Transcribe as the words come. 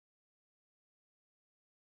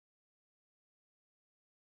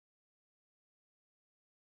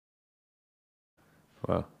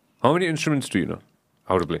Wow. How many instruments do you know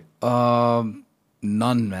how to play?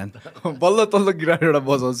 None, man. बल्ल तल्ल guitar एउटा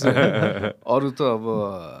बजाउँछु अरू त अब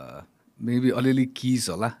maybe अलिअलि keys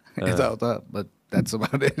होला यताउता but that's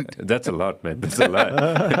about it. That's a lot, man. That's a lot.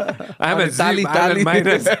 I'm a Dali, Dali.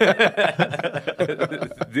 minus.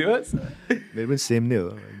 Diwas? मेरो पनि सेम नै हो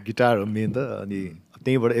गिटार हो मेन त अनि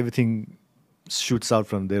त्यहीँबाट everything suites out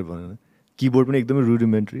from there भनौँ न किबोर्ड पनि एकदमै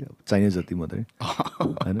रुडिमेन्ट्री चाहिने जति मात्रै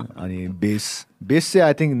होइन अनि बेस चाहिँ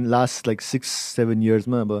आई थिङ्क लास्ट लाइक 6-7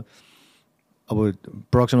 इयर्समा अब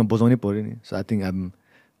प्रडक्सनमा बजाउनै पऱ्यो नि so I think I'm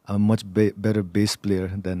much better base player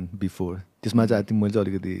then before त्यसमा चाहिँ आई थिङ्क मैले चाहिँ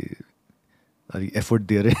अलिकति एफोर्ट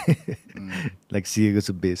दिएर लाइक सिकेको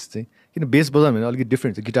छु बेस चाहिँ किन बेस बजाउनु भने अलिकति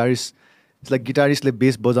डिफ्रेन्ट छ गिटारिस्ट इट्स लाइक गिटारिस्टले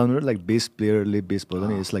बेस बजाउनु र लाइक बेस प्लेयरले बेस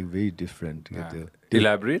बजाउनु इट्स लाइक भेरी डिफ्रेन्ट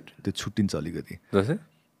त्यो छुट्टिन्छ अलिकति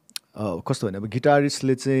कस्तो भने अब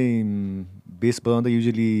गिटारिस्टले चाहिँ बेस बजाउँदा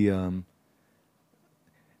युजली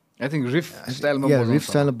I think riff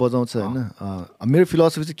स्टाइलमा बजाउँछ होइन मेरो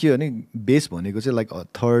फिलोसफी चाहिँ के हो भने बेस भनेको चाहिँ लाइक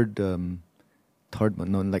थर्ड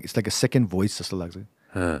भन्नु like it's like a second voice जस्तो लाग्छ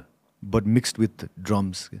but mixed with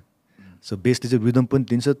drums so बेसले चाहिँ रिदम पनि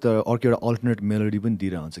दिन्छ तर अर्को एउटा अल्टरनेट मेलोडी पनि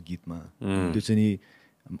दिइरहेको हुन्छ गीतमा त्यो चाहिँ नि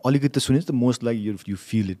अलिकति त सुनिन्छ त most like you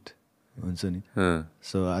feel it हुन्छ नि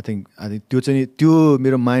सो आई थिङ्क त्यो चाहिँ नि त्यो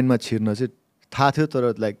मेरो माइन्डमा छिर्न चाहिँ थाहा थियो तर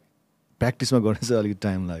लाइक प्र्याक्टिसमा गर्न चाहिँ अलिकति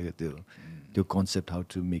टाइम लाग्यो त्यो concept how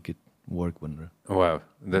to make it work भनेर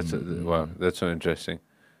Wow, that's so interesting.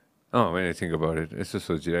 Oh, when I think about it, it's just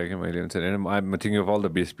सोचिरहेको मैले हुन्छ नि I'm thinking of all the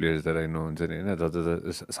bass players that I know हुन्छ नि होइन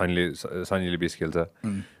सनीले बेस खेल्छ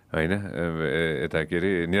होइन यता के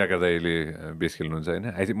अरे निराकार दाइले बेस खेल्नुहुन्छ होइन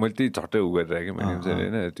आई थिङ्क मैले त्यही झट्टै उ गरिरहेको मैले हुन्छ नि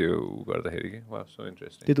होइन त्यो उ गर्दाखेरि कि वा सो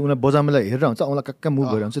इन्ट्रेस्टिङ त्यही त उनीलाई बजाउनलाई हेरेर हुन्छ उनीलाई कहाँ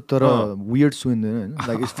मुभ गरेर हुन्छ तर वियर्ड सुन्दैन होइन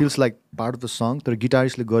like it feels like part of the song तर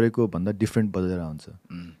गिटारिस्टले गरेको भन्दा डिफ्रेन्ट बजाएर हुन्छ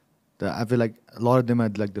I feel like a lot of them are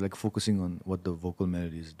like focusing on what the vocal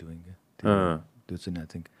melody is doing. That's I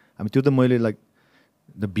think. I mean, त्यो त मैले like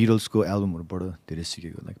the Beatles को एल्बमहरुबाट धेरै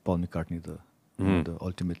सिकेको like Paul McCartney the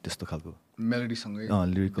ultimate त्यस्तो खालको melody सँगै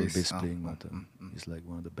lyrical bass playing मा त is like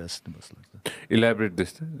one of the best like that. Elaborate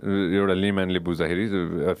this एउटा laymanले बुझ्दाखेरि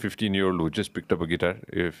a 15-year-old who just picked up a guitar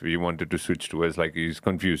if he wanted to switch towards like he's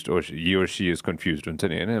confused or he or she is confused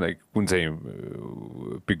हुन्छ नि हैन like कुन चाहिँ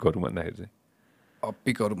pick गरौँ भन्दाखेरि चाहिँ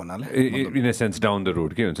पिकहरु भन्नाले in a sense down the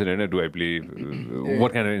road के हुन्छ नि हैन do I play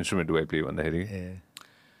what kind of instrument do I play भन्दाखेरि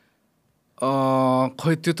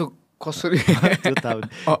खै त्यो त कसरी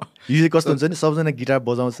युजली कस्तो हुन्छ नि सबजना गिटार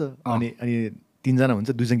बजाउँछ अनि तीनजना हुन्छ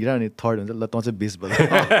दुईजना गिटार अनि थर्ड हुन्छ ल त चाहिँ बेस बजाउँछ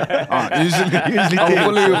युजली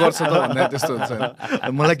कसले यो गर्छ त भन्ने त्यस्तो हुन्छ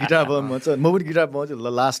मलाई गिटार बजाउनु मन छ म पनि गिटार बजाउँछु ल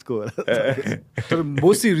लास्टको तर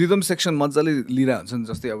मोस्टली रिदम सेक्सन मजाले लिइरा हुन्छ नि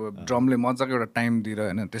जस्तै अब ड्रमले मजाको एउटा टाइम दिएर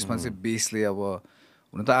हैन त्यसमा चाहिँ बेसले अब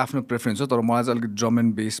हुन त आफ्नो प्रेफरेन्स हो तर मलाई चाहिँ अलिकति ड्रम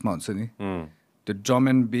एन्ड बेसमा हुन्छ नि त्यो ड्रम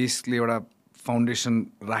एन्ड बेसले एउटा फाउन्डेसन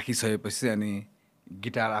राखिसकेपछि अनि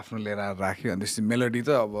गिटार आफ्नो लिएर राख्यो अनि त्यसपछि मेलोडी त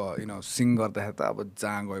अब सिङ गर्दाखेरि त अब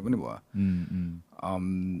जहाँ गयो पनि भयो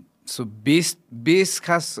सो बेस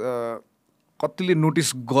खास कतिले नोटिस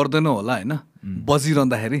गर्दैन होला होइन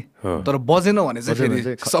बजिरहँदाखेरि तर बजेन भने चाहिँ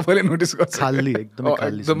फेरि सबैले नोटिस गर्छ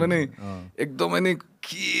एकदमै नै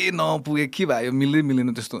के नपुगे के भयो मिल्दै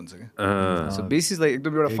मिलेन त्यस्तो हुन्छ क्या सो बेस इज लाइक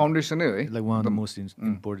एकदम एउटा फाउन्डेसनै हो है like one of the most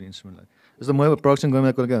important instrument like जस्तो म प्रडक्सन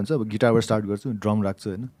गर्दा के हुन्छ अब गिटारबाट स्टार्ट गर्छु ड्रम राख्छु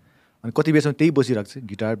होइन अनि कति बेसमा त्यही बसिरहेको छ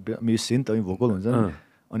गिटार मेरो सिन्थ अनि भोकल हुन्छ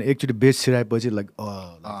अनि एकचोटि बेस छिराएपछि लाइक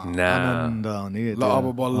आनन्द आउने अब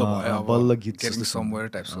बल्ल गीत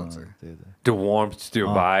त्यो वार्म्थ त्यो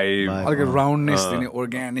भाइब अलिकति राउन्डनेस दिने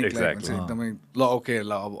अर्ग्यानिक एकदमै ल ओके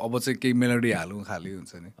ल अब चाहिँ केही मेलोडी हालौँ खाली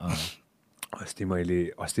हुन्छ नि अस्ति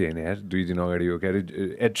होइन यार 2 दिन अगाडि हो के अरे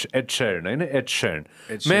एड शेरन होइन एड शेरन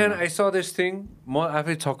म्यान आई स दिस थिङ म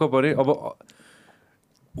आफै छक्क परेँ अब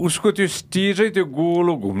उसको त्यो स्टेजै त्यो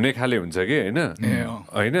गोलो घुम्ने खाले हुन्छ कि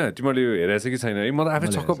होइन तिमीले यो हेरेको छ कि छैन है म त आफै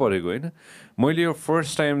छक्क परेको होइन मैले यो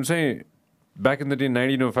फर्स्ट टाइम चाहिँ ब्याक इन द डे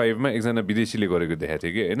 1905 मा एकजना विदेशीले गरेको देखाएको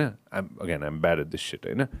थिएँ कि होइन again I'm bad at this shit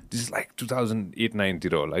होइन दिस इज लाइक 2008-9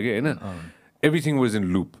 तिर होला कि होइन एभ्रिथिङ वाज इन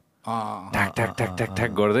लुप ठ्याक ठ्याक ठ्याक ठ्याक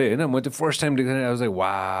ठ्याक गर्दै होइन म त्यो फर्स्ट टाइम देख्दाखेरि आई वाज लाइक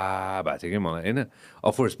वा भएको थियो कि मलाई होइन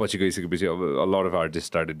अफकोर्स पछि गइसकेपछि अब lot of artist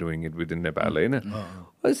started doing it within Nepal होइन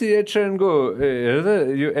पछि एड शेरनको हेर्दा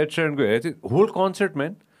यो एड शेरनको हेरेको थियो whole concert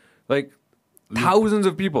man like thousands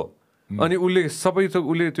of people अनि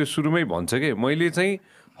उसले त्यो सुरुमै भन्छ कि मैले चाहिँ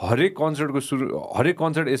हरेक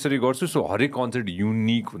कन्सर्ट यसरी गर्छु सो हरेक कन्सर्ट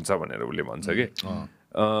युनिक हुन्छ भनेर उसले भन्छ कि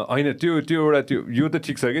होइन त्यो एउटा त्यो यो त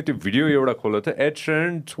ठिक छ कि त्यो भिडियो एउटा खोल त एड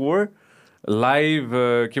शेरन टुर लाइभ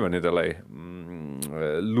के भन्ने त्यसलाई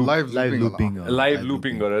लाइभ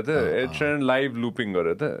लुपिङ गरेर त एड शेरन लाइभ लुपिङ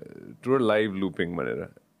गरेर त टु लाइभ लुपिङ भनेर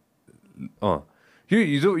यो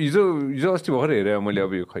हिजो हिजो हिजो अस्ति भर्खर हेरेँ मैले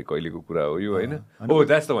अब यो खै कहिलेको कुरा हो यो होइन ओ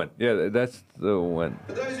that's the one yeah that's the one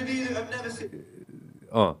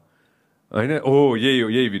होइन ओ यही हो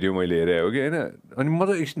यही भिडियो मैले हेरेँ हो कि होइन अनि म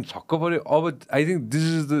त एकछिन छक्क पऱ्यो अब I think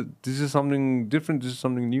this is something different this is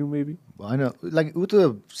something new maybe होइन लाइक ऊ त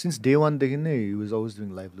सिन्स डे वानदेखि नै was always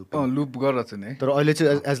doing live loop loop गरेर चाहिँ नि तर अहिले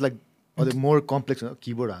चाहिँ एज लाइक अझै मोर कम्प्लेक्स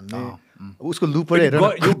किबोर्ड हाल्ने उसको लुपरै हेरेर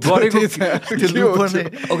यो गरेको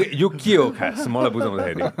ओके यो के हो खास मलाई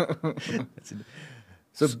बुझाउँदाखेरि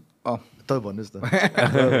सो तपाईँ भन्नुहोस् न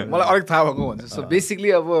मलाई अलिक थाहा भएको भन्छ सो बेसिकली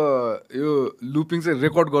अब यो लुपिङ चाहिँ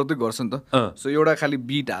रेकर्ड गर्दै गर्छ नि त सो एउटा खालि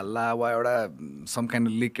बिट हाल्ला वा एउटा सम काइन्ड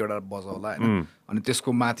लिक एउटा बजाउला होइन अनि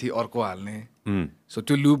त्यसको माथि अर्को हाल्ने सो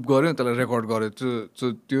त्यो लुप गऱ्यो त्यसलाई रेकर्ड गऱ्यो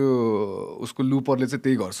त्यो उसको लुपरले चाहिँ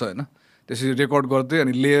त्यही गर्छ होइन त्यसरी रेकर्ड गर्दै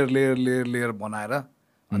अनि लेयर लेयर लेयर लेयर बनाएर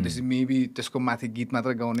अनि त्यसपछि मेबी त्यसको माथि गीत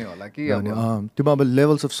मात्रै गाउने होला कि त्योमा अब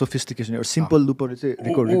लेभल्स अफ सोफिस्टिकेसन एउटा सिम्पल लुपरले चाहिँ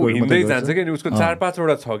रेकर्ड हिँड्दै जान्छ कि उसको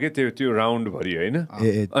 4-5वटा छ कि त्यो राउन्डभरि होइन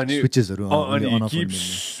अनि स्विचेसहरू अनि किप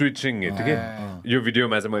स्विचिङ के यो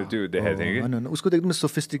भिडियोमा चाहिँ मैले त्यो देखाएको थिएँ कि उसको त एकदमै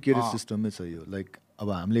सोफिस्टिकेटेड सिस्टमै छ यो लाइक अब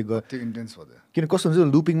हामीले इन्टेन्स भयो किन कस्तो हुन्छ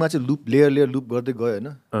लुपिङमा चाहिँ लुप लेयर लुप गर्दै गयो होइन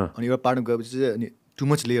अनि एउटा पार्टमा गएपछि चाहिँ अनि टु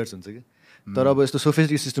मच लेयर्स हुन्छ कि तर अब यस्तो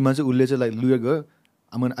सोफिस्टिकेटेड सिस्टममा चाहिँ उसले चाहिँ लाइक लुयर गयो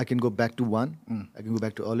I can go back to 1, I can go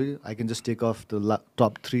back to all, I can just take off the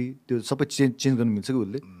top 3 त्यो सबै चेन्ज गर्नु मिल्छ कि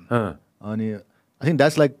उसले अनि I think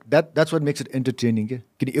that's what makes it entertaining के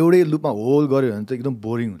किन एउटै लुपमा होल गऱ्यो भने त एकदम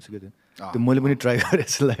बोरिङ हुन्छ क्या त्यो मैले पनि ट्राई गरेँ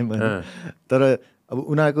जस्तो लाग्यो तर अब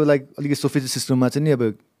उनीहरूको लाइक अलिकति सोफिस्टिकेटेड सिस्टममा चाहिँ नि अब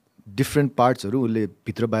डिफ्रेन्ट पार्ट्सहरू उसले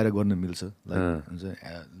भित्र बाहिर गर्न मिल्छ लाइक हुन्छ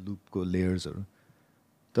लुपको लेयर्सहरू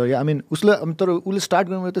तर आई मिन उसले तर उसले स्टार्ट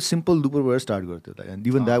गर्नु त सिम्पल लुपरबाट स्टार्ट गर्थ्यो like and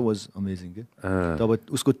even that was amazing के तब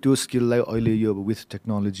उसको त्यो स्किललाई अहिले यो अब with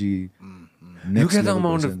technology look at the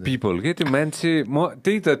amount of people के त्यो मान्छे म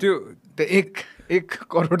त्यही त त्यो एक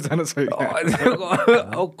करोड जान छ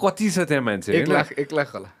कति छ त्यहाँ मान्छे 1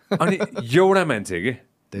 लाख होला अनि एउटा मान्छे के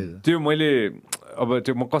त्यो मैले अब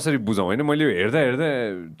त्यो म कसरी बुझाउँ होइन मैले हेर्दा हेर्दा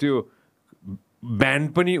त्यो ब्यान्ड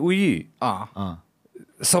पनि उही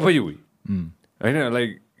सबै उही होइन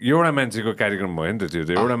लाइक एउटा मान्छेको कार्यक्रम भयो नि त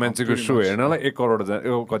त्यो एउटा मान्छेको सो हेर्नलाई 1 करोड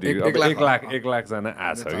कति 1 लाखजना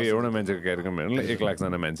आछ कि एउटा मान्छेको कार्यक्रम हेर्नलाई 1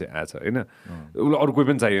 लाखजना मान्छे आछ होइन उसलाई अरू कोही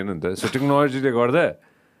पनि चाहिएन नि त सो टेक्नोलोजीले गर्दा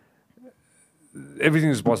everything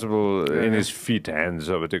is possible in his fit hands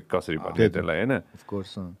अब त्यो कसरी भन्यो त्यसलाई होइन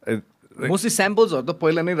मोस्टली स्याम्पल्सहरू त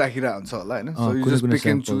पहिला नै राखिरहेको हुन्छ होला होइन so you just pick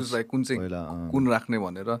and choose like कुन चाहिँ कुन राख्ने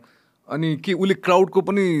भनेर अनि के उसले क्राउडको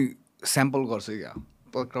पनि स्याम्पल गर्छ क्या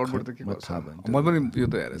क्राउडबाट त के गर्छ मैले पनि यो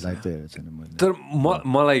त हेरेँ तर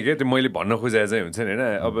मलाई के त्यो मैले भन्न खोजेको चाहिँ हुन्छ नि होइन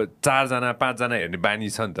अब 4जना 5जना हेर्ने बानी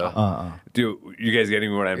छ नि त त्यो you guys getting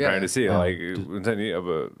what I am trying to say like हुन्छ नि अब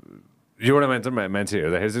एउटा मान्छे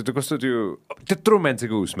हेर्दाखेरि चाहिँ त्यो कस्तो त्यो त्यत्रो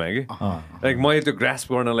मान्छेको उसमा कि लाइक मैले त्यो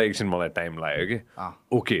ग्रास्प गर्नलाई एकछिन मलाई टाइम लाग्यो कि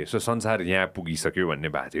ओके सो संसार यहाँ पुगिसक्यो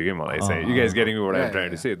भन्ने भएको थियो कि मलाई चाहिँ you guys getting what I am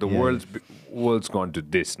trying to say the वर्ल्ड's gone to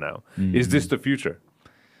this now. Is this the future?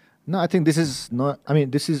 No, I think this is not. I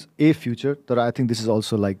mean, this is a future, but I think this is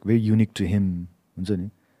also like very unique to him. हुन्छ नि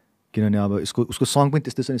किनभने अब उसको song पनि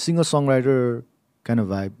त्यस्तै छ नि singer song writer kind of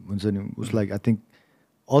vibe हुन्छ नि उस like I think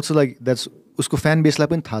also like that's उसको फ्यान बेसलाई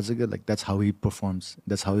पनि थाहा छ क्या like that's how he performs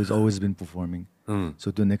that's how is always been performing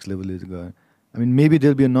so त्यो नेक्स्ट लेभल इज गयो I mean maybe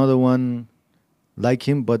there be another one like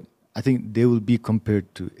him but I think they will be compared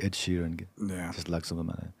to add Siran के जस्तो लाग्छ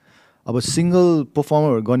मलाई अब single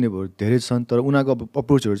पर्फर्मरहरू गर्ने भयो धेरै छन् तर उनीहरूको अब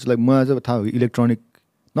अप्रोचहरू चाहिँ लाइक मलाई चाहिँ थाहा हो इलेक्ट्रोनिक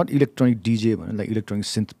नट इलेक्ट्रोनिक डिजे भने लाइक इलेक्ट्रोनिक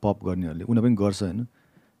सिन्थ पप गर्नेहरूले उनीहरू पनि गर्छ होइन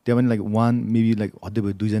त्यहाँ पनि लाइक वान मेबी लाइक हद्दै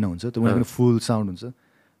भयो 2जना हुन्छ तर उनीहरू पनि फुल साउन्ड हुन्छ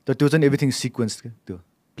तर त्यो चाहिँ एभ्रिथिङ सिक्वेन्स क्या त्यो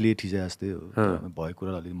प्ले ठिजा जस्तै हो भएको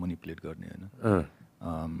कुरा अलिक मनिपुलेट गर्ने होइन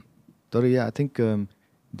तर या I think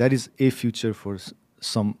that is a future for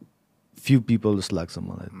some few people जस्तो लाग्छ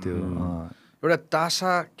मलाई त्यो एउटा तासा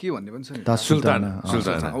के भन्ने पनि छ नि सुल्ताना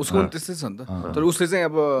उसको पनि त्यस्तै छ नि त तर उसले चाहिँ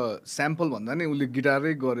अब स्याम्पल भन्दा नि उसले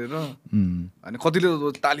गिटारै गरेर अनि कतिले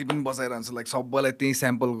ताली पनि बजाइरहन्छ लाइक सबैलाई त्यही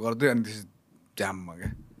स्याम्पल गर्दै अनि त्यसपछि जाममा क्या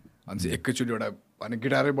अनि चाहिँ एकैचोटि एउटा अनि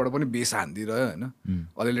गिटारैबाट पनि बेस हानिदिइरह्यो होइन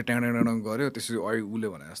अलिअलि ट्याङ गऱ्यो त्यसपछि उसले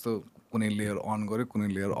भने जस्तो कुनै लेयर अन गर्यो कुनै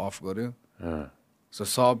लेयर अफ गर्यो सो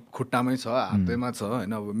सब खुट्टामै छ हातैमा छ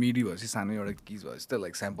होइन अब मिडी भएपछि सानो एउटा किज भएपछि त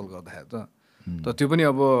लाइक स्याम्पल गर्दाखेरि त त्यो पनि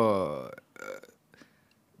अब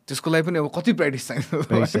त्यसको लागि पनि अब कति प्र्याक्टिस चाहिन्छ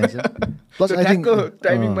प्लस आई थिङ्क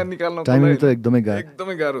टाइमिङमा निकाल्नु टाइमिङ त एकदमै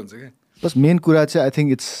गाह्रो हुन्छ क्या प्लस मेन कुरा चाहिँ I think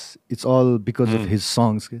it's all because of his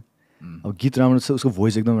songs के अब गीत राम्रो छ उसको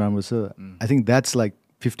भोइस एकदम राम्रो छ I think that's like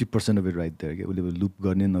 50% of it right there. Okay? We'll loop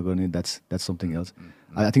गर्ने नगर्ने, that's something else.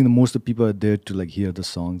 I think the most of people are there to like hear the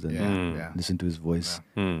songs and listen to his voice.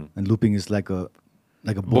 And looping is like a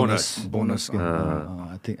bonus.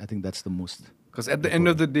 I think that's the most. Because at the end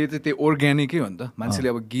of the day चाहिँ त्यो अर्ग्यानिकै हो नि त. मान्छेले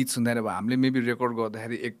अब गीत सुन्दा अब हामीले मेबी रेकर्ड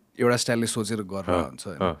गर्दाखेरि एउटा स्टाइलले सोचेर गरेर हुन्छ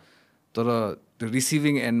हैन. तर त्यो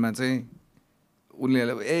रिसिभिङ एन्डमा चाहिँ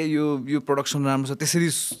उनीहरूले ए यो प्रोडक्सन राम्रो छ त्यसरी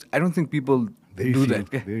I don't think people do that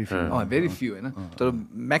के. भेरी फ्यु होइन. तर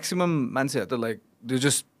म्याक्सिमम मान्छेहरू त like they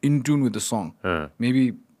just in tune with the song. Maybe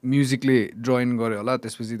म्युजिकले draw in गऱ्यो होला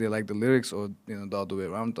त्यसपछि they like the lyrics oh the other way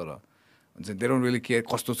around. तर हुन्छ दे डोन्ट रियली केयर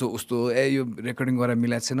कस्तो छ उस्तो ए यो रेकर्डिङ गरेर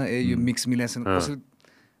मिलाएको छैन ए यो मिक्स मिलाएको छैन कसरी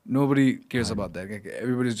नोबडी केयर्स अबाउट द्याट क्या.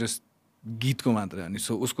 एभ्रिबडी इज जस्ट गीतको मात्रै. अनि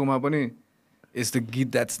सो उसकोमा पनि इट्स द गीत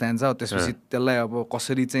द्याट स्ट्यान्ड्स आउट. त्यसपछि त्यसलाई अब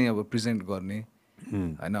कसरी चाहिँ अब प्रेजेन्ट गर्ने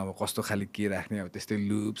होइन अब कस्तो खाले के राख्ने अब त्यस्तै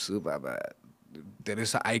लुप्स अब धेरै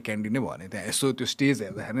जस्तो आई क्यान्डी नै भयो भने त्यहाँ यसो त्यो स्टेज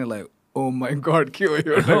हेर्दाखेरि नै लाइक ओ माई गड के हो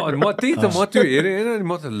यो. म त्यही त म त्यो हेरेँ होइन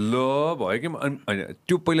म त ल भयो कि होइन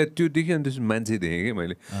त्यो पहिला त्यो देखेँ अनि त्यसपछि मान्छे देखेँ कि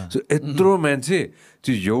मैले. सो यत्रो मान्छे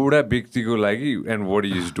त्यो एउटा व्यक्तिको लागि एन्ड वाट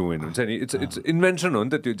इज डुइङ हुन्छ नि. इट्स इन्भेन्सन हो नि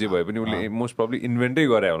त त्यो जे भए पनि उसले मोस्ट प्रब्ली इन्भेन्टै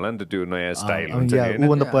गरे होला नि त त्यो नयाँ स्टाइल हुन्छ नि.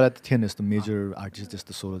 उभन्दा पहिला त थिएन यस्तो मेजर आर्टिस्ट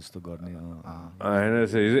जस्तो सोलो जस्तो गर्ने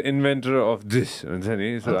होइन. इन्भेन्टर अफ दिस हुन्छ नि.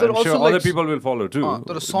 Other people will follow to.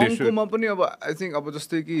 तर सङकोमा पनि अब आई थिङ्क अब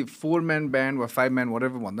जस्तै कि 4 man band वा 5 man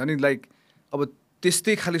whatever भन्दा नि लाइक अब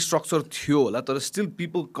त्यस्तै खालि स्ट्रक्चर थियो होला तर still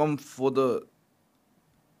people com for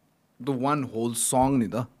the one whole song नि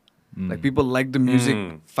त. Like people like the music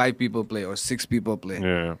 5 people play or 6 people play.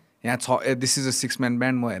 यहाँ छ this is a 6 man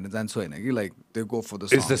band म हेर्न जान्छु होइन कि like they go for the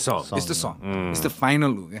song. It's the song it's the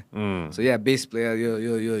final हो क्या. सो या बेस प्लेयर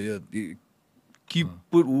यो keep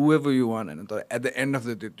put whoever you one होइन. तर at the and of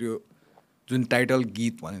the त्यो जुन टाइटल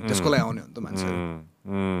गीत भन्यो त्यसको लागि आउने हो नि त मान्छेहरू.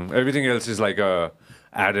 Everything else is like a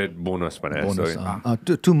added bonus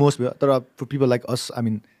to most तर for people like us I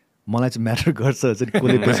mean मलाई चाहिँ म्याटर गर्छ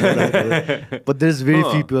but there's very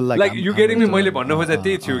few people like you getting me मैले भन्नु खोजेँ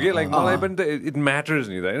त्यही थियो कि like मलाई पनि त it matters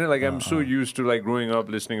नि त होइन. like I'm so used to like growing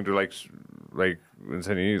up listening to like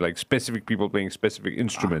हुन्छ नि like specific people playing specific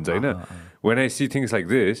instruments होइन. when I see things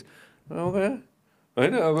like this okay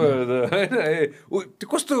होइन अब होइन त्यो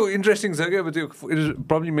कस्तो इन्ट्रेस्टिङ छ क्या. अब त्यो इट इज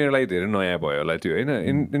प्रब्लम मेरो लागि धेरै नयाँ भयो होला त्यो होइन.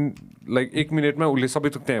 इन लाइक 1 मिनटमा उसले सबै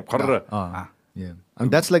थोक त्यहाँ Farr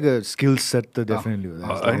that's like a skill set त डेफिनेटली होइन.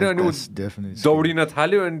 अनि दौडिन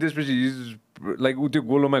थाल्यो अनि त्यसपछि लाइक ऊ त्यो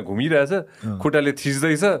गोलोमा घुमिरहेछ खुट्टाले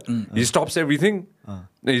थिच्दैछ. He stops everything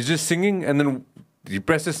he just singing and then he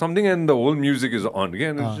presses something and the whole music is on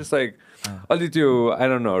again. It's just like I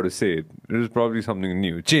don't know how to say it. It is probably something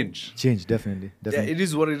new. Change definitely. Yeah, it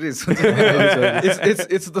is what it is.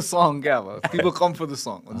 it's the song yeah. People come for the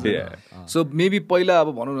song. Yeah. So maybe पहिला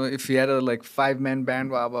अब भनौँ न if you had a like 5 man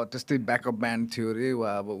band वा अब त्यस्तै backup band थियो अरे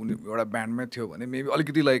वा अब एउटा ब्यान्डमै थियो भने मेबी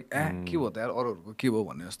अलिकति लाइक के भयो त यार अरूहरूको के भयो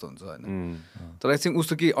भन्ने जस्तो हुन्छ होइन. तर आई थिङ्क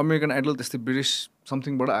उस्तो कि अमेरिकन आइडल त्यस्तै ब्रिटिस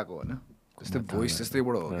समथिङबाट आएको होइन. त्यस्तै भोइस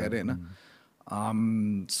त्यस्तैबाट हो क्या अरे होइन.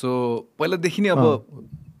 So पहिलादेखि नै अब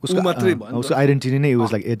उसको आइडेन्टिटी नै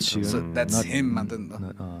was like add Sheeran. That's हिम मात्र नि त.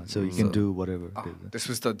 So you can do whatever.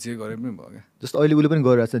 त्यसपछि त जे गरे पनि भयो क्या. जस्ट अहिले उसले पनि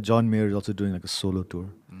गरिरहेको छ. जन mayor is also doing like a solo tour.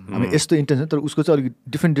 हामी यस्तो इन्टेन्स तर उसको चाहिँ अलिक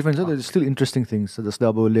डिफ्रेन्ट छ. स्टिल इन्ट्रेस्टिङ थिङ्स छ. जस्तै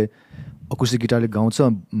अब उसले अकुस्टिक गिटारले गाउँछ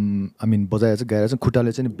आई मिन बजाएर चाहिँ गाएर चाहिँ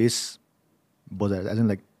खुट्टाले चाहिँ बेस बजाएर एज एन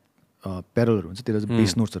लाइक प्यारलहरू हुन्छ त्यसले चाहिँ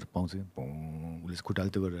बेस नोट्सहरू पाउँछ उसले खुट्टाले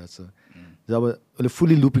त्यो गरिरहेको छ. जब उसले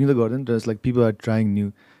फुल्ली लुपिङ त गर्दैन. तर like people are trying new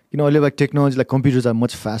किन अहिले like technology like computers are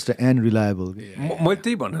much faster and reliable. मैले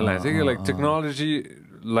त्यही भन्न लागेको थिएँ कि लाइक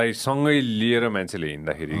टेक्नोलोजीलाई सँगै लिएर मान्छेले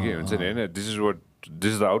हिँड्दाखेरि के हुन्छ नि होइन. This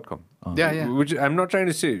is the outcome which I'm not trying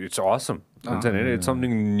to say it's awesome हुन्छ नि होइन. इट्स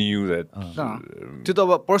समथिङ न्यू द्याट त्यो त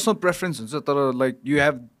अब पर्सनल प्रेफरेन्स हुन्छ. तर like you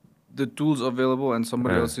have the tools available and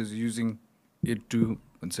somebody else is using it to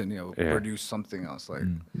हुन्छ नि अब produce something else like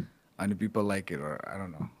and people like it or I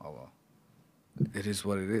don't know. It is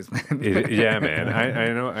what it is, man. Yeah, man. I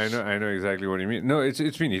know exactly what you mean. No,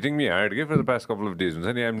 it's been hitting me hard for the past couple of days.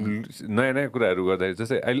 I'm naya kuraharu garda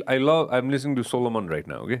just I'm listening to Solomon right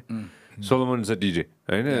now, okay? Solomon's a DJ,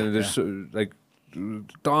 right? And there's like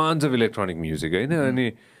tons of electronic music, right? And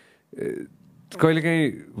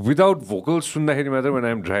without vocals सुन्दाखेरि मात्र when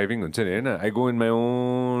I'm driving हुन्छ नि होइन. I go in my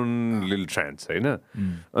own little trance होइन.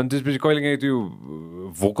 अनि त्यसपछि कहिलेकाहीँ त्यो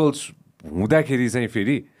vocals हुँदाखेरि चाहिँ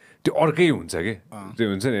फेरि त्यो अर्कै हुन्छ कि त्यो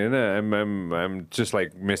हुन्छ नि होइन. I'm just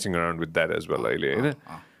like messing around with that as well अहिले होइन.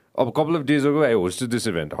 अब couple of days ago I hosted this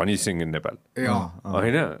event Honey Sing in Nepal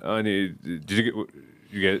होइन. अनि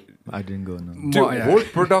I didn't go no. त्यो होल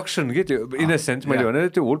प्रोडक्सन के त्यो इन अ सेन्स मैले भने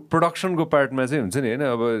त्यो होल प्रोडक्सनको पार्टमा चाहिँ हुन्छ नि होइन.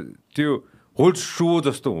 अब त्यो होल सो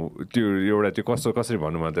जस्तो त्यो एउटा त्यो कसरी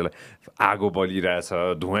भन्नु म त्यसलाई आगो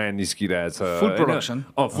बलिरहेछ धुवाँ निस्किरहेछ फुल प्रोडक्सन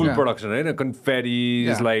फुल प्रोडक्सन होइन कन्फेरी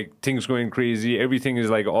is like things going crazy everything is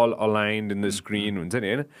like all aligned in the screen हुन्छ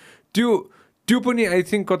नि होइन त्यो पनि आई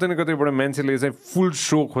थिङ्क कतै न कतैबाट मान्छेले चाहिँ फुल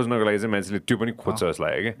सो खोज्नको लागि चाहिँ मान्छेले त्यो पनि खोज्छ जस्तो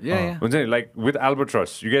लाग्यो क्या हुन्छ नि like with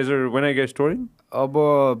Albatross you guys are when I guys touring अब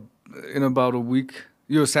in about a week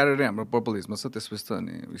यो Saturday हाम्रो पर्पल हिल्समा छ त्यसपछि त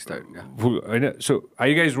अनि we start होइन so are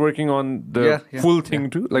you guys working on the full thing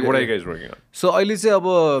too like what are you guys working on so अहिले चाहिँ अब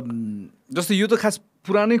जस्तै यो त खास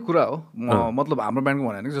पुरानै कुरा हो मतलब हाम्रो ब्यान्डको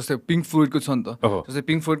भने कि जस्तै पिङ्क फ्लोइडको छ नि त जस्तै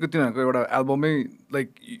पिङ्क फ्लोइडको तिनीहरूको एउटा एल्बमै लाइक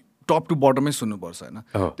टप टु बटमै सुन्नुपर्छ होइन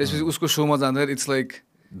त्यसपछि उसको सोमा जाँदाखेरि it's like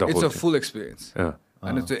it's a full experience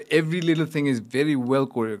होइन every little thing is very well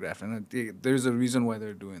choreograph होइन there is a reason why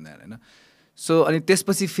there doing that होइन सो अनि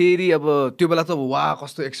त्यसपछि फेरि अब त्यो बेला त वा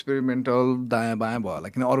कस्तो एक्सपेरिमेन्टल दायाँ बायाँ भयो होला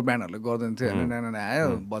किन अरू ब्यान्डहरूले गर्दैन थियो होइन नाना आयो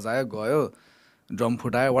बजायो गयो ड्रम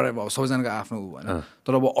फुटायो वाट अब सबैजनाको आफ्नो ऊ होइन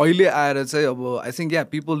तर अब अहिले आएर चाहिँ अब I think yeah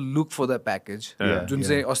people look for the package जुन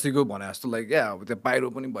चाहिँ अस्तिको भने जस्तो लाइक या अब त्यहाँ पाइरो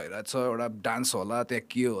पनि भइरहेछ एउटा डान्स होला त्यहाँ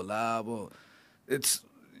के होला अब इट्स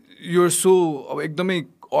युर सो अब एकदमै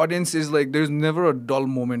audience is like there is never a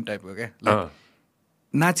dull moment टाइपको क्या लाइक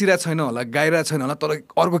नाचिरहेको छैन होला गाइरहेको छैन होला तर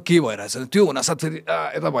अर्को के भइरहेछ त्यो हुनसाथ फेरि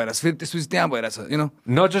यता भइरहेछ फेरि त्यसपछि त्यहाँ भइरहेछ you know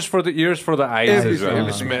not just for the ears for the eyes as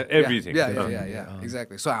well everything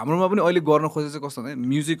exactly so हाम्रोमा पनि अहिले गर्न खोजेको चाहिँ कस्तो भने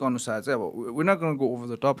म्युजिक अनुसार चाहिँ अब we're not gonna go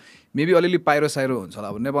over the top maybe अलिअलि पाइरो साइरो हुन्छ होला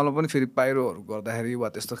अब नेपालमा पनि फेरि पाइरोहरू गर्दाखेरि वा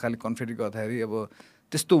त्यस्तो खालि कन्फेटी गर्दाखेरि अब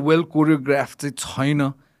त्यस्तो वेल कोरियोग्राफ चाहिँ छैन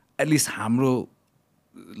एटलिस्ट हाम्रो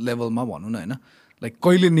लेभलमा भनौँ न होइन लाइक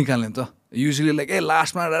कहिले निकाल्ने त युजली लाइक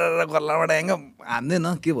लास्टमा गल्लाबाट ह्याङ्ग हान्दैन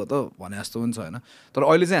के भयो त भने जस्तो पनि छ होइन तर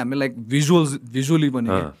अहिले चाहिँ हामीले लाइक भिजुअली पनि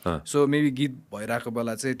सो मेबी गीत भइरहेको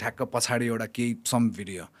बेला चाहिँ ठ्याक्क पछाडि एउटा केही सम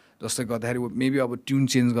भिडियो जस्तै गर्दाखेरि मेबी अब ट्युन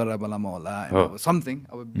चेन्ज गरेर बेलामा होला अब समथिङ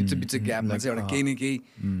अब बिच ग्यापमा चाहिँ एउटा केही न केही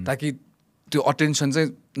ताकि त्यो अटेन्सन चाहिँ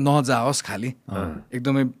नजाओस् खालि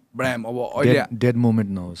एकदमै ब्राम अब अहिले डेड मोमेन्ट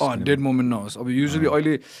नहोस् अब युजली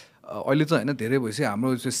अहिले त होइन धेरै भइसक्यो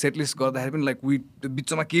हाम्रो सेटलिस्ट गर्दाखेरि पनि लाइक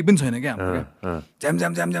बिचमा केही पनि छैन क्या हाम्रो क्या ज्याम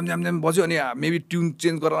ज्याम ज्याम ज्याम ज्याम ज्याम बज्यो अनि मेबी ट्युन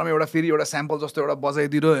चेन्ज गरेर एउटा फेरि एउटा स्याम्पल जस्तो एउटा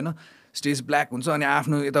बजाइदियो होइन स्टेज ब्ल्याक हुन्छ अनि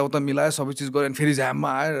आफ्नो यताउता मिलायो सबै चिज गऱ्यो अनि फेरि ज्याममा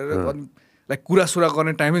आयो अनि लाइक कुरासुरा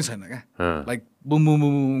गर्ने टाइमै छैन क्या like boom boom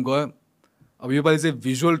boom boom गयो अब योपालि चाहिँ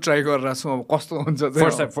भिजुअल ट्राई गरिरहेको छु अब कस्तो हुन्छ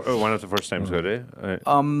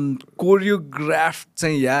कोरियोग्राफ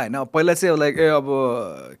चाहिँ या होइन पहिला चाहिँ लाइक अब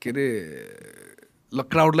के अरे ल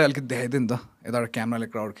क्राउडलाई अलिकति देखाइदियो नि त यताबाट क्यामेराले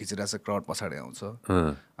क्राउड खिचिरहेको छ क्राउड पछाडि आउँछ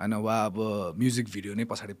होइन वा अब म्युजिक भिडियो नै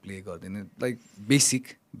पछाडि प्ले गरिदिने लाइक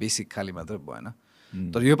बेसिक खालि मात्र भएन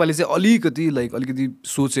तर योपालि चाहिँ अलिकति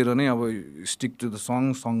सोचेर नै अब stick to the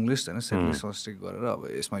song list होइन सेट लिस्टमा स्टिक गरेर अब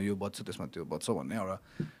यसमा यो बज्छ त्यसमा त्यो बज्छ भन्ने एउटा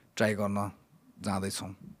ट्राई गर्न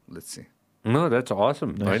जाँदैछौँ let's see No, that's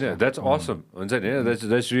awesome. होइन that's awesome हुन्छ नि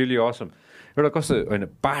that's really awesome एउटा कस्तो होइन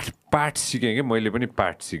पाठ सिकेँ कि मैले पनि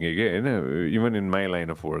पाठ सिकेँ कि होइन even in my line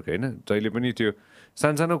of work होइन जहिले पनि त्यो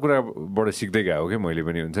सानो कुराबाट सिक्दै गएको कि मैले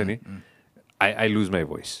पनि हुन्छ नि आई लुज माई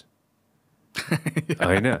भोइस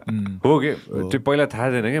होइन हो कि त्यो पहिला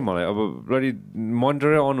थाहा थिएन क्या मलाई अब ब्लडी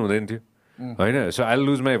मोनिटरै अन हुँदैन थियो होइन so I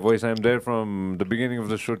loose my voice I am there from the beginning of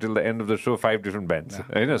the so till the and of the so 5 different bands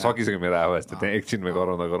होइन सकिसक्यो मेरो आवाज त त्यहाँ एकछिनमा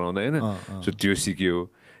गराउँदा होइन सो त्यो सिक्यो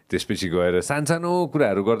त्यसपछि गएर सानो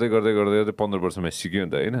कुराहरू गर्दै 15 वर्षमा सिक्यो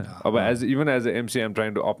नि त होइन अब even as a MC I'm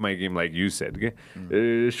trying to up my game like you said के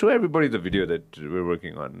so everybody the video that where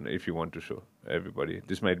working on if you want to so everybody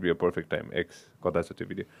this might be a perfect time x कता छ त्यो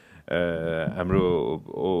video हाम्रो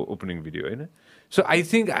opening video होइन so I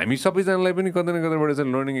think हामी सबैजनालाई पनि कतै न कतैबाट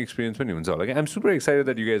चाहिँ लर्निङ एक्सपिरियन्स पनि हुन्छ होला कि I'm super excited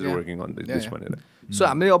that you guys are working on this भनेर सो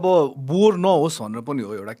हामीले अब बोर नहोस् भनेर पनि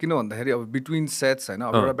हो एउटा किन भन्दाखेरि अब बिट्विन सेट्स होइन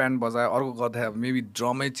अब एउटा ब्यान्ड बजायो अर्को गर्दाखेरि अब मेबी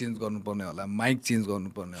ड्रमै चेन्ज गर्नुपर्ने होला माइक चेन्ज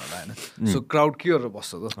गर्नुपर्ने होला होइन सो क्राउड के गरेर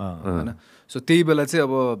बस्छ त होइन सो त्यही बेला चाहिँ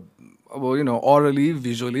अब यु नो अरली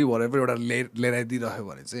भिजुअली वरेभर एउटा लिएर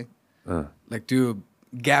भने चाहिँ लाइक त्यो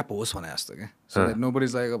ग्याप होस् भने जस्तो क्या so that nobody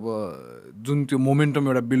is like अब जुन त्यो मोमेन्टम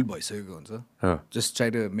एउटा बिल्ड भइसकेको हुन्छ just try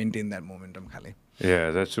to maintain that momentum खाले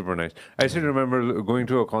Yeah, that's super nice. I still remember going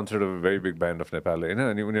to a concert of a very big band of Nepal होइन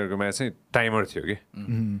अनि उनीहरूकोमा चाहिँ टाइमर थियो कि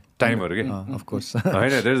टाइमर के अफ कोर्स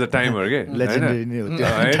होइन देयर इज अ टाइमर के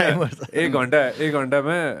एक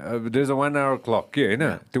घन्टामा there is a 1 hour clock के होइन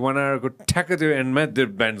त्यो 1 hour को ठ्याक्कै त्यो एन्डमा देयर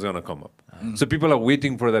ब्यान्ड्स गर्न come up so people are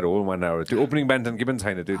waiting for that whole 1 hour त्यो ओपनिङ ब्यान्ड के पनि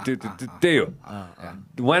छैन त्यही हो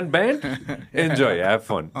one band enjoy have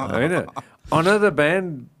fun होइन another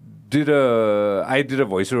band I did a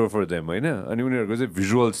voice over for them होइन अनि उनीहरूको चाहिँ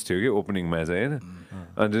भिजुअल्स थियो कि ओपनिङमा चाहिँ होइन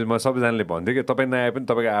अनि म सबैजनाले भन्थ्यो कि तपाईँ नआए पनि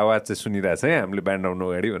तपाईँको आवाज चाहिँ सुनिरहेको छ है हामीले ब्यान्ड आउनु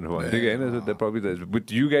अगाडि भनेर भन्थ्यो कि होइन so problem with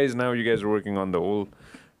you guys now you guys working on the whole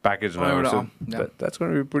package now. So that's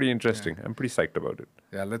going to be pretty interesting. I'm pretty psyched about it.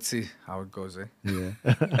 Yeah, let's see how it goes. Yeah.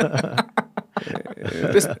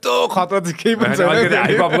 त्यस्तो खतरा चाहिँ केही पनि छैन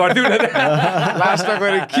hype गरिदिउँ न लास्टमा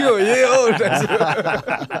गएर के हो यो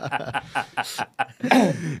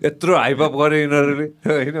यत्रो हाइप अप गरे यिनीहरूले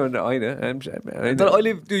होइन तर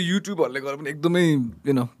अहिले त्यो युट्युबहरूले गरेर पनि एकदमै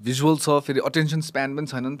यु नो भिजुअल छ फेरि अटेन्सन स्प्यान पनि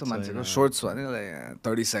छैन नि त मान्छेको सर्ट्स भने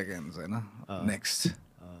 30 seconds होइन next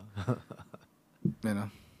you know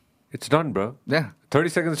it's done bro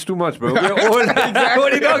 30 seconds is too much bro we're old exactly.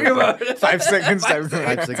 What are you talking about 5 seconds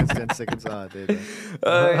 5 seconds 10 seconds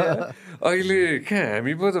अहिले कहाँ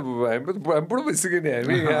हामी पो त बुढो भइसक्यो नि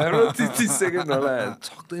हामी हाम्रो 30 सेकेन्ड होला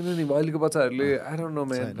सक्दैन नि अहिलेको बच्चाहरूले I don't know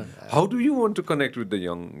man how do you want to connect with the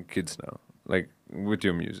young kids now like with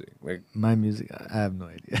your music like my music I have no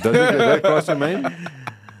idea does it cross your mind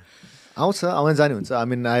आउँछ आउन जाने हुन्छ I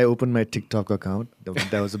mean I opened my TikTok account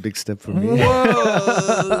that was a big step for me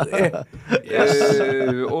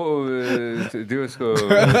दिवसको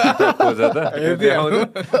TikTok हो जाता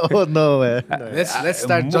oh no man let's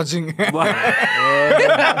start judging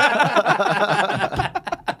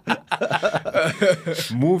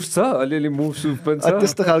moves छ अलिअलि moves पनि छ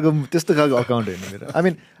त्यस्तो खालको अकाउन्ट हैन मेरो I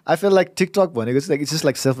mean I feel like TikTok भनेको चाहिँ like it's just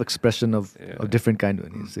like self expression of different kind हो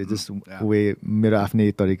नि so just way मेरो आफ्नै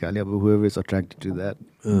तरिकाले अब whoever is attracted to that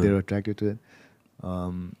they're attracted to it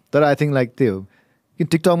तर I think like त्यो in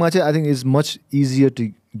TikTok मा चाहिँ I think it's much easier to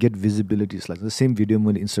get visibility it's like the same video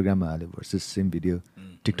मैले Instagram मा हाले versus same video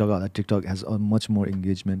TikTok has much more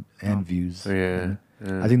engagement and views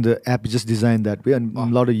I think the app is just designed that way and a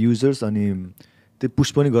lot of users अनि they push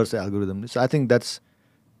पनि गर्छ algorithm so I think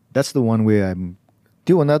that's the one way I'm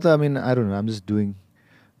त्यो भन्दा त I mean I don't know I'm just doing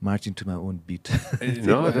marching to my own beat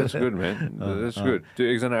no that's good man that's good त्यो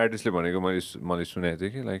एकजना आर्टिस्टले भनेको मैले सुनेको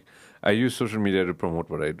थिएँ कि like I use social media to promote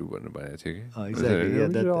what I do भनेर भनेको थियो कि exactly yeah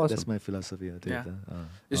that's my philosophy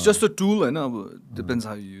it's just a tool हैन अब depends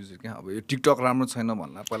how you use it क्या अब यो TikTok राम्रो छैन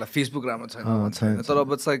भन्ला पहिला Facebook राम्रो छैन तर अब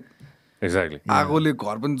it's like exactly आगोले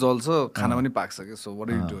घर पनि जल्छ खाना पनि पाक्छ के so what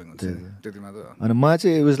are you doing त्यतिमा त अनि मलाई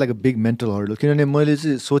चाहिँ it was like a big mental hurdle किनभने मैले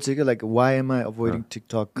चाहिँ सोचेँ कि like why am I avoiding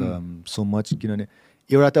TikTok so much किनभने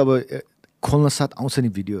एउटा त अब खोल्न साथ आउँछ नि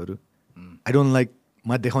भिडियोहरू I don't like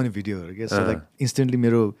मा देखाउने भिडियोहरू के so like instantly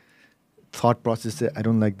मेरो thought process चाहिँ I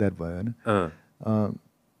don't like that भयो हैन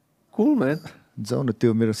cool man जाऊ न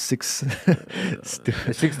त्यो मेरो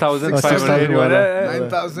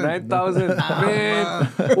 6,500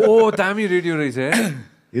 9,000 ओ दामी रेडियो रहेछ है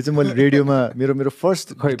यो चाहिँ मैले रेडियोमा मेरो फर्स्ट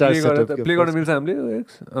गिटार सेटअप प्ले गर्न मिल्छ हामीले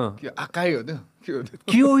के आकाई हो त्यो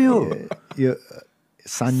के हो यो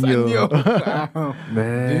सान्यो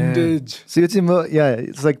vintage सो यो चाहिँ म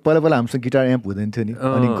इट्स लाइक पहिला हामीसँग गिटार एम्प हुँदैन थियो नि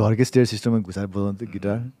अनि घरकै स्टेयर सिस्टममा घुसाएर बजाउँथ्यो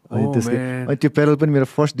गिटार अनि त्यसले अनि त्यो प्याडल पनि मेरो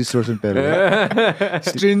फर्स्ट डिस्टोर्सन प्याडल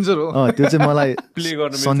स्ट्रेन्जर हो त्यो चाहिँ मलाई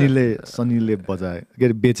सनीले बजायो के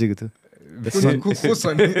अरे बेचेको थियो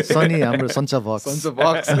सनी हाम्रो सन्चा भक्स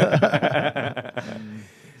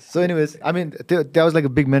so anyways I mean that was like a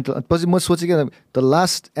big mental पछि म सोचेँ कि द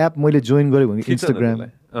लास्ट एप मैले जोइन गरेँ भने इन्स्टाग्राम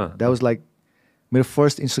द्याट वाज लाइक मेरो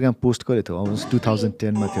फर्स्ट इन्स्टाग्राम पोस्ट गरेको थियो अलमोस्ट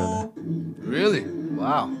 2010 मा थियो होला really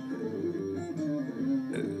wow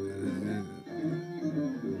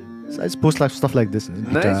So I just post like stuff like this.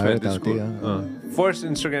 Nice, man. That's cool. First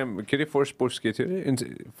Instagram, first post के थियो?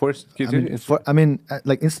 First के थियो? I mean,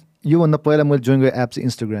 like you on the पहिला मैले join गरेँ app चाहिँ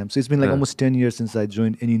Instagram. So it's been like almost 10 years since I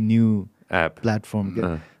joined any new app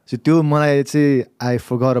platform. So त्यो मलाई चाहिँ I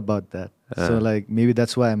forgot about that. So like maybe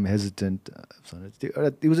that's why I'm hesitant.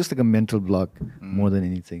 It was just like a mental block more than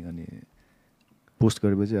anything. अनि post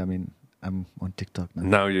गरेपछि I mean I'm on TikTok now.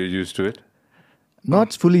 Now you're used to it?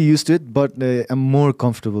 Not fully used to it, but I'm more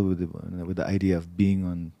comfortable with the idea of being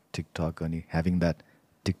on TikTok and having that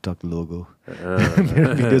TikTok logo.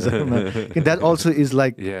 Videos that also is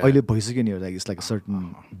like oily boysikin here, like it's like a certain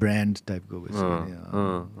brand type go with.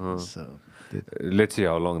 So let's see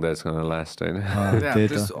how long that's gonna last.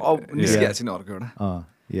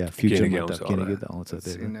 Yeah, future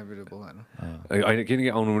inevitable. I can't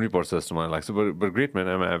get on only process to my life. But great man,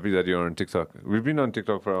 I'm happy that you're on TikTok. We've been on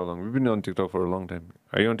TikTok for how long? We've been on TikTok for a long time.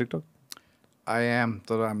 Are you on TikTok? I am,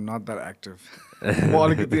 but I'm not that active.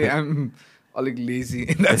 I'm अलिक lazy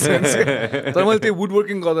in that sense. तर मैले त्यो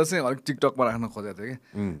woodworking गर्दा चाहिँ अलिक टिकटकमा राख्न खोजेको थिएँ कि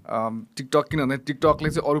टिकटक किनभने टिकटकले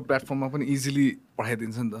चाहिँ अरू प्लेटफर्ममा पनि इजिली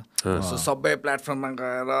पठाइदिन्छ नि त सो सबै प्लेटफर्ममा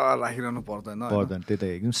गएर राखिरहनु पर्दैन त्यही त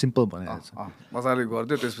एकदम सिम्पल बनाएको छ मजाले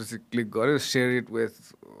गरिदियो त्यसपछि क्लिक गर्यो सेयर इट विथ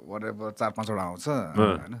whatever 4-5 वटा आउँछ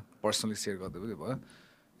हैन पर्सनली सेयर गर्दै पनि भयो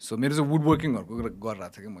सो मेरो चाहिँ वुड वर्किङहरुको गरिरहेको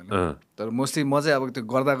थिएँ कि मैले तर मोस्टली म चाहिँ अब त्यो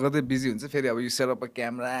गर्दा गर्दै बिजी हुन्छ फेरि अब यो सेटअप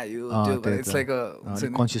क्यामेरा यो त्यो इट्स लाइक अ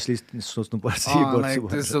कन्सियसली सोच्नु पर्छ like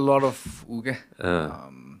this a lot of उ के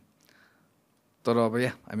तर अब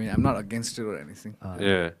या I mean I'm not against it or anything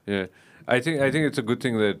yeah I think it's a good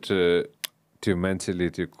thing that त्यो मान्छेले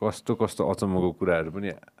त्यो कस्तो कस्तो अचम्मको कुराहरू पनि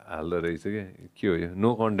हाल्दो रहेछ के हो यो नो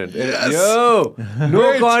कन्टेन्ट नो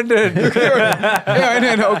कन्टेन्ट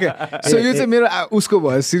हैन ओके सो यो चाहिँ मेरो उसको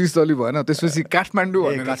भयो शिरीष दली भएन त्यसपछि काठमाडौँ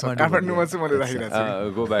भनेर छ काठमाडौँमा चाहिँ मैले राखिरहेको छु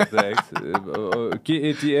गो ब्याक टु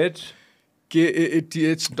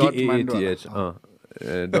KATH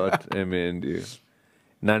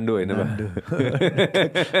नान्डो होइन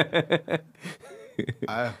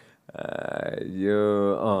यो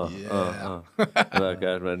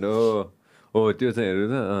काठमाडौँ हो त्यो चाहिँ हेर्नु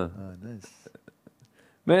त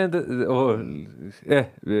Man,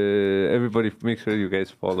 everybody make sure you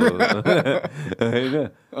guys follow.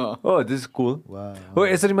 Oh, this is cool. Wow. Oh,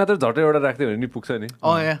 यसरी मात्र झट्टै एउटा राख्दै भने नि पुग्छ नि.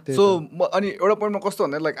 Oh yeah. So अनि एउटा पोइन्टमा कस्तो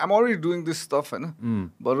भन्दा like I'm already doing this stuff हैन.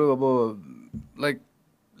 बरु अब like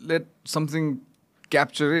let something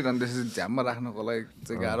capture it and this is ध्यानमा राख्नको लागि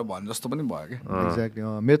चाहिँ गाह्रो भन् जस्तो पनि भयो के. Exactly.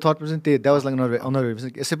 मेरो थट प्रोसेस त्यही that was like another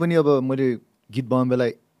यसै पनि अब मैले गीत बनाउने बेला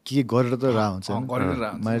के गरेर त रा हुन्छ हैन.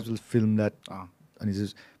 Might as well film that. अनि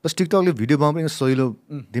बस टिकटकले भिडियो बनाउनु पनि सजिलो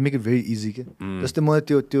they make it very easy के जस्तै म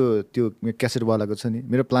त्यो क्यासेटवालाको छ नि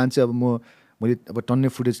मेरो प्लान चाहिँ अब मैले अब टन्ने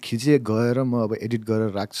फुटेज खिचेँ गएर म अब एडिट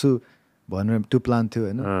गरेर राख्छु भनेर त्यो प्लान थियो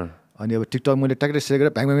होइन अनि अब टिकटक मैले ट्याक्कै सेयर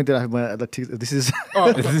गरेर भ्याङ भ्याङतिर राखेँ ठिक this is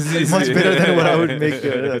much better than what I would make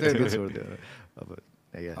अब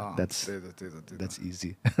that's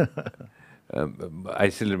easy. I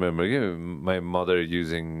still remember my mother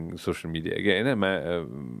using social media again.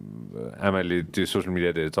 आमाले त्यो social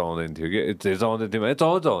media धेरै चलाउँदैन थियो कि चलाउँदैन थियो भने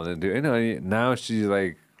चलाउँदैन थियो होइन now she's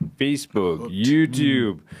like Facebook,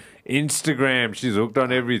 YouTube, Instagram, she's hooked on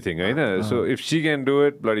everything होइन so if she can do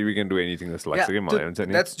it bloody we can do anything जस्तो लाग्छ कि मलाई हुन्छ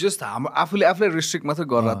नि that's just आफूले रिस्ट्रिक्ट मात्र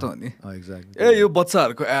गरेर त हो नि ए यो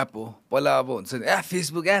बच्चाहरूको एप हो पहिला अब हुन्छ नि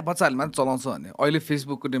फेसबुक बच्चाहरूले मात्र चलाउँछ भने अहिले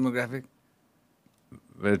फेसबुकको डेमोग्राफिक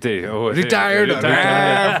रिटायर्ड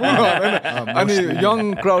अनि यङ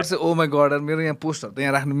क्राउड चाहिँ ओ माई गड मेरो यहाँ पोस्टहरू त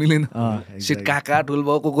यहाँ राख्नु मिलेन सिट काका ठुल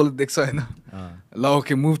भयो कसले देख्छ होइन ल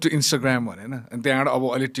ओके मुभ टु इन्स्टाग्राम भने होइन अनि त्यहाँबाट अब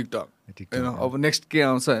अहिले टिकटक होइन अब नेक्स्ट के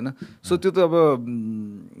आउँछ होइन सो त्यो त अब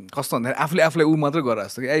कस्तो भन्दाखेरि आफूले ऊ मात्रै गरेर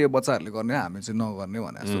जस्तो कि यो बच्चाहरूले गर्ने हामी चाहिँ नगर्ने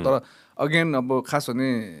भने जस्तो तर अगेन अब खास भने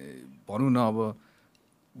भनौँ न अब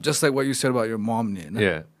just like what you said about your मम नि होइन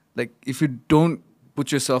like if you don't put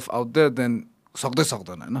your self out there then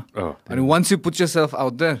सक्दैन होइन अनि once you put yourself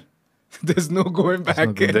out there there's no going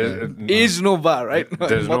back age no bar right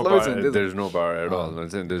there's no bar at all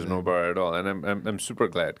there's no bar at all and I'm super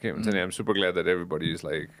glad I'm super glad that everybody is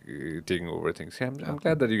like taking over things I'm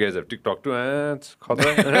glad that you guys have TikTok too it's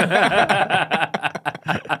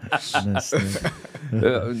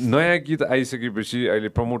नयाँ गीत आइसकेपछि अहिले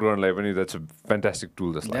promote गर्नलाई पनि that's a fantastic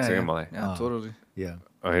tool जस्तो लाग्छ क्या मलाई totally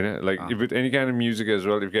होइन like if with any kind of music as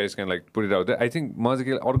well if guys can like put it out there I think म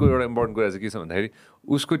चाहिँ अर्को एउटा इम्पोर्टेन्ट कुरा चाहिँ के छ भन्दाखेरि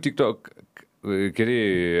उसको टिकटक के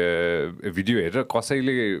अरे भिडियो हेरेर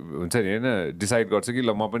कसैले हुन्छ नि होइन डिसाइड गर्छ कि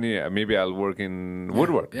ल म पनि maybe I work in would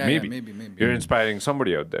work maybe your inspiring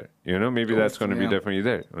somebody out there you know maybe that's gonna be definitely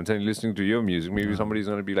there हुन्छ नि listening to your music maybe somebody is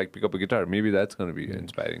gonna be like pick up a guitar maybe that's gonna be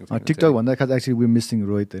inspiring TikTok भन्दा खास actually we missing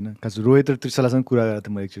Rohit होइन खास रोहित र त्रिशलासँग कुरा गरेको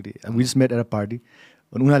थिएँ म actually we just met at a party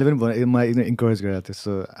अनि उनीहरूले पनि भने मलाई एकदम इन्करेज गरेको थियो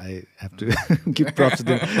so I have to keep props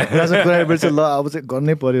दिम कुरा चाहिँ ल अब चाहिँ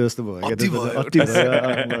गर्नै पर्यो जस्तो भयो क्या अति भयो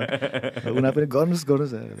उनीहरू पनि गर्नुहोस्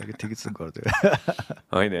ठिकै छ गरिदियो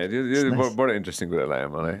होइन यो बडो इन्ट्रेस्टिङ कुरा लाग्यो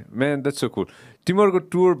मलाई म्यान द्याट्स सो कुल तिमीहरूको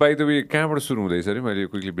टुर बाई द वे कहाँबाट सुरु हुँदैछ अरे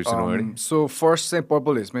मैले क्विकली बिर्सिनु अगाडि सो फर्स्ट चाहिँ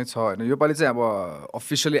पर्पल हिल्समै छ होइन योपालि चाहिँ अब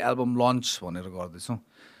अफिसियली एल्बम लन्च भनेर गर्दैछौँ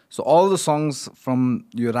so all the songs from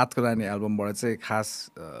यो रातको रानी एल्बमबाट चाहिँ खास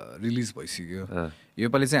रिलिज भइसक्यो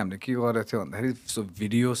योपालि चाहिँ हामीले के गरेको थियो भन्दाखेरि सो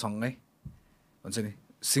भिडियोसँगै हुन्छ नि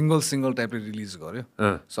सिङ्गल टाइपले रिलिज गर्यो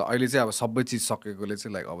सो अहिले चाहिँ अब सबै चिज सकेकोले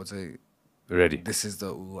चाहिँ लाइक अब चाहिँ रेडी दिस इज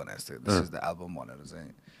द ऊ भने जस्तै दिस इज द एल्बम भनेर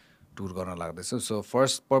चाहिँ टुर गर्न लाग्दैछ सो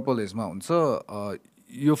फर्स्ट पर्पल हिल्समा हुन्छ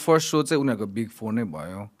यो फर्स्ट सो चाहिँ उनीहरूको बिग 4 नै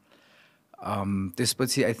भयो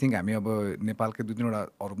त्यसपछि आई थिङ्क हामी अब नेपालकै 2-3वटा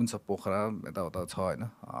अरू पनि छ पोखरा यताउता छ होइन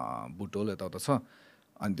बुटोल यताउता छ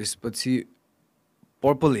अनि त्यसपछि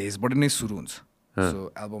पर्पल हेजबाट नै सुरु हुन्छ सो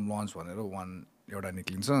एल्बम लन्च भनेर एउटा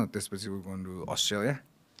निक्लिन्छ त्यसपछि गयो अस्ट्रेलिया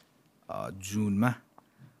जुनमा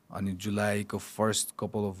अनि जुलाईको फर्स्ट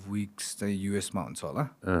कपाल अफ विक्स चाहिँ युएसमा हुन्छ होला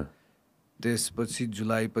त्यसपछि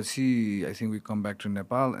जुलाईपछि I think we come back to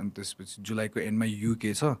Nepal and त्यसपछि जुलाईको एन्डमा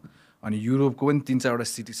युके छ अनि युरोपको पनि 3-4वटा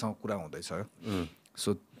सिटीसँग कुरा हुँदैछ सो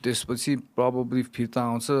त्यसपछि प्रब्लली फिर्ता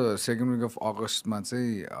आउँछ सेकेन्ड विक अफ अगस्तमा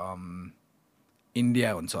चाहिँ इन्डिया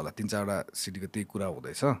हुन्छ होला 3-4वटा सिटीको त्यही कुरा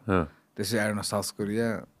हुँदैछ त्यसपछि आएर साउथ कोरिया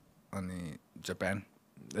अनि जापान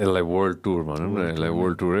यसलाई वर्ल्ड टुर भनौँ न यसलाई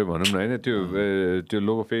वर्ल्ड टुरै भनौँ न होइन त्यो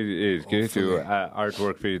लोगो फेरि के त्यो आर्ट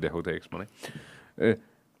वर्क फेरि देखाउँदा एक्स मलाई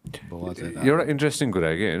एउटा इन्ट्रेस्टिङ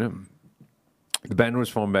कुरा के होइन the band was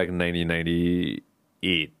form back in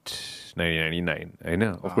 1998 1999 होइन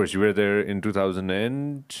of course you were there in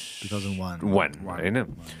 2001 होइन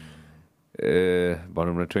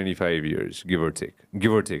भनौँ न 25 years गिभ or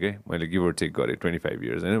take है मैले गिभ or take गरेँ 25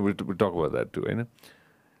 years होइन will talk about that to होइन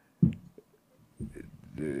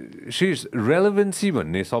Shirish, relevancy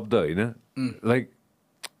भन्ने शब्द होइन like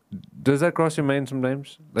does that cross your mind sometimes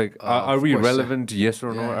like are we relevant yes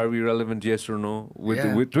or no are we relevant yes or no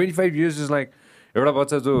with 25 years is like एउटा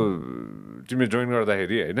बच्चा जो तिमी join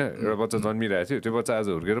गर्दाखेरि होइन एउटा बच्चा जन्मिरहेको थियो त्यो बच्चा आज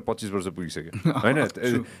हुर्केर 25 वर्ष पुगिसक्यो होइन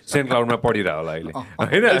सेन्ट क्लाउडमा पढिरह होला अहिले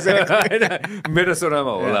होइन मेरो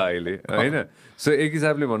सोनामा होला अहिले होइन सो एक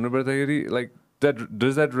हिसाबले भन्नुपर्दाखेरि like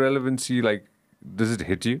does that relevancy like does it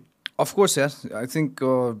hit you? Of course, yeah. I think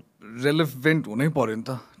relevant हुनै पर्यो नि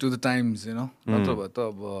त to the times, you know. नत्र भए त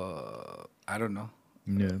I don't know.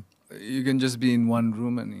 Yeah. You can just be in one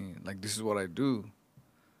room and like this is what I do,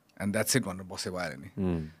 and that's it भनेर बसे भयो नि.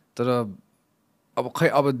 तर अब खै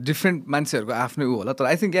अब डिफ्रेन्ट मान्छेहरूको आफ्नै ऊ होला तर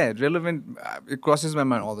I think yeah relevant it crosses my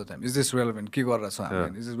mind all the time. Is this relevant? के गरेर छ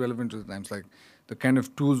हामी? Is this relevant to the times like the kind of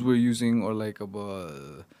tools we're using or like अब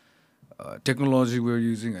technology we're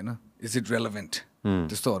using होइन? Is it relevant?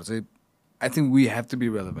 त्यस्तोहरू चाहिँ I think we have to be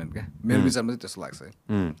relevant क्या मेरो विचारमा चाहिँ त्यस्तो लाग्छ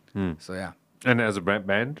so yeah and as a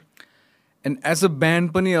band and as a band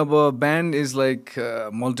पनि अब band is like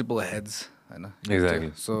multiple heads होइन exactly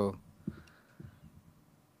so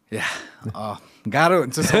yeah गाह्रो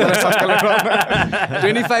हुन्छ सबैलाई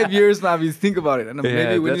 25 years now if you think about it and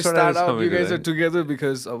maybe when you start out you guys are together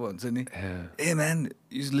because अब हुन्छ नि hey man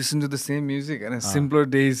you listen to the same music and simpler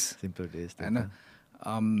days होइन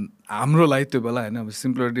हाम्रो लागि त्यो बेला होइन अब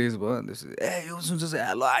सिम्पलर डेज भयो त्यसपछि ए यो सुन्छ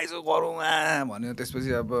चाहिँ ल आइज गरौँ भन्यो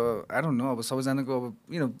त्यसपछि अब आई डोन्ट नो अब सबैजनाको अब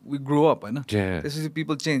you know we grow up होइन त्यसपछि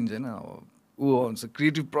पिपल चेन्ज होइन अब ऊ हुन्छ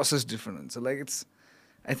क्रिएटिभ प्रोसेस डिफ्रेन्ट हुन्छ लाइक इट्स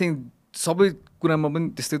आई थिङ्क सबै कुरामा पनि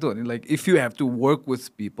त्यस्तै त हो नि like if you have to work with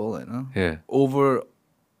people होइन over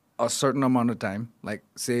a certain amount of time like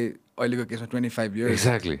से अहिलेको केसमा 25 years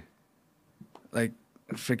exactly like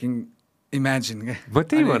freaking imagine but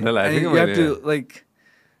त्यही भन्न लागेको you have to like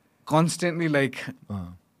constantly like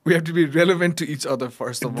we have to be relevant to each other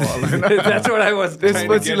first of all. That's what I was this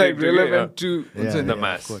was like relevant to the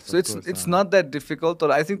mass. So it's not that difficult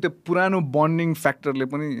but I think the purano bonding factor le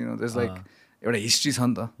pani you know there's like एउटा history छ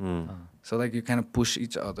नि त so like you kind of push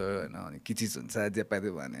each other and के चीज हुन्छ जे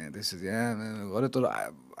पाइदियो भने this is गरे तर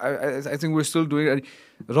I think we're still doing it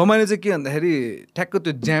रमाइलो चाहिँ के भन्दाखेरि ठ्याक्क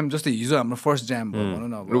त्यो ज्याम जस्तै हिजो हाम्रो फर्स्ट ज्याम भयो भनौँ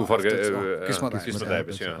न अब किस्मत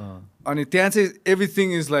अनि त्यहाँ चाहिँ एभ्रिथिङ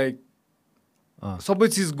इज लाइक सबै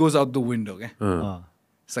चिज गोज आउट द विन्डो क्या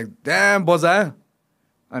इट्स लाइक त्यहाँ बजायो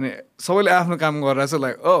अनि सबैले आफ्नो काम गरेर चाहिँ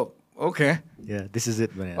लाइक ओ ओके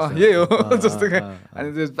यही हो जस्तो क्या अनि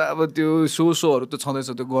अब त्यो सोहरू त छँदैछ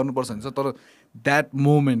त्यो गर्नुपर्छ हुन्छ तर द्याट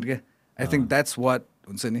मोमेन्ट क्या आई थिङ्क द्याट्स वाट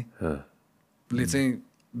हुन्छ नि ले चाहिँ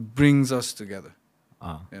brings us together.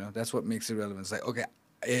 You know, that's what makes it relevant. It's like, okay,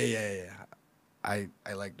 yeah. I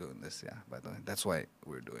like doing this, yeah. By the way, that's why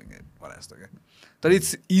we're doing it. What else? Okay, but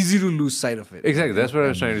it's easy to lose sight of it. Exactly, that's what I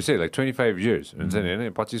was trying to say. Like 25 years. And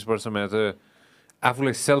then, 25 वर्षमा त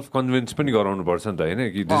आफूलाई self convince पनि गराउनु पर्छ नि त हैन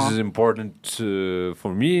कि this is important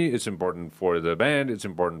for me, it's important for the band, it's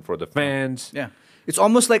important for the fans. Yeah, it's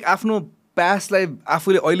almost like आफ्नो पास्टलाई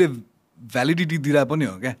आफूले अहिले भ्यालिडिटी दिरा पनि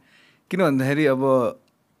हो क्या किन भन्दाखेरि अब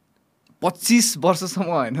 25 वर्षसम्म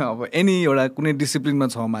होइन अब एनी एउटा कुनै डिसिप्लिनमा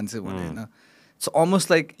छ मान्छे भने होइन it's almost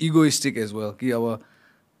like egoistic as well कि अब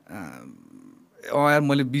यार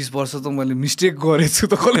मैले 20 वर्ष त मैले मिस्टेक गरेछु त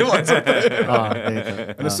कसले भन्छ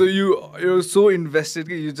सो यु सो इन्भेस्टेड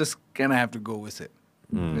कि you just can have to go with it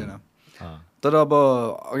होइन तर अब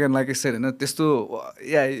अगेन लाइक आई सेड होइन त्यस्तो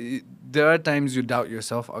या there are times you doubt your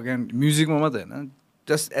self again म्युजिकमा मात्रै होइन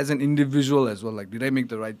just as an individual as well, like did I make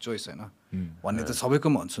the right choice? भन्ने त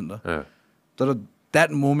सबैकोमा हुन्छ नि त तर that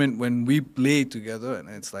moment when we play together and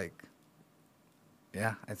it's like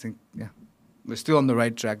yeah I think we're still on the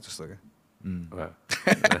right track just like wow.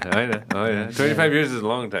 I know 25 years is a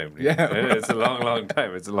long time. It's a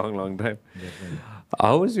long time.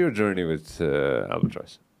 How was your journey with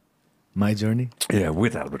Albatross? My journey? Yeah,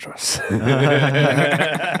 with Albatross.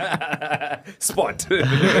 Spot.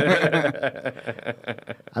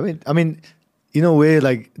 I mean, in a way,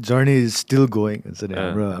 like journey is still going. It's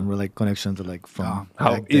I'm like connections are like from.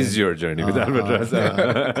 How is your journey with Albatross?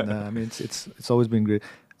 I mean, it's always been great.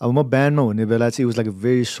 My band ma hune bela चाहिँ it was like a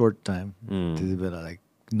very short time. त्यति बेला like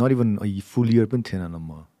not even a full year पनि थिएन न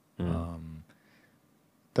म.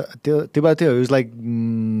 त्यो बेला थियो, it was like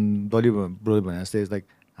Dali bro भने जस्तै it's like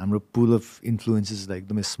हाम्रो pool of influences like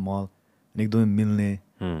एकदमै small and एकदमै मिल्ने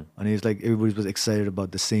अनि it's like everybody was excited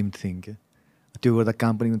about the same thing के. त्यो गर्दा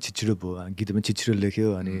काम पनि छिटो भयो, गीत पनि छिटो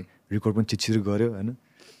लेख्यो अनि रेकर्ड पनि छिटो गर्यो हैन.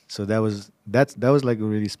 So that was like a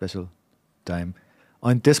really special time.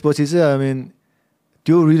 अनि त्यसपछि चाहिँ I mean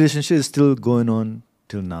त्यो relationship is still going on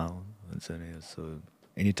till now. So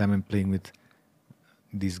anytime I'm playing with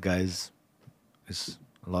these guys, it's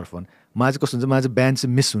a lot of fun. मलाई चाहिँ कस्तो हुन्छ, मलाई चाहिँ ब्यान्ड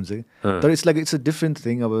चाहिँ मिस हुन्छ कि, तर it's like it's a different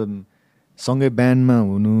thing. अब सँगै ब्यान्डमा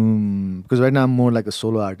हुनु, because right now I'm more like a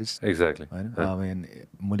solo artist. Exactly होइन, अब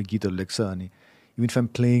मैले गीतहरू लेख्छ अनि even if I'm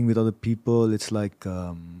playing with other people it's like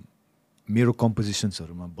मेरो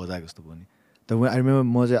कम्पोजिसन्सहरूमा बजाएको जस्तो भयो नि. तर आई रिमेम्बर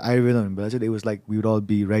म चाहिँ आयुर्वेदा हुने बेला चाहिँ it was like we would all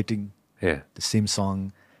be writing the same song.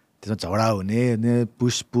 त्यसमा झगडा हुने,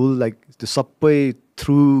 पुस पुल, लाइक त्यो सबै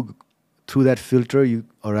through that filter you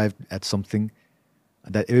arrive at something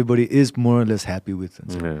that everybody is more or less happy with.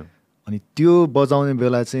 अनि त्यो बजाउने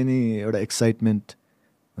बेला चाहिँ नि एउटा एक्साइटमेन्ट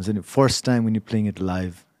हुन्छ नि, first time when you're playing it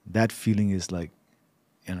live, that feeling is like,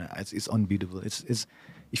 you know, it's unbeatable. It's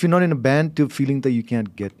if you're not in a band, त्यो feeling that you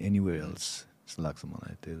can't get anywhere else जस्तो लाग्छ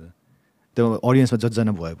मलाई. त्यो अडियन्समा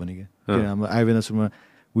जतिजना भयो पनि क्या, हाम्रो आयुर्वेदामा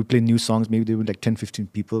we play new songs, maybe there were like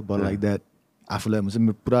 10-15 people, but like that आफूलाई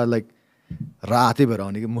हुन्छ पुरा लाइक रातै भएर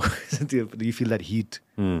आउने कि म त्यो you feel that heat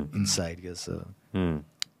inside.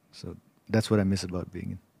 So that's what I miss about being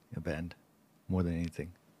in a band more than anything.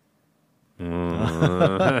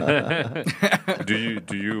 Do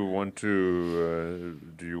you want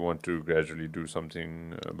to gradually do something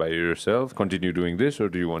by yourself, continue doing this, or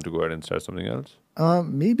do you want to go ahead and start something else?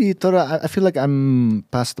 Maybe I feel like I'm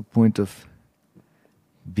past the point of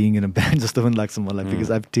being in a band just doesn't like someone like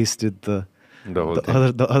because I've tasted the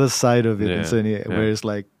other side of it. And so where it's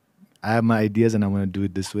like I have my ideas and I want to do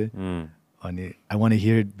it this way. अनि I want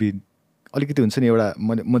here it be अलिकति हुन्छ नि एउटा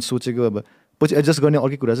मैले सोचेको अब पछि adjust गर्ने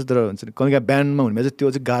अर्कै कुरा छ, तर हुन्छ नि कहिले ब्यान्डमा हुने चाहिँ त्यो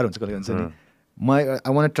चाहिँ गाह्रो हुन्छ. कहिले हुन्छ नि म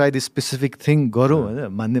I want try this specific thing गरौँ होइन,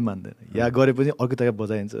 मान्दैन या गरे पनि अर्को तरिका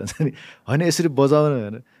बजाइन्छ हुन्छ नि, होइन यसरी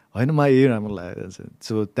बजाउन होइन मलाई यही राम्रो लागेको हुन्छ.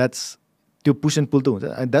 सो द्याट्स त्यो पुस एन्ड पुल त हुन्छ,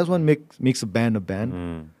 and that's one makes a band.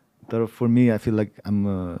 तर for me I feel like I'm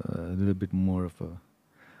little bit more of a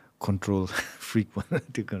control freak.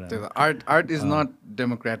 Art is not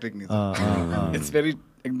democratic. It's very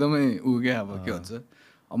एकदमै उ के अब के भन्छ,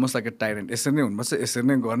 almost like a tyrant. यसरी नै हुनुपर्छ, यसरी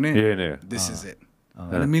नै गर्ने, this is it.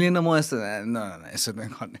 अनि मिलेन म यस्तो यसरी नै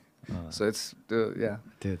गर्ने. So it's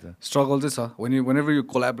struggle चाहिँ छ whenever you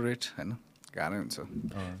collaborate हैन, गाह्रो हुन्छ.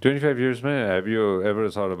 25 years man, have you ever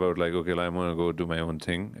thought about like, okay, I'm going to go do my own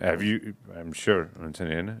thing? Have you? I'm sure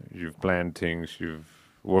you've planned things, you've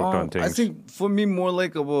worked on things. I think for me more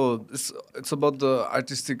like about it's about the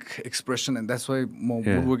artistic expression, and that's why more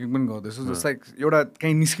woodworking पनि गर्दैछु. So it's like एउटा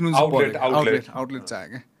कहीं निस्किनु चाहिँ outlet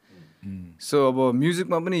चाहियो के. So अब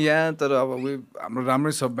म्युजिकमा पनि तर अब हाम्रो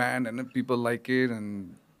राम्रै छ band and people like it,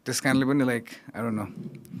 and त्यस कारणले पनि like I don't know.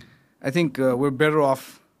 I think we're better off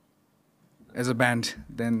as a band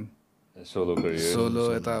than solo career. Solo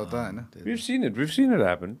eta हैन. We've seen it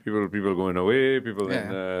happen. People going away, people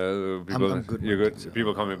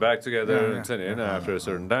people coming back together after a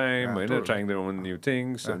certain time, trying their own new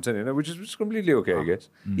things, which is completely okay, I guess.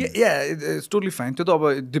 It's totally fine.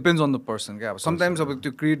 It depends on the person. Sometimes about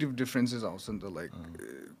the creative differences also like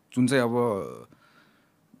जुन चाहिँ अब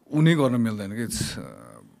उनी गर्न मिल्दैन कि it's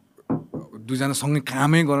दुईजना सँगै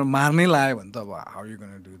कामै गरेर मार्नै लाग्यो भने त अब how are you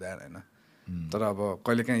going to do that हैन. तर अब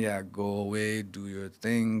कहिलेकाहीँ go away, do your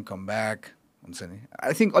thing, come back हुन्छ नि.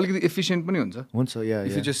 I think अलिकति efficient पनि हुन्छ.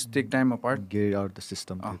 If you just take time apart, get out the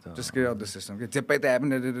system. Just get out the system. जे पाइ त happen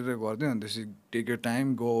गर्दियो अनि त्यसै take your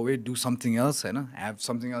time, go away, do something else हैन. Have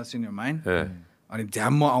something else in your mind. अनि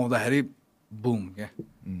ध्यानमा आउँदाखेरि boom क्या.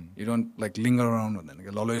 You don't like linger around हुँदैन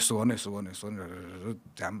के. ल यसो गर्ने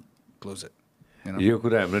ध्यान close it. यो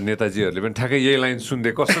कुरा हाम्रो नेताजीहरूले पनि ठ्याक्कै यही लाइन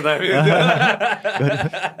सुन्दै कस्तो दामी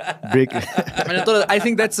ब्रेक. तर आई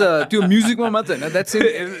थिङ्क द्याट्स त्यो म्युजिकमा मात्र होइन, द्याट्स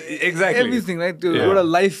एक्ज्याक्टली एभ्रिथिङ राइट. त्यो एउटा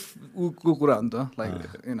लाइफको कुरा हो नि त, लाइक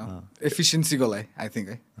यु नो एफिसियन्सीको लागि आई थिङ्क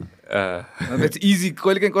है. That's easy.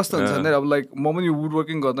 कहिलेकाहीँ कस्तो हुन्छ भने अब लाइक म पनि वुड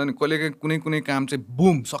वर्किङ गर्दा नि कहिलेकाहीँ कुनै काम चाहिँ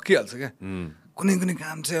बुम सकिहाल्छ क्या. कुनै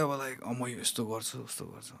काम चाहिँ अब लाइक म यो यस्तो गर्छु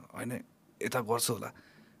होइन यता गर्छु होला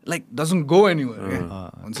लाइक डजन्ट गो एनिवेयर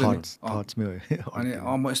हुन्छ थट्समै अनि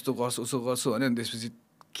म यस्तो गर्छु उसो गर्छु अनि त्यसपछि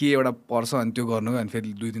के एउटा पर्छ अनि त्यो गर्नु अनि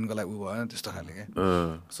फेरि 2 दिनको लागि उ भयो त्यस्तो खाले क्या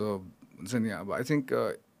सो हुन्छ नि अब आई थिङ्क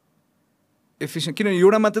एफिसियन्ट किनभने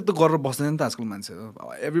एउटा मात्रै त गरेर बस्दैन नि त आजकल मान्छेहरू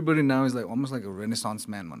everybody now is like almost like Renaissance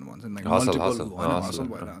man भन्नु भन्छ नि हसल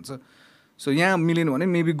भएर हुन्छ सो यहाँ मिलेन भने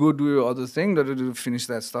maybe go do other thing finish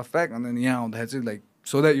that stuff back अनि यहाँ आउँदाखेरि चाहिँ like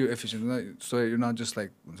so that you efficient so you not just like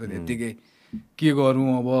हुन्छ नि यत्तिकै के गरौँ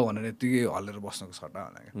अब भनेर यत्तिकै हल्लेर बस्नुको सट्टा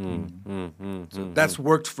होला क्या that's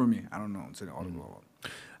work for me I don't know हुन्छ नि अरूको अब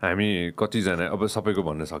हामी कतिजना अब सबैको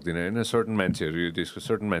भन्न सक्दिनँ होइन सर्टन मान्छेहरू यो देशको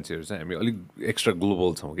सर्टन मान्छेहरू चाहिँ हामी अलिक एक्स्ट्रा ग्लोबल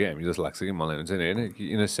छौँ कि हामी जस्तो लाग्छ कि मलाई हुन्छ नि होइन कि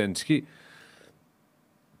इन अ सेन्स कि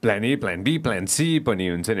plan A plan be plan C पनि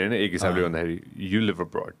हुन्छ नि होइन एक हिसाबले भन्दाखेरि you live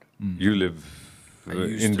abroad you live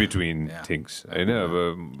in between things होइन अब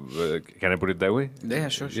can I put it that way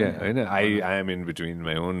होइन I am in between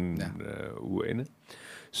my own होइन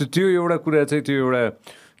सो त्यो एउटा कुरा चाहिँ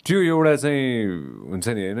त्यो एउटा चाहिँ हुन्छ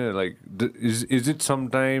नि होइन like is it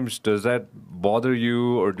sometimes does that bother you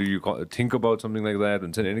or do you think about something like that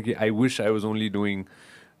हुन्छ नि होइन कि I wish I was only doing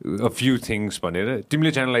a few things भनेर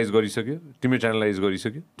तिमीले च्यानलाइज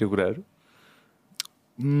गरिसक्यो त्यो कुराहरू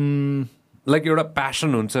लाइक एउटा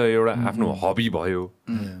प्यासन हुन्छ एउटा आफ्नो हबी भयो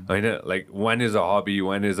होइन like one is a hobby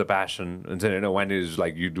one is a passion हुन्छ नि होइन one is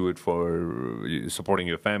like you do it for supporting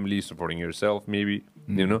your family supporting your self maybe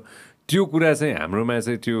you know त्यो कुरा चाहिँ हाम्रोमा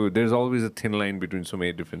चाहिँ त्यो there is always a thin line between so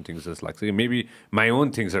many different things जस्तो लाग्छ कि maybe my own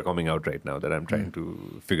things are coming out right now that I'm trying to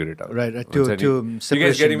figure it out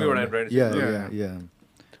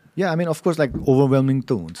Yeah, I mean, of course, like overwhelming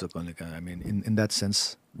too. I mean, in that sense,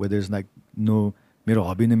 where there's like no, मेरो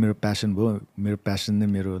hobby ne मेरो passion ne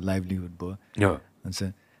मेरो livelihood भयो. Yeah.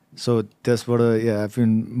 So that's what I've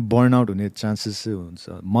been born out हुने chances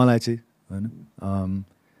हुन्छ मलाई चाहिँ हैन.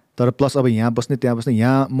 तर प्लस अब यहाँ बस्ने त्यहाँ बस्ने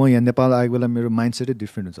म यहाँ नेपाल आएको बेला मेरो माइन्डसेटै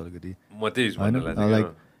डिफ्रेन्ट हुन्छ अलिकति.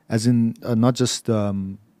 Like as in not just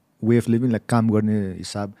way of living like काम गर्ने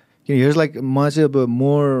हिसाब किन हेर्स लाइक म चाहिँ अब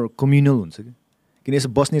मोर कम्युनल हुन्छ कि किन यसो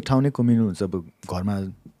बस्ने ठाउँ नै कम्युनल हुन्छ अब घरमा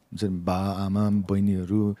हुन्छ बा आमा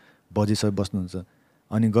बहिनीहरू बजे सबै बस्नुहुन्छ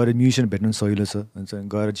अनि गएर म्युजिसियन भेट्नु सजिलो छ हुन्छ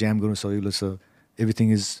गएर ज्याम गर्नु सजिलो छ everything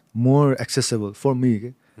is more accessible for me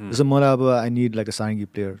के जस्तो मलाई अब I need like a Sarangi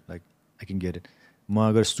player like I can get it म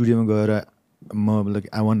अगर स्टुडियोमा गएर म like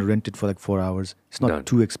I want rent it for like 4 hours it's not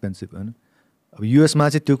to expensive होइन अब युएसमा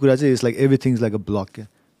चाहिँ त्यो कुरा चाहिँ it's like everything is like a block क्या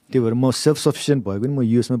त्यही भएर म सेल्फ सफिसियन्ट भएको नि म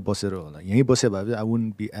युएसमै बसेर होला यहीँ बसे भए चाहिँ I won't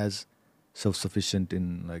be as self-sufficient in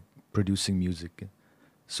like producing music.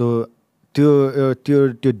 So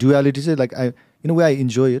त्यो duality say like in a way I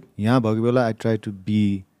enjoy it. यहाँ भएको बेला I try to be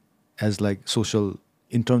as like social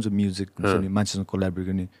in terms of music. मान्छेसँग collaborate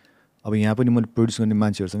गर्ने अब यहाँ पनि मैले produce गर्ने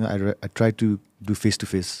मान्छेहरूसँग I try to do face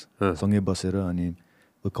to face सँगै बसेर अनि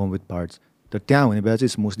will come with parts. तर त्यहाँ हुने बेला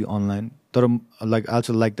चाहिँ it's mostly online. तर like I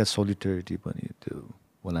also like that solidarity पनि त्यो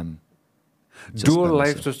while I'm dual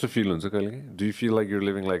life just to feel हुन्छ कहिले do you feel like you're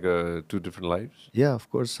living like two different lives yeah of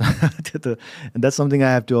course and that's something I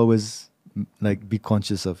have to always like be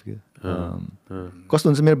conscious of कस्तो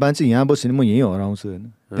हुन्छ मेरो बान्छे यहाँ बस्यो भने म यहीँ हराउँछु होइन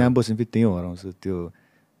त्यहाँ बस्यो भने फेरि त्यहीँ हराउँछु त्यो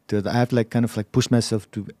I have to like kind of like push myself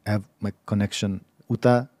to have my connection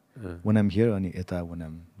उता when I'm here अनि यता when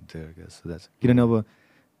I'm there so that's किनभने अब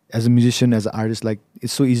as a musician as an artist like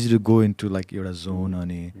it's so easy to go into like एउटा zone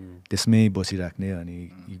अनि त्यसमै बसिराख्ने अनि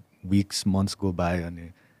weeks months go by अनि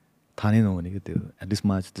थाहा नै नहुने कि त्यो एटलिस्ट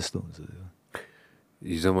मलाई चाहिँ त्यस्तो हुन्छ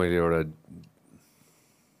हिजो मैले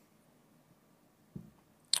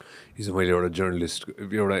एउटा जर्नलिस्ट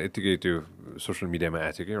एउटा यतिकै त्यो सोसियल मिडियामा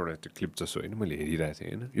आएको थियो कि एउटा त्यो क्लिप जस्तो होइन मैले हेरिरहेको थिएँ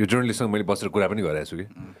होइन यो जर्नलिस्टसँग मैले बसेर कुरा पनि गरिरहेको छु कि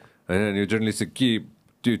होइन यो जर्नलिस्ट के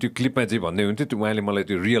त्यो क्लिपमा चाहिँ भन्दै हुन्थ्यो त्यो उहाँले मलाई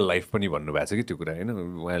त्यो रियल लाइफ पनि भन्नुभएको छ कि त्यो कुरा होइन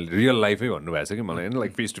उहाँले रियल लाइफै भन्नुभएको छ कि मलाई होइन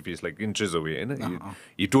like face to face like interest away होइन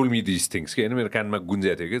he told me this things कि होइन मेरो कानमा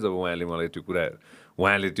गुन्जिएको थियो कि जब उहाँले मलाई त्यो कुरा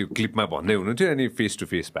उहाँले त्यो क्लिपमा भन्दै हुनुहुन्थ्यो अनि फेस टु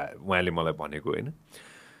फेस उहाँले मलाई भनेको होइन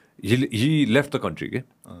हि लेफ्ट द कन्ट्री के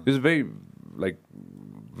इट्स भेरी लाइक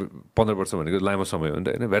 15 वर्ष भनेको लामो समय हो नि त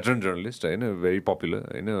होइन भेटरन जर्नलिस्ट होइन भेरी पपुलर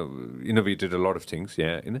होइन इनोभेटेड अ लट अफ थिङ्स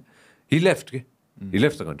यहाँ होइन हि लेफ्ट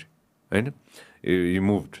द कन्ट्री होइन हि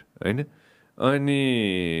मुभड होइन अनि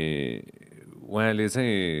उहाँले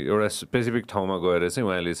चाहिँ एउटा स्पेसिफिक ठाउँमा गएर चाहिँ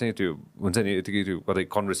उहाँले चाहिँ त्यो हुन्छ नि यतिकै त्यो कतै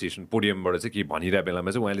कन्भर्सेसन पोडियमबाट चाहिँ के भनिरहेको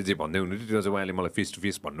बेलामा चाहिँ उहाँले जे भन्दै हुनुहुन्थ्यो त्यो चाहिँ उहाँले मलाई फेस टु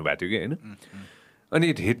फेस भन्नुभएको थियो कि होइन अनि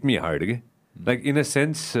इट हिट मी हार्ड कि लाइक इन अ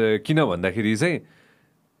सेन्स किन भन्दाखेरि चाहिँ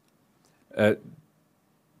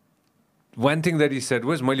one thing that is shed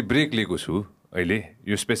was मैले ब्रेक लिएको छु अहिले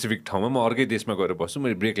यो स्पेसिफिक ठाउँमा म अर्कै देशमा गएर बस्छु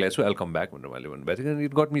मैले ब्रेक ल्याएको छु आइल कम ब्याक भनेर उहाँले भन्नुभएको थियो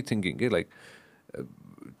इट गट मी थिङ्किङ के लाइक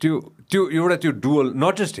त्यो एउटा त्यो dual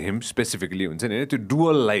not just him specifically हुन्छ नि होइन त्यो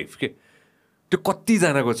डुअल लाइफ के त्यो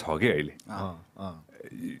कतिजनाको छ क्या अहिले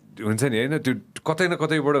हुन्छ नि होइन त्यो कतै न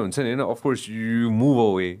कतैबाट हुन्छ नि होइन of course you move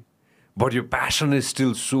away but यो passion is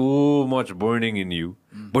still so much burning in you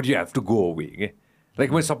but you have to go away के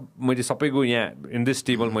लाइक मैले सबैको यहाँ इन दिस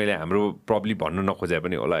टेबल मैले हाम्रो प्रब्ली भन्नु नखोजे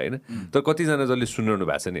पनि होला होइन तर कतिजना जसले सुनिरहनु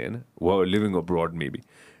भएको छ नि होइन living abroad maybe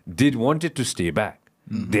did wanted to stay back.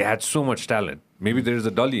 They had so much talent. Maybe there is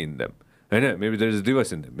a Dali in them. Maybe there is a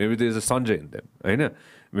Diwas in them. Maybe there is a Sanjay in them.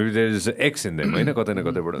 Maybe there is a X in them.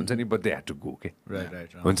 But they had to go. Okay?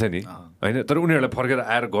 Right. हुन्छ नि होइन तर उनीहरूलाई फर्केर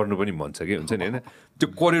आएर गर्नु पनि मन छ कि हुन्छ नि होइन त्यो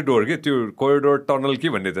कोरिडोर के त्यो कोरिडोर टनल के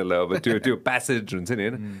भन्ने त्यसलाई अब त्यो प्यासेज हुन्छ नि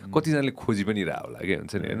होइन कतिजनाले खोजी पनि रह होला कि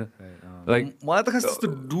हुन्छ नि होइन लाइक मलाई त खास त्यस्तो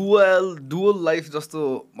डुअल लाइफ जस्तो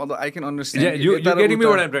मतलब आई क्यान अन्डरस्ट्यान्ड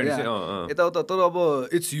यताउता तर अब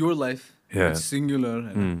it's your life it's singular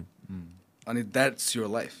अनि that's your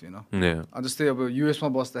life you know जस्तै अब युएसमा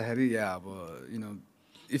बस्दाखेरि या अब you know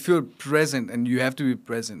if your present and you have to be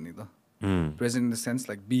present नि त present in the sense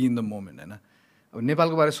like be in the moment होइन अब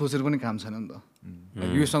नेपालको बारे सोचेर पनि काम छैन नि त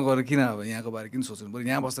युएसमा गएर किन अब यहाँको बारे किन सोच्नु पऱ्यो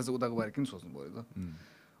यहाँ बस्दा चाहिँ उताको बारे किन सोच्नु पऱ्यो त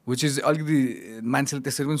विच इज अलिकति मान्छेले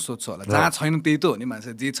त्यसरी पनि सोध्छ होला जहाँ छैन त्यही त हो नि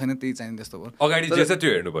मान्छे जे छैन त्यही चाहिने जस्तो भयो अगाडि जे छ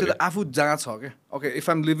त्यो हेर्नु पर्यो आफू जहाँ छ क्या okay if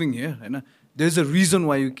I'm living here होइन there is a reason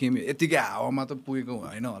why you came यतिकै हावामा त पुगेको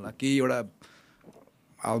होइन होला केही एउटा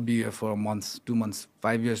I'll be here for a month, 2 months,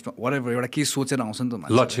 5 years, whatever. एउटा केही सोचेर आउँछ नि त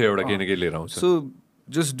मान्छे लक्ष्य एउटा केही न केही लिएर आउँछ so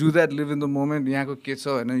just do that, live in the moment. यहाँको के छ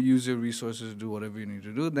होइन use your resources, do whatever you need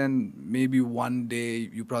to do. Then maybe one day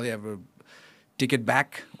you probably have a take it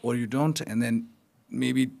back or you don't, and then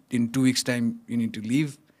maybe in 2 weeks time you need to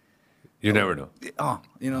leave. You never know.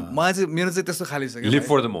 You know, मेरो चाहिँ त्यस्तो खाली छ Live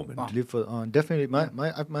for the moment. Live for definitely.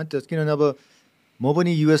 My किनभने अब म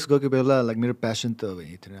पनि US गएको बेला लाइक मेरो प्यासन त अब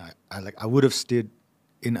यही थिएन I would have stayed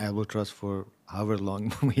in Albatross for however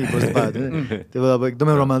long he was bad. त्यो अब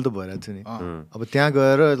एकदमै रमाइलो त भइरहेको थियो नि अब त्यहाँ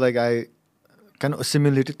गएर लाइक आई काइन्ड अफ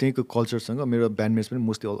सिमिलेटेड त्यहीँको कल्चरसँग मेरो ब्यान्डमेट्स पनि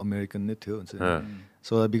मोस्टली अल अमेरिकन नै थियो हुन्छ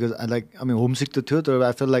so because I like I mean homesick त थियो तर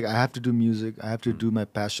I fail like I have to do music I have to do my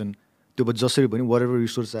passion त्यो अब जसरी पनि what ever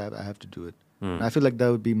resource I have to do it I feel like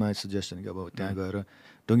that would be my suggestion कि अब त्यहाँ गएर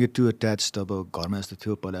डोन्ट गेट टु अट्याच्ड अब घरमा जस्तो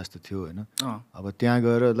थियो पहिला जस्तो थियो होइन अब त्यहाँ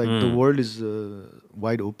गएर like the world is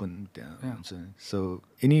wide open त्यहाँ हुन्छ so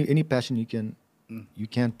any passion you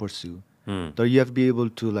can pursue तर you have be able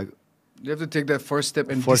to like you have to take that first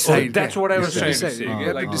step and decide. That's what I was trying to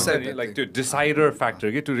say. Like the decider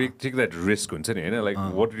factor, to take that risk. Like,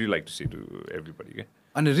 what would you like to say to everybody?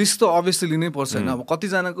 अनि risk त obviously लिनै पर्छ होइन अब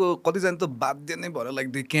कतिजना त बाध्य नै भएर like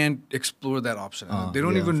they can't explore that option they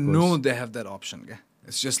don't even no they have that option क्या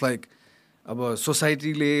इट्स जस्ट लाइक अब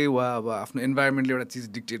सोसाइटीले वा अब आफ्नो इन्भाइरोमेन्टले एउटा चिज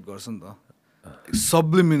डिक्टेट गर्छ नि त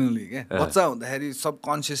सब्लिमिनली क्या बच्चा हुँदाखेरि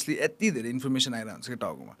सबकन्सियसली यति धेरै इन्फर्मेसन आइरहेको हुन्छ क्या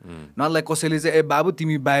टाउकोमा न लाइक कसैले चाहिँ ए बाबु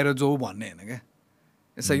तिमी बाहिर जाऊ भन्ने होइन क्या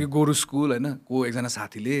यसो कि गोरु स्कुल होइन को एकजना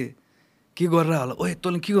साथीले के गरेर होला ओए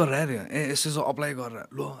तँले के गरेर अरे ए यसो अप्लाई गरेर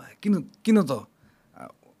लो किन त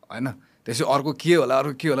होइन त्यसै अर्को के होला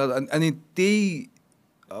अनि त्यही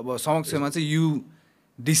अब समक्षमा चाहिँ you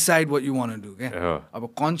decide what you want do क्या अब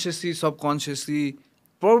consciously subconsciously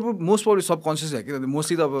most probably subconscious है कि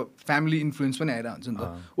मोस्टली त अब फ्यामिली इन्फ्लुएन्स पनि आइरहेको हुन्छ नि त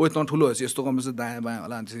ओ तँ ठुलो भएपछि यस्तो गर्नुपर्छ दायाँ बायाँ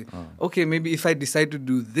होला अनि okay maybe if I decide to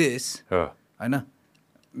do this होइन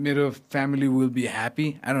मेरो family will be happy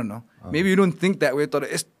I don't know maybe you don't think that way तर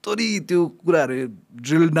यस्तरी त्यो कुराहरू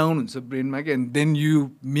ड्रिल डाउन हुन्छ ब्रेनमा कि and then you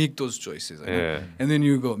make those choices होइन and then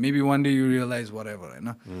you go maybe one day you realise what ever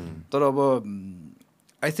होइन तर अब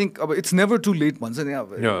आई थिङ्क अब इट्स नेभर टु लेट भन्छ नि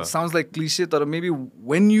अब साउन्ड्स लाइक क्लिसे तर maybe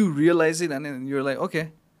when you realise it and you're like okay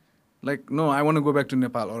like no I want go back to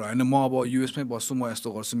Nepal होइन म अब युएसमै बस्छु म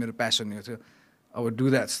यस्तो गर्छु मेरो प्यासन यो थियो अब डु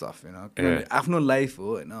द्याट स्टफ होइन किनभने आफ्नो लाइफ हो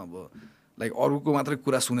होइन अब लाइक अरूको मात्रै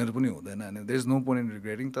कुरा सुनेर पनि हुँदैन होइन there is no point in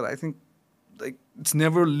regretting तर I think like it's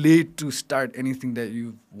never late to start anything that you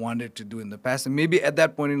wanted to do in the past and maybe at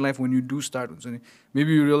that point in life when you do start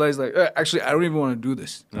maybe you realize like actually I don't even want to do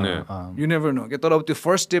this you never know तर अब त्यो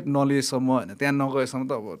first step नलिएसम्म होइन त्यहाँ नगएसम्म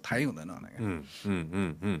त अब थाहै हुँदैन होला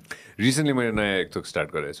रिसेन्टली मैले नयाँ एकथोक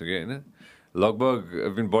स्टार्ट गरेको छु कि होइन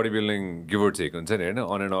लगभग बिन body building give or take हुन्छ नि होइन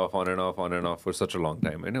on and of for such a long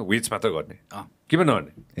time होइन वेट्स मात्र गर्ने के पनि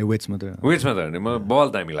नगर्ने वेट्स मात्र गर्ने म बल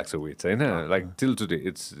दामी लाग्छ वेट्स होइन like till today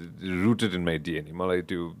it's rooted in my DNA मलाई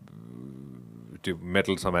त्यो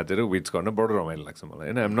मेटल समातेर वेट्स गर्न बडो रमाइलो लाग्छ मलाई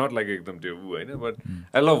होइन आइम नट लाइक एकदम त्यो होइन बट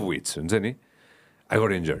आई लभ वेट्स हुन्छ नि आई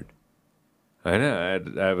गट इन्जर्ड होइन I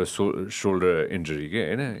have a shoulder injury के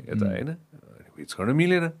होइन यता होइन वेट्स गर्न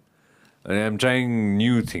मिलेन अनि आइएम ट्राइङ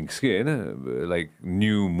न्यू थिङ्स के होइन लाइक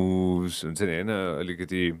न्यू मुभ्स हुन्छ नि होइन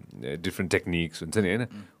अलिकति डिफ्रेन्ट टेक्निक्स हुन्छ नि होइन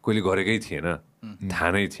कहिले गरेकै थिएन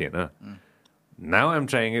थाहा नै थिएन now I'm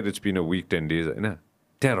trying it it's been a week 10 days होइन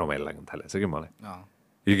त्यहाँ रमाइलो लाग्न थालेको छ कि मलाई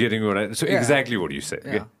you getting so exactly what you से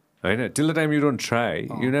होइन till the time you don't try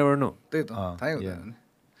you never know त्यही त थाहै हुँदैन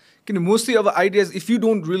किन मोस्टली अब ideas if you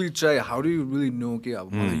don't really try how do you really no कि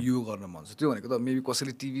अब मलाई यो गर्न मन छ त्यो भनेको त मेबी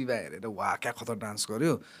कसैले टिभीमा हेरेर वा क्या खतर डान्स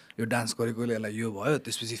गर्यो यो डान्स गरेकोले यसलाई यो भयो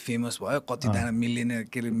त्यसपछि फेमस भयो कतिजना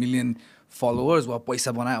मिलियन फलोवर्स वा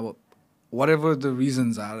पैसा बनायो अब what ever the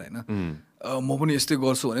reasons are होइन म पनि यस्तै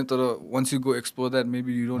गर्छु भने तर once you go explore that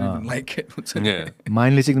maybe you don't even like it हुन्छ नि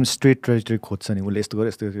माइन्डले चाहिँ एकदम स्ट्रेट ट्रेजेक्टरी खोज्छ नि उसले यस्तो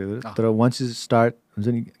गर्यो यस्तो गर्यो तर वन्स यु स्टार्ट हुन्छ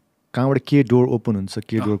नि कहाँबाट के डोर ओपन हुन्छ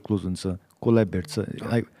के डोर क्लोज हुन्छ कसलाई भेट्छ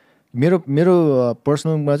लाइक मेरो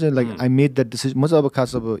पर्सनलमा चाहिँ like I made that decision म चाहिँ अब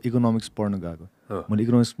खास अब इकोनोमिक्स पढ्न गएको मैले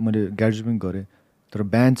इकोनोमिक्स मैले ग्रेजुएट पनि गरेँ तर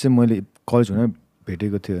ब्यान्ड चाहिँ मैले कलेज हुन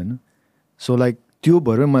भेटेको थिएँ होइन सो लाइक त्यो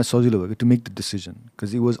भएर मलाई सजिलो भयो to make the decision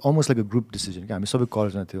because it was almost like a group decision कि हामी सबै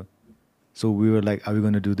कलेजमा थियो so we were like are we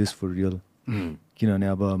gonna do this for real किनभने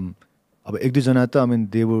अब एक दुईजना त I mean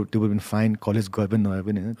they were been fine college गए पनि नभए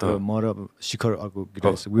पनि होइन तर म र अब शिखर अर्को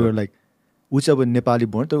गिटारिस्ट वी वर लाइक ऊ चाहिँ अब नेपाली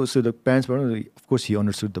भयो तर उसको प्यारेन्ट्सबाट of course he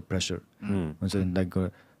understood the pressure हुन्छ लाइक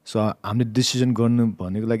सो हामीले डिसिजन गर्नु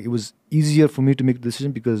भनेको like it was easier for me to make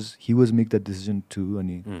decision because he was make that decision to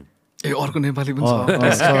अनि ए अर्को नेपाली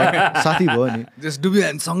पनि साथी भयो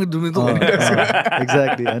नि सँगै डुब्ने त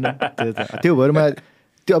एक्ज्याक्टली होइन त्यो भएर मलाई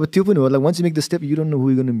त्यो अब त्यो पनि हो like once you make the step you don't know who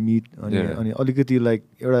you gonna meet अनि अलिकति लाइक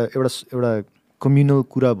एउटा कम्युनल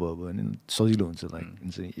कुरा भयो भने सजिलो हुन्छ लाइक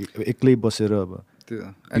हुन्छ एक्लै बसेर अब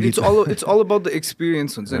and it's all about the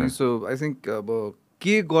experience हुन्छ नि सो आई थिङ्क अब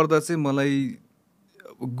के गर्दा चाहिँ मलाई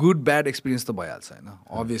गुड ब्याड एक्सपिरियन्स त भइहाल्छ होइन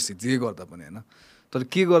अभियसली जे गर्दा पनि होइन तर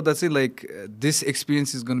के गर्दा चाहिँ like this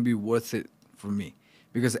experience is gonna be worth it for me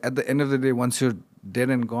because at the and of the day once your dead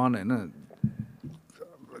and gun होइन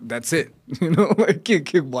द्याट्स इट यु नो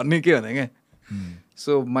के भन्ने के भने क्या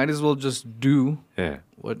so might is well just do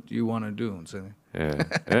what you want do हुन्छ नि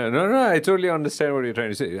No, I totally understand what you're trying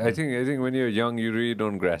to say. I think when you're young, you really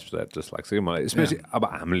don't grasp that. Just like say, especially अब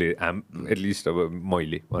हामीले at least अब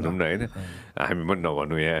मैले भनौँ न होइन हामी पनि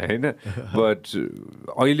नभनौँ यहाँ होइन बट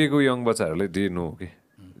अहिलेको यङ बच्चाहरूलाई दे नो के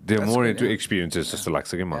दे मोर इन्टु एक्सपिरियन्सेस जस्तो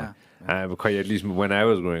लाग्छ कि मलाई अब खै at least when I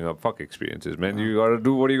was growing up fuck experiences man you gotta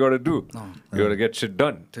do what you gotta do you gotta get shit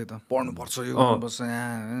done त्यही त पढ्नुपर्छ यो गर्नुपर्छ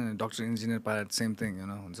यहाँ doctor engineer pilot same thing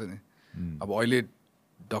होइन हुन्छ नि अब अहिले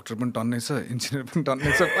डक्टर पनि टन्नै छ इन्जिनियर पनि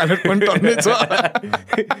टन्नै छ पाइलट पनि टन्नै छ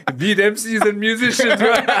beat MCs and musicians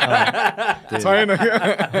छैन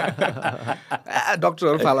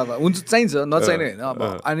डक्टरहरू फाला हुन्छ चाहिन्छ नचाहिने होइन अब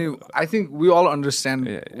अनि I think we all understand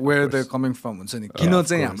where they coming from हुन्छ नि किन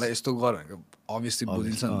चाहिँ हामीलाई यस्तो गर भनेको अभियसली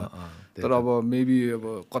बुझिन्छ नि तर अब मेबी अब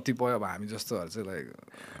कतिपय अब हामी जस्तोहरू चाहिँ like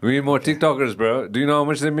we need more TikTokers bro do you know how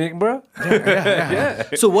much they make bro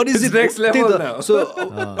so what is it next level now so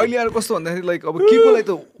अहिले आएर कस्तो भन्दाखेरि लाइक अब के को लागि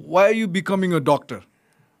त why are you becoming a doctor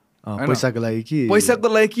पैसाको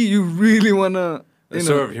लागि कि you really wanna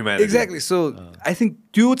serve humanity exactly so I think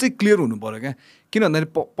त्यो चाहिँ क्लियर हुनु पर्यो क्या किन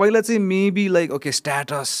भन्दाखेरि पहिला चाहिँ maybe like okay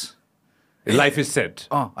status life is set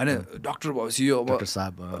होइन डक्टर भएपछि यो अब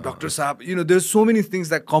डक्टर साहब you know there so many things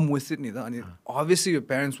that come with it नि त अनि अभियसली यो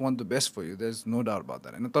parents want the best for you there is no doubt about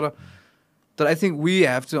that होइन तर I think we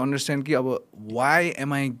have to understand कि अब why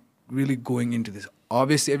am I really going in to this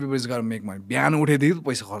obviously everybody गाट make money बिहान उठेदेखि त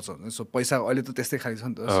पैसा खर्च हुन्छ सो पैसा अहिले त त्यस्तै खालि छ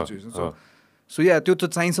नि त सिचुएसन सो या त्यो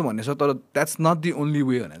त चाहिन्छ भन्ने छ तर that's not the only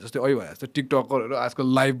way भने जस्तै अहिले भने जस्तो टिकटकरहरू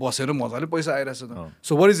आजकल लाइभ बसेर मजाले पैसा आइरहेछ त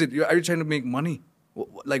so what is it you are you trying to make money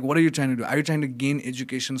like what are you trying to do are you trying to gain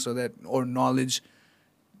education so that or knowledge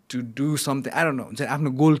to do something I don't know चाहिँ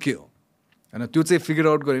आफ्नो goal के हो होइन त्यो चाहिँ figure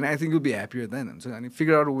out गरेन I think you'll be happier then हुन्छ अनि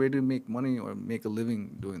figure out a way to make money or make a living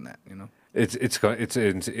doing that you know it's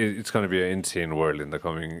going to be an insane world in the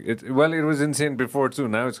coming it was insane before too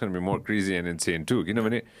now it's going to be more crazy and insane too you know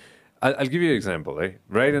I'll give you an example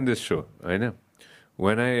right in this show I know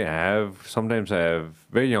when sometimes I have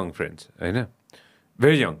very young friends I know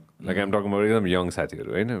very young like I'm talking about एकदम young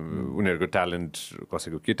साथीहरू होइन उनीहरूको talent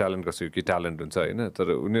कसैको के talent हुन्छ होइन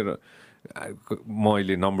तर उनीहरू म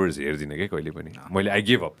अहिले नम्बर्स हेर्दिनँ क्या कहिले पनि मैले आई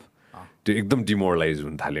गिभ अप त्यो एकदम डिमोरलाइज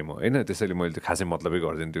हुन थालेँ म होइन त्यसैले मैले त्यो खासै मतलबै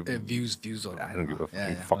गर्दिनँ त्यो views I don't give a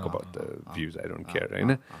fuck about the views I don't care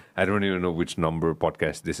होइन I don't even know which number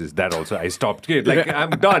podcast this is that also I stop के like I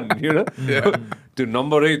am done you know त्यो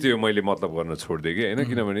नम्बरै त्यो मैले मतलब गर्न छोडिदिएँ कि होइन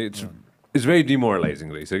किनभने it's very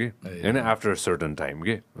demoralizing रहेछ कि होइन आफ्टर सर्टन टाइम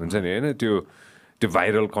के हुन्छ नि होइन त्यो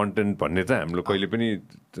भाइरल कन्टेन्ट भन्ने त हाम्रो कहिले पनि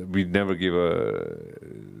we never give a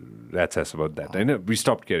rat's ass about that. We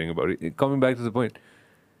stopped caring about it. Coming back to the point,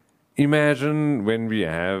 imagine when we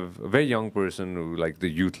have a very young person who like the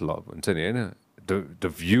youth love, the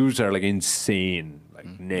views are like insane, like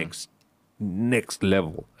next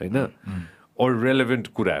level, or relevant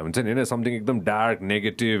कुरा हुन्छ नि हैन, something एकदम dark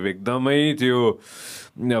negative एकदमै त्यो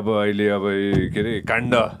अब अहिले अब के अरे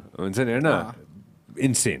काण्ड हुन्छ नि हैन,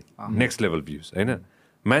 insane next level views हैन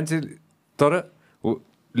मान्छे. तर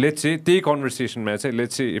let's say त्यही कन्भर्सेसनमा चाहिँ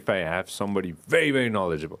let's say if I have somebody very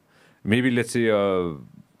knowledgeable, maybe let's say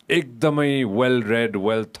एकदमै well read,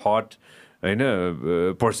 well thought हैन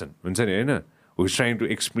person हुन्छ नि हैन, who's trying to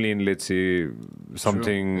explain, let's say,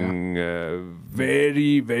 something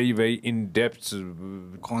very in-depth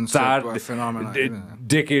concept or phenomena,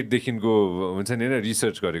 decade-देखिको हुन्छ नि हैन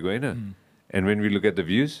research गरेको हैन, and when we look at the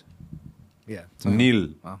views, nil.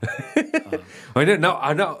 हैन.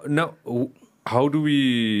 Now how do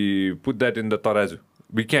we put that in the tarazu?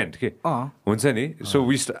 We can't. Okay. हुन्छ नि. So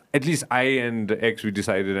we at least I and X we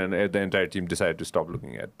decided, and the entire team decided to stop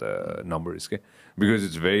looking at the numbers, okay? Because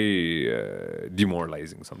it's very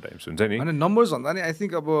demoralizing sometimes. हुन्छ नि. अनि numbers भन्दा नि I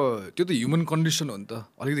think अब त्यो त human condition हो नि त.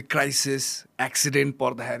 अलिकति crisis, accident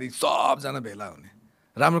पर्दाखेरि सबजना भेला हुने.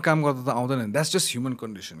 राम्रो काम गर्दा त आउँदैन नि. That's just human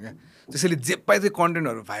condition क्या. त्यसैले जे पाए त्यो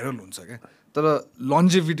कन्टेन्टहरु भाइरल हुन्छ क्या. तर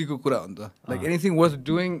longevity को कुरा हो नि त. Like anything worth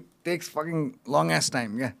doing takes fucking long ass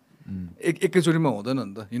time क्या. एकैचोटिमा हुँदैन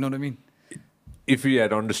नि त. You know what I mean? If we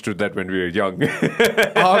had understood that when we were young.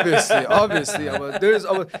 Obviously. There's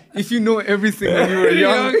if you know everything when you were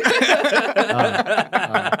young.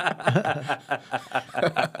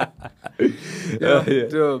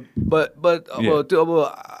 But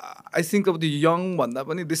I think of the young भन्दा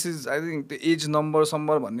पनि this is I think the age number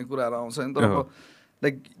somewhere भन्ने कुराहरु आउँछ नि त.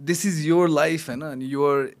 Like this is your life and you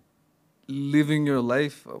are living your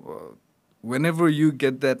life. Whenever you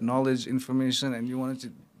get that knowledge, information, and you want to,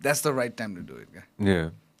 that's the right time to do it. Yeah.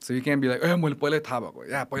 So you can't be like, मैले पहिल्यै थाहा भएको.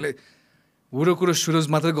 या पहिल्यै बुढो कुरो सुरुज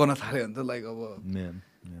मात्रै गर्न थाल्यो भने त like अब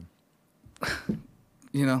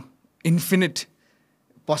you know infinite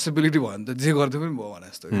possibility भयो भने त जे गर्दै पनि भयो भने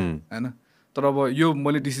जस्तो हैन. तर अब यो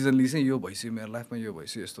मैले डिसिजन लिएँ यो भइसक्यो मेरो लाइफमा, यो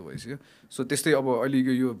भइसक्यो यस्तो भइसक्यो. सो त्यस्तै अब अहिले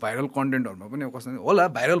यो भाइरल कन्टेन्टहरुमा पनि अब कस्तो होला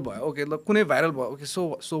भाइरल भयो, ओके ल कुनै भाइरल भयो, ओके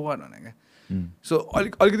सो वाट भने क्या. सो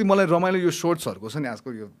अलिकति मलाई रमाइलो यो शोर्ट्सहरूको छ नि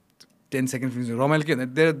आजकल यो 10 सेकेन्ड फिल्म रमाइलो के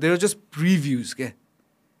भन्दा देयर आर जस्ट प्रिभ्युज क्या.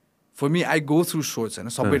 For me I go through shorts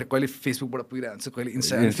होइन, सबै कहिले फेसबुकबाट पुगिरहेको हुन्छ, कहिले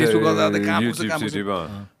इन्स्टाग्राम फेसबुक गर्दा कहाँ पुग्छ कहाँ पुग्छ.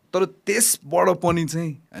 तर त्यसबाट पनि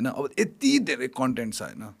चाहिँ होइन अब यति धेरै कन्टेन्ट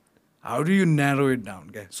छ होइन. How do you narrow it down?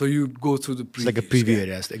 Okay? So you go through the previews. It's like a preview,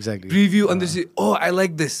 yes, exactly. Preview and they say, oh, I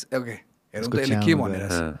like this. Okay. And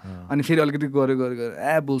फेरि अलिकति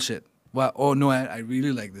गऱ्यो bullshit. Wow, oh no, I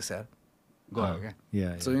really like this. Go okay.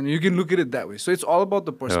 Yeah. So you can look at it that way. So it's all about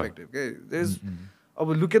the perspective. Okay. There's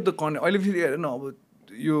look at the content. I don't know.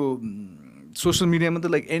 You social media,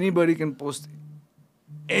 like anybody can post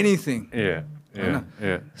anything. Yeah.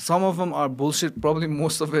 Some of them are bullshit. Probably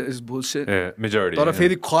most of it is bullshit. Yeah, majority. तर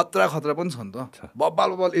फेरि खतरा पनि छ नि त.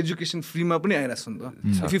 बब्बाल education फ्रीमा पनि आइरहेछ नि त.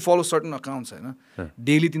 If you follow certain accounts हैन,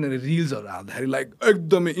 डेली तिनीहरुले रिल्सहरु हाल्दाखेरि लाइक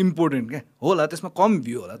एकदमै इम्पोर्टेन्ट क्या होला, त्यसमा कम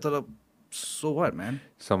भ्यू होला तर so what man.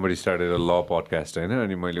 Somebody started a law podcast हैन,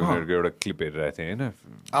 अनि मैले उनीहरुको एउटा क्लिप हेरिरहेको थिएँ हैन.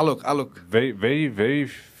 आलोक very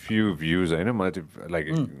few views हैन, मलाई like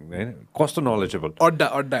हैन कस्तो knowledgeable अड्डा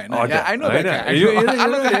हैन. I know that. I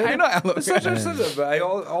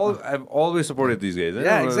know. I've always supported these guys.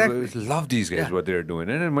 Yeah, exactly. I love these guys what they're doing.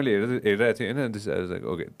 And मैले हेरिरहेको थिएँ हैन, I was like,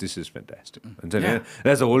 okay, this is fantastic.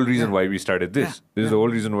 That's the whole reason why we started this. This is the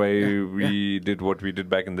whole reason why we did what we did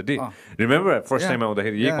back in the day. Remember first time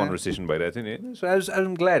आउँदाखेरि यही conversation भइरहेको थियो नि. So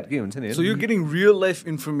I'm glad के हुन्छ नि. So you're getting real life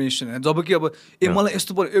information. जब कि अब मलाई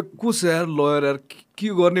यस्तो पर्यो कुस यार लयर यार के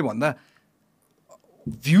गर्ने भन्दा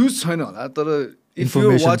भ्यूज छैन होला तर if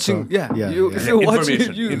you're watching if you're watching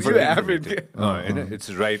you have it. It's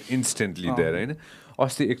right instantly there हैन.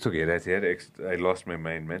 अस्ति एकचोटि हेरेको थिएँ यार, I lost my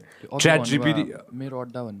mind man. Chat GPT मेरो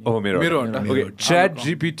अड्डा भन्ने. मेरो अड्डा. Okay, Chat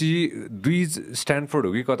GPT दुई स्ट्यानफोर्ड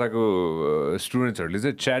हो कि कताको स्टुडेन्ट्सहरुले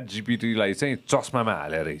चाहिँ Chat GPT लाई चाहिँ चस्मामा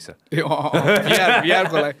हालेर रहेछ. VR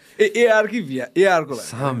को लागि AR कि AR को लागि.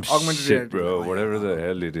 Some shit bro, whatever the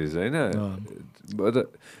hell it is हैन.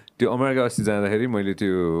 त्यो अमेरिका अस्ति जाँदाखेरि मैले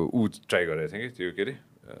त्यो ट्राई गरेको थिएँ कि त्यो के अरे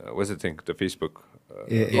what's the thing, the Facebook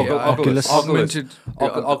Oculus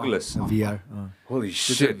VR. Holy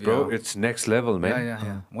shit bro, it's next level man.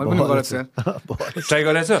 मैले पनि गरेको छु. ट्राई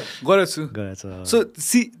गरेछ? गरेछु. So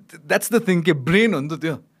see, that's the thing के ब्रेन हो नि त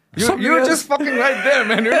त्यो. You're just fucking right there,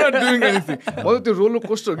 man. You're not doing anything. Well, the roller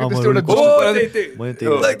coaster. Like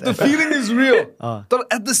the feeling is real. But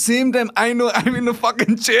at the same time, I know I'm in a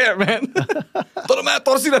fucking chair, man.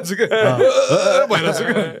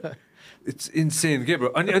 It's insane के bro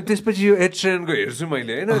अनि त्यसपछि यो add शेरनको हेर्छु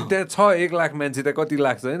मैले हैन त्यहाँ छ 1 लाख मान्छे त्यहाँ कति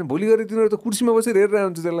लाग्छ हैन भोलि गएर तिनीहरू त कुर्सीमा बसेर हेरेर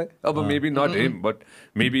हुन्छ त्यसलाई अब maybe not him but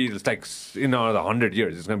maybe it's like in another 100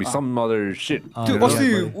 years it's gonna be some other shit त्यो अस्ति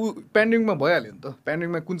पेन्डिङमा भइहाल्यो नि त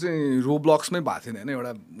पेन्डिङमा कुन चाहिँ रोब्लक्समै भएको थिएन हैन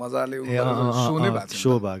एउटा मजाले शो नै भएको थियो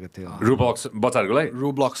शो भएको थियो रोब्लक्स बच्चाहरुको लागि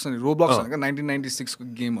रोब्लक्स भनेको 1996 को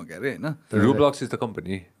गेम हो के अरे हैन रोब्लक्स is the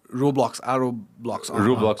company Roblox,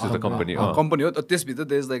 Roblox is the company. Company हो त्यसभित्र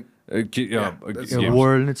there's like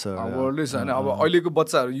world it's world is हैन अब अहिलेको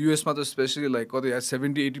बच्चाहरु युएस मा त स्पेशली लाइक कति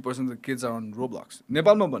 70-80% of the kids are on Roblox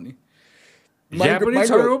नेपालमा पनि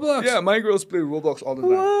Roblox. Yeah, my girls play Roblox all the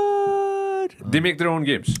time. What? They make their own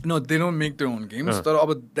games. No, they don't make their own games.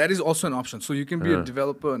 But that is also an option. So you can be a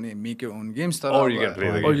developer and make your own games. Or you can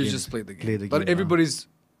play the game. Or you just play the game. But everybody's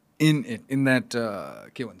in it, in that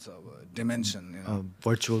dimension, you know.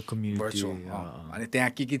 Virtual community. Virtual. अनि त्यहाँ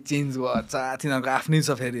के change गर्छ तिनीहरूको आफ्नै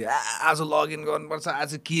छ फेरि आज login गर्नुपर्छ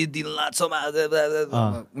आज के दिन लाग्छ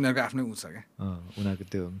उनीहरूको आफ्नै उ छ क्या उनीहरूको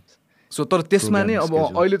त्यो सो तर त्यसमा नै अब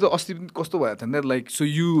अहिले त अस्ति कस्तो भएको थियो नि like so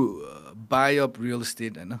you by up real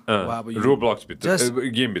estate हैन रोब्लक्स भित्र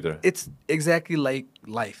गेम भित्र इट्स एक्ज्याक्टली लाइक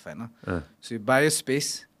लाइफ हैन so you by a space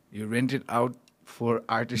you rent it out for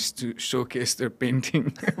artists to showcase their painting,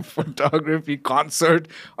 photography, concert.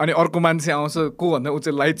 अनि अर्को मान्छे आउँछ को भन्दा उ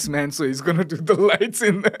चाहिँ lights man, so he's gonna do the lights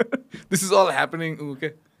in there. This is all happening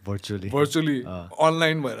okay virtually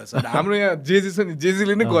online भएर छ हाम्रो यहाँ जेजी छ नि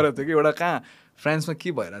जेजीले नै गरेको थियो कि एउटा कहाँ फ्रान्समा के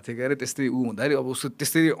भइरहेको थियो अरे त्यस्तै उ हुँदाखेरि अब उसको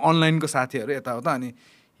त्यस्तै अनलाइनको साथीहरू यताउता अनि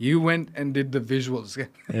he went and did the visuals के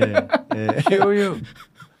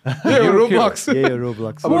Roblox.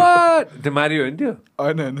 Roblox. What? The Mario in there?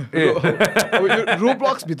 हैन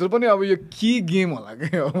Roblox भित्र पनि अब यो के गेम होला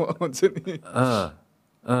के हुन्छ नि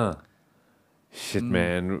Shit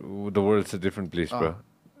man, the world's a different place, bro.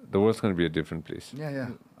 The world's going to be a different place. Yeah.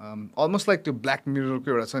 Almost like the Black Mirror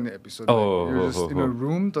ko एउटा छ नि episode. You're just in a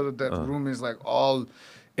room, that room is like all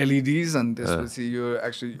LEDs and त्यसपछि you're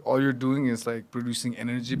actually all you're doing is like producing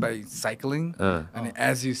energy by cycling and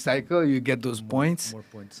as you cycle you get those points. More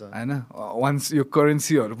points. हैन once your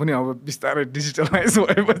currency हरु पनि अब बिस्तारै digitalise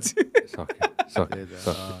भएपछि सक्यो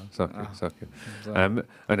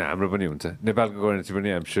अनि हाम्रो पनि हुन्छ नेपालको करेन्सी पनि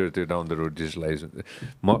आइम श्योर त्यो डाउन द रोड डिजिटलाइज हुन्छ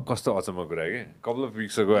म कस्तो अचम्म कुरा के couple of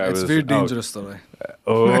weeks ago I was very dangerous though.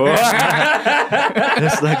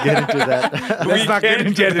 Let's not get into that. We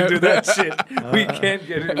can't get into that shit. We can't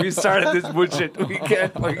get it. We started this bullshit. We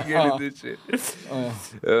can't fucking get into this shit.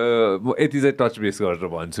 म यति चाहिँ touch base गरेर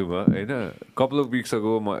भन्छु म हैन couple of weeks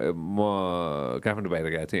ago म काठमाडौँ बाहिर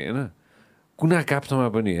गएको थिएँ हैन कुना काप्चामा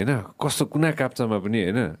पनि हैन कस्तो कुना काप्चामा पनि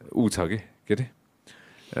हैन उ छ के अरे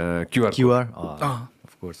QR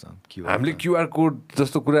of course हामीले QR कोड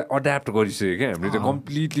जस्तो कुरा अड्याप्ट गरिसक्यो क्या हामीले त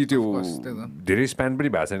कम्प्लिटली त्यो धेरै स्प्यान पनि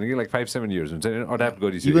भएको छैन कि लाइक 5-7 years हुन्छ नि अड्याप्ट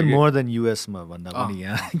गरिसक्यो इभन मोर देन US मा भन्दा पनि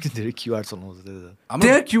यहाँ धेरै QR चलाउँछ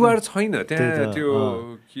त्यहाँ QR छैन त्यहाँ त्यो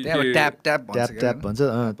ट्याप भन्छ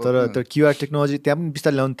तर QR टेक्नोलोजी त्यहाँ पनि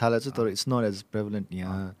बिस्तारै ल्याउन थालेको छ तर इट्स नट एज प्रेभलेन्ट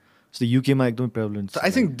यहाँ So UK मा एकदमै प्रेभलेन्ट छ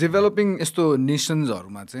आई थिंक डेभलपिङ यस्तो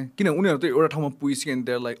नेसन्सहरुमा चाहिँ किन उनीहरु त एउटा ठाउँमा पुगिसक्यो अनि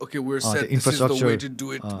there like okay we are set this is the way to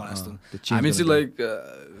do it भनेजस्तो हामी चाहिँ लाइक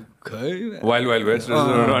वाइल्ड वेस्ट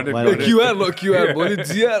QR बोली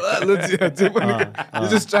जिया जे पनि you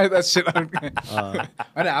just try that shit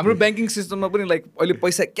अनि हाम्रो बैंकिङ सिस्टममा पनि लाइक अहिले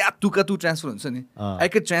पैसा क्या तुका तु ट्रान्सफर हुन्छ नि I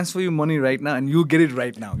can transfer you money right now and you get it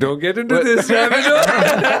right now don't get into this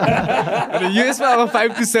अनि US मा अब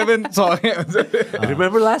 5 to 7 छ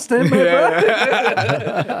remember last time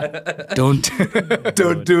don't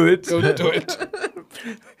do it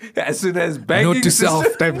as soon as banking note to self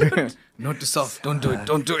type note to self don't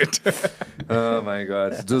do it oh my god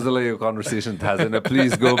जसलाई यो conversation थाहा छैन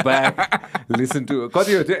please go back listen to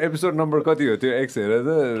कति हो त्यो एपिसोड नम्बर कति हो त्यो एक्स हेर त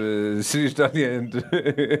श्रीष डली एन्ड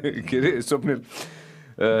के अरे Swapnil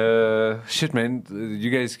shit man you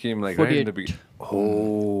guys came like 48. right in the beginning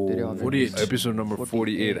 48 episode number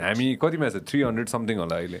 48 हामी कतिमा छ 300 something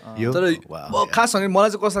होला अहिले तर खास भने मलाई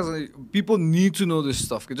चाहिँ कस्तो लाग्छ people need to know this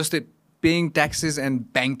stuff जस्तै paying taxes and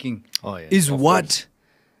banking is what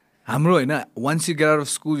हाम्रो हैन once you get out of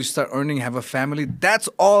school you start earning have a family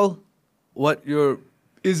that's all what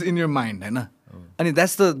is in your mind हैन अनि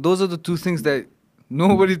those are the two things that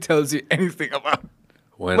nobody tells you anything about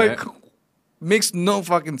like makes no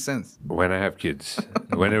fucking sense when I have kids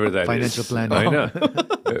whenever that financial is. planning I know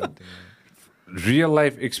real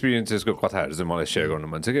life एक्सपिरियन्सेसको कथाहरू चाहिँ मलाई share गर्नु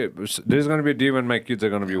मन छ कि there is gonna be day when my kids are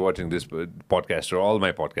gonna be watching this podcast all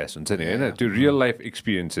my podcast हुन्छ नि होइन त्यो रियल लाइफ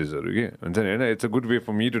एक्सपिरियन्सेसहरू के हुन्छ नि होइन it's a good way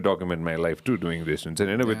for me to document my life to doing this हुन्छ नि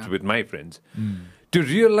होइन विथ माई फ्रेन्ड्स त्यो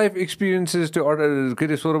रियल लाइफ एक्सपिरियन्सेस त्यो के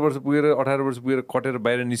अरे 16 वर्ष पुगेर 18 वर्ष पुगेर कटेर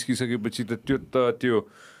बाहिर निस्किसकेपछि त त्यो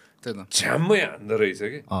छ्याम्मै हान्दो रहेछ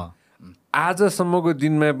कि आजसम्मको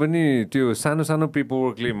दिनमा पनि त्यो सानो सानो पेपर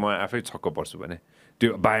वर्कले म आफै छक्क पर्छु भने त्यो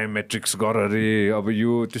बायोमेट्रिक्स गर रे अब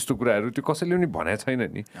यो त्यस्तो कुराहरू त्यो कसैले पनि भनेको छैन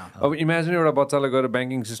नि अब इमेजिन एउटा बच्चालाई गएर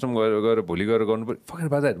ब्याङ्किङ सिस्टम गएर भोलि गएर गर्नु पर्यो फकेर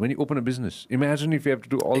बाजाहरू पनि open a business imagine if you have to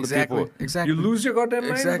do all the paper you loose your goddamn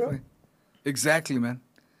mind exactly man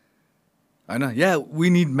होइन या we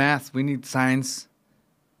need math we need science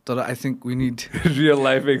तर I think we need real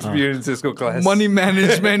life एक्सपिरियन्सेसको class money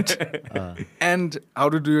management and how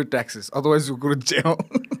to do your taxes otherwise यो कुरो च्याउ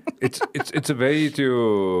it's a very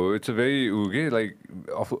के like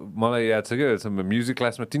मलाई याद छ क्या म्युजिक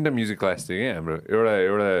क्लासमा 3टा म्युजिक क्लास थियो क्या हाम्रो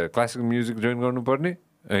एउटा क्लासिकल म्युजिक जोइन गर्नुपर्ने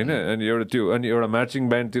होइन अनि एउटा मार्चिङ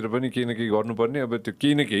ब्यान्डतिर पनि केही न केही गर्नुपर्ने अब त्यो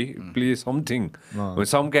केही न केही play something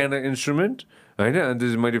some kind of instrument होइन अनि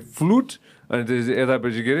त्यसपछि मैले फ्लुट अनि त्यसपछि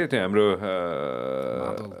यतापछि के अरे त्यो हाम्रो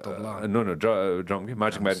नो ड्रम के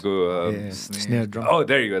marching ब्यान्डको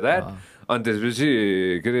there you go that अनि त्यसपछि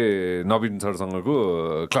के अरे नवीन सरसँगको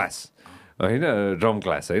क्लास होइन ड्रम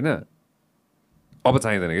क्लास होइन अब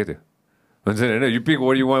चाहिँदैन क्या त्यो हुन्छ नि होइन you pick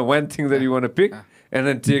what you one thing that you one pick and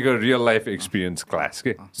then take a real life experience class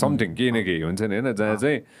के समथिङ केही न केही हुन्छ नि होइन जहाँ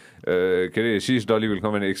चाहिँ के अरे शिरिष डली विल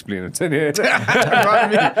कम एन्ड एक्सप्लेन हुन्छ नि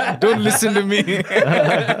don't listen to me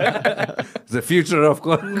the future of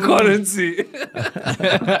currency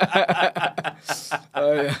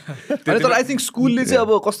तर आई थिङ्क स्कुलले चाहिँ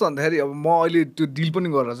अब कस्तो भन्दाखेरि अब म अहिले त्यो डिल पनि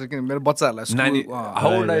गरेर चाहिँ किन मेरो बच्चाहरूलाई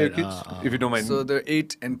how old are your kids if you don't mind so they're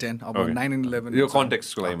 8 and 10 अब 9 and 11 यो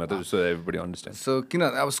कन्टेक्स्टको लागि मात्र so everybody understands so किन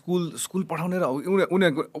अब स्कुल पठाउने र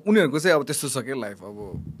उनीहरूको चाहिँ अब त्यस्तो छ क्या लाइफ अब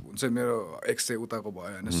हुन्छ मेरो एक्स चाहिँ उताको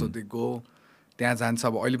भयो होइन सो दे गो त्यहाँ जान्छ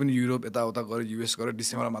अब अहिले पनि युरोप यताउता गएर युएस गएर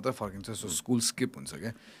डिसेम्बरमा मात्रै फर्किन्छ सो स्कुल स्किप हुन्छ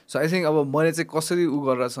क्या सो आई थिङ्क अब मैले चाहिँ कसरी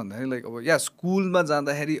गरेर छ भन्दाखेरि लाइक अब या स्कुलमा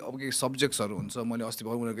जाँदाखेरि अब के सब्जेक्ट्सहरू हुन्छ मैले अस्ति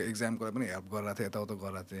भयो उनीहरूको एक्जामको लागि पनि हेल्प गरेर थिएँ यताउता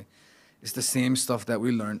गरेर थिएँ it's the same stuff that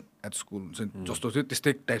we learn at school हुन्छ जस्तो थियो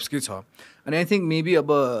त्यस्तै टाइप्सकै छ अनि आई थिङ्क मेबी अब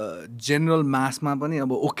जेनरल मासमा पनि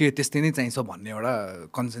अब ओके त्यस्तै नै चाहिन्छ भन्ने एउटा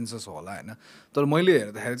कन्सेन्सस होला होइन तर मैले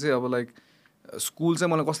हेर्दाखेरि चाहिँ अब लाइक स्कुल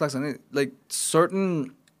चाहिँ मलाई कस्तो लाग्छ भने like certain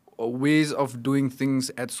ways of doing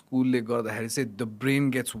things at school ले गर्दाखेरि चाहिँ the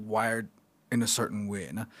brain gets wired in a certain way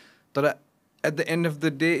होइन तर at the end of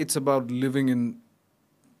the day it's about living in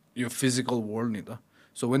your physical world नि त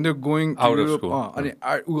so when they're going to out Europe, of school अनि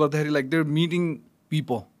उ गर्दाखेरि like they're meeting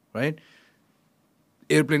people right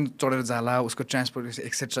airplane चढेर जाला उसको transportation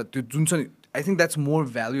etc त्यो जुन छ नि I think that's more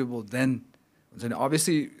valuable than हुन्छ नि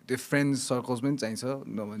obviously त्यो friends circles पनि चाहिन्छ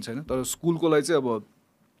नभन्छ होइन तर स्कुलको लागि चाहिँ अब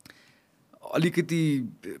अलिकति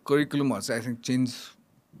करिकुलमहरू चाहिँ आई थिङ्क चेन्ज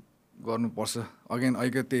गर्नुपर्छ अगेन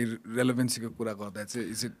अहिले त्यही रेलेभेन्सीको कुरा गर्दा चाहिँ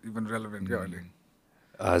इज इट इभन रेलेभेन्ट क्या अहिले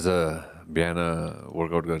आज बिहान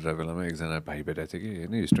वर्कआउट गरेर बेलामा एकजना भाइ भेटाएको थियो कि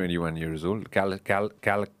होइन इज 21 years old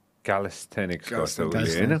क्यालिस्थेनिक्स गर्छ उसले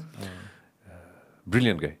होइन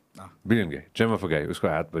ब्रिलियन्ट गाई जेम अफ अ गाई उसको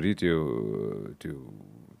हातभरि त्यो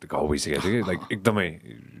घाउ भइसकेको थियो कि लाइक एकदमै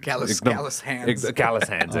क्यालस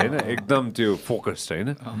ह्यान्ड्स होइन एकदम त्यो फोकस्ड होइन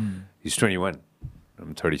हिज 21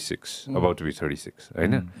 36 about to be 36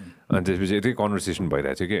 होइन अनि त्यसपछि यति कन्भर्सेसन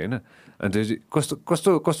भइरहेको थियो कि होइन अनि त्यसपछि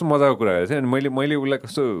कस्तो मजाको कुरा गरेको थियो अनि मैले उसलाई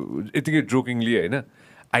कस्तो यतिकै जोकिङली होइन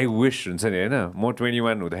आई विस हुन्छ नि होइन म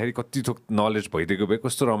 21 हुँदाखेरि कति थोक नलेज भइदिएको भए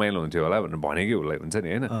कस्तो रमाइलो हुन्थ्यो होला भनेर भनेकै उसलाई हुन्छ नि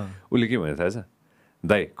होइन उसले के भने थाहा छ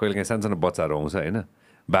दाइ कहिले काहीँ सानो सानो बच्चाहरू आउँछ होइन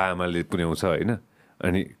बाआमाले पुर्याउँछ होइन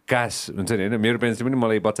अनि कास हुन्छ नि होइन मेरो पेरेन्ट्सले पनि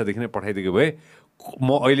मलाई बच्चादेखि नै पठाइदिएको भए म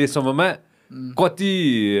अहिलेसम्ममा कति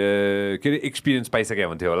के अरे एक्सपिरियन्स पाइसकेको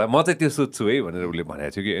हुन्थ्यो होला म चाहिँ त्यो सोध्छु है भनेर उसले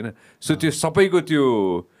भनेको थियो कि होइन सो त्यो सबैको त्यो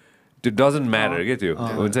डजन्ट म्याटर क्या त्यो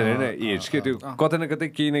हुन्छ नि होइन एज के त्यो कतै न कतै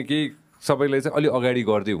केही न केही सबैलाई चाहिँ अलिक अगाडि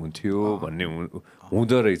गर्दै हुन्थ्यो भन्ने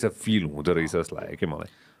हुँदो रहेछ फिल हुँदो रहेछ जस्तो लाग्यो कि मलाई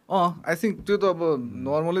आई थिङ्क त्यो त अब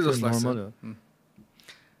नर्मलै जस्तो लाग्छ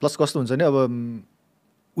प्लस कस्तो हुन्छ नि अब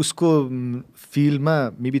उसको फिल्डमा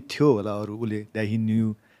मेबी थियो होला अरू उसले द्याट हि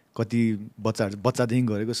न्यू कति बच्चादेखि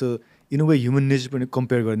गरेको so in a way human nature पनि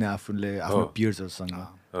कम्पेयर गर्ने आफूले आफ्नो पियर्सहरूसँग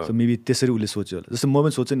सो मेबी त्यसरी उसले सोच्यो होला जस्तो म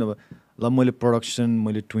पनि सोचेँ नि अब ल मैले प्रोडक्सन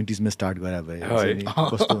मैले 20s मा स्टार्ट गरे भए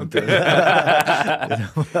कस्तो हुन्थ्यो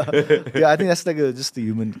त्यो आई थिङ्क जस्तो जस्तो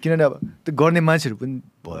ह्युमन किनभने अब त्यो गर्ने मान्छेहरू पनि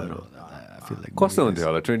भयो feel like कस्तो हुन्थ्यो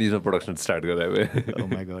होला 20s मा प्रोडक्सन स्टार्ट गर्दा oh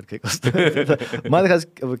my god के कस्तो मलाई खास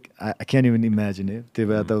अब I can't even imagine है त्यो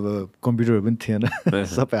बेला त अब कम्प्युटरहरू पनि थिएन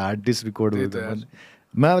सबै हार्ड डिस्क रिकर्ड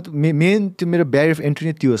हुन्थ्यो मेन त्यो मेरो ब्यारियर अफ एन्ट्री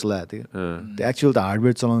नै त्यो जस्तो लागेको थियो त्यो एक्चुअल त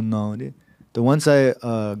हार्डवेयर चलाउनु नआउने त वन्स आई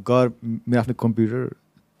गर मेरो आफ्नो कम्प्युटर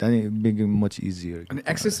त्यहाँदेखि मेकिङ मच इजियर अनि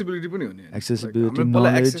एक्सेसिबिलिटी पनि हुने एक्सेसिबिलिटी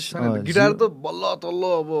नलेज गिटार त बल्ल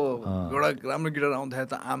तल्ल अब एउटा राम्रो गिटार आउँदाखेरि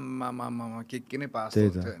त आमा के नै पास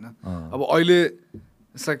हुन्थ्यो होइन अब अहिले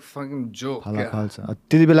इट्स लाइक फकिङ जोक फाल्छ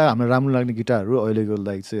त्यति बेला हाम्रो राम्रो लाग्ने गिटारहरू अहिलेको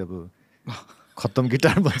लागि चाहिँ अब खत्तम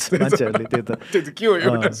गिटार भन्छ मान्छेहरूले त्यो त के हो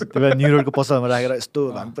एउटा त्यो न्युरोडको पसलमा राखेर यस्तो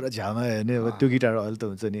हामी पुरा झ्यामा हेर्ने अब त्यो गिटार अहिले त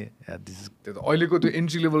हुन्छ नि त्यो त अहिलेको त्यो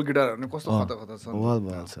एन्ट्री लेभल गिटारहरू कस्तो खतरा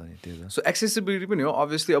छ नि त्यो सो एक्सेसिबिलिटी पनि हो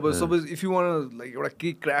अभियसली अब suppose if you one like एउटा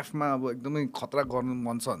केही क्राफ्टमा अब एकदमै खतरा गर्नु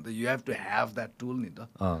मन छ भने त you have to have that tool नि त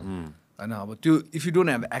होइन अब त्यो if you don't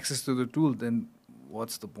have access to the tool then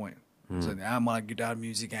what's the point हुन्छ नि मलाई गिटार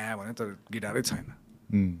म्युजिक आयो भने तर गिटारै छैन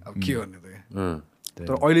अब के गर्ने त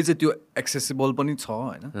तर अहिले चाहिँ त्यो एक्सेसिबल पनि छ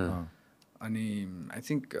होइन अनि आई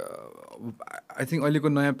थिङ्क अहिलेको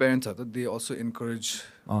नयाँ प्यारेन्ट्सहरू त they also encourage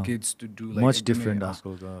kids to do like much different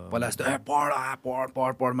पहिला जस्तो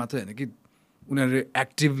पढ मात्रै होइन कि उनीहरू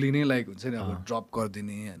एक्टिभली नै लाइक हुन्छ नि अब ड्रप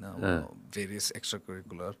गरिदिने होइन भेरियस एक्स्ट्रा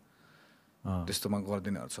करिकुलर त्यस्तोमा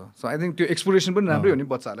गरिदिनेहरू छ सो आई थिङ्क त्यो एक्सप्लोरेसन पनि राम्रै हो नि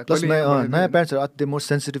बच्चाहरूलाई प्लस नयाँ प्यारेन्ट्सहरू दे मोर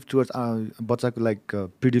सेन्सिटिभ टुवर्ड्स बच्चाको लाइक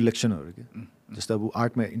प्रिडिलेक्सनहरू कि जस्तो अब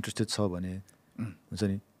आर्टमा इन्ट्रेस्टेड छ भने हुन्छ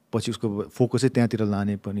नि पछि उसको फोकसै त्यहाँतिर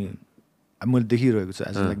लाने पनि मैले देखिरहेको छु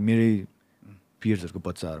एज लाइक मेरै पियर्सहरूको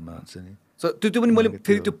बच्चाहरूमा हुन्छ नि सो त्यो पनि मैले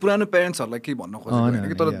फेरि त्यो पुरानो प्यारेन्ट्सहरूलाई केही भन्न खोजेको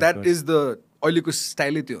कि तर द्याट इज द अहिलेको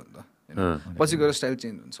स्टाइलै त्यो हो नि त पछि गएर स्टाइल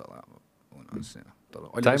चेन्ज हुन्छ होला अब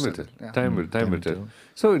टाइम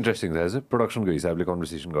सो इन्ट्रेस्टिङ रहेछ प्रडक्सनको हिसाबले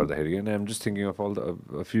कन्भर्सेसन गर्दाखेरि and I'm just thinking of all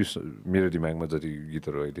the few मेरो दिमागमा जति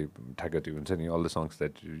गीतहरू अहिले ठ्याक्कै हुन्छ नि all the songs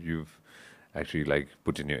that you actually like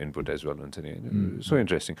put in your input as well हुन्छ नि होइन सो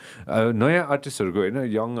इन्ट्रेस्टिङ नयाँ आर्टिस्टहरूको होइन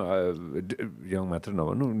यङ मात्र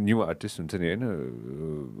नभन्नु न्यू आर्टिस्ट हुन्छ नि होइन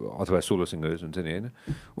अथवा सोलो सिङ्गर्स हुन्छ नि होइन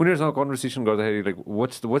उनीहरूसँग कन्भर्सेसन गर्दाखेरि like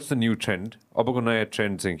what's the new trend अबको नयाँ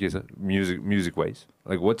ट्रेन्ड चाहिँ के छ music wise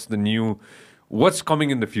like what's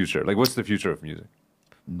coming in the future like what's the future of music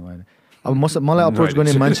अब मलाई अप्रोच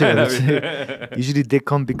गर्ने मान्छेहरू चाहिँ usually they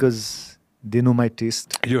com because they know my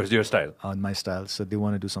taste, your style, my style, so they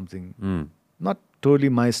want to do something not totally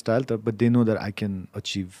my style, but they know that I can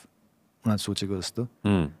achieve उनीहरू सोचेको जस्तो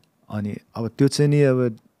अनि अब त्यो चाहिँ नि अब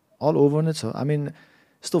अल ओभर नै छ आई मिन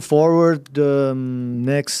यस्तो फरवर्ड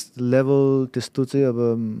नेक्स्ट लेभल त्यस्तो चाहिँ अब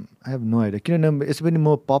आई हेभ नो आइडिया किनभने यसै पनि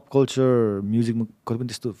म पप कल्चर म्युजिकमा कहिले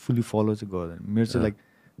पनि त्यस्तो फुल्ली फलो चाहिँ गर्दैन मेरो चाहिँ like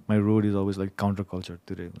my road is always like counter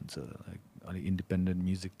कल्चरतिरै हुन्छ लाइक अलिक इन्डिपेन्डेन्ट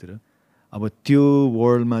म्युजिकतिर अब त्यो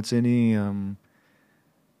वर्ल्डमा चाहिँ नि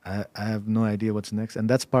I have no idea what's next and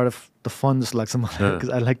that's part of the fun just like some because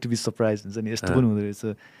I like to be surprised हुन्छ नि यस्तो पनि हुँदो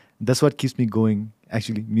रहेछ that's what keeps me going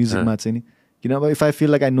actually music मा चाहिँ नि you know if I feel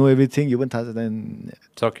like I know everything you पनि थाहा छ then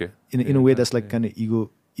it's okay in a way that's like kind of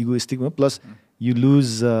egoistic plus you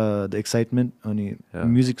lose the excitement अनि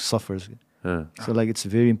music suffers so like it's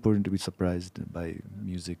very important to be surprised by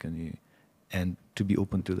music and to be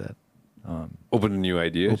open to that open to new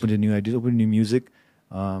ideas open to new music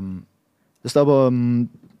जस्तो अब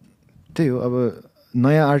त्यही हो अब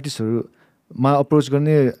नयाँ आर्टिस्टहरूमा approach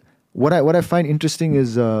गर्ने what I find interesting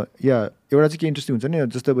is एउटा चाहिँ के इन्ट्रेस्टिङ हुन्छ नि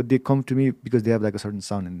जस्तो अब they come to me because they have like a certain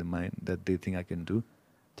sound in the mind that they think I can do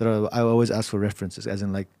तर I always ask for references as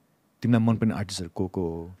an like तिमीलाई मनपर्ने आर्टिस्टहरू को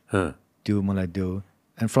हो त्यो मलाई देऊ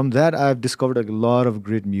and from that I have discovered a lot of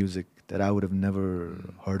great music that I would have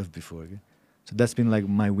never heard of before के so that's been like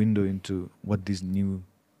my window into what this new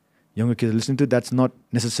younger kids listening to that's not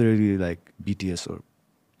necessarily like BTS or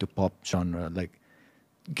the pop genre like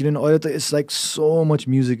it's like so much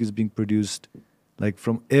music is being produced like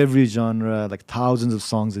from every genre like thousands of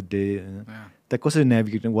songs a day that goes to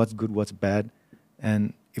navigating what's good what's bad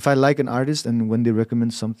and if I like an artist and when they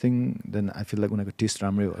recommend something then I feel like when I got taste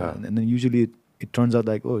ramre and then usually it turns out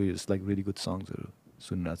like oh it's like really good songs or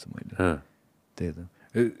sunna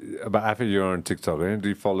But after you're on TikTok, do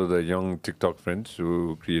you follow the young TikTok friends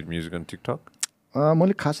who create music on TikTok? I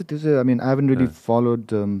mean, I haven't really followed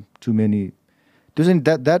too many.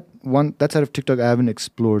 That side of TikTok I haven't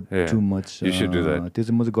explored too much. You should do that.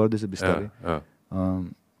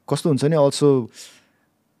 Also,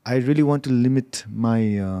 I really want to limit my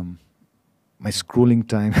my scrolling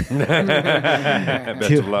time.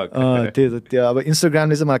 Best of luck. अब Instagram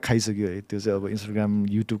ले चाहिँ मलाई खाइसक्यो है त्यो चाहिँ अब Instagram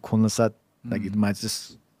YouTube खोल्न साथ like it might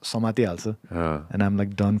just समातिहाल्छ and I'm like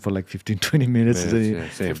done for like 15-20 minutes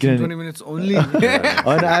 15-20 minutes only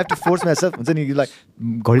अनि I have to force myself हुन्छ नि लाइक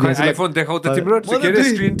घडी आइफोन देखाउ त तिम्रो के रे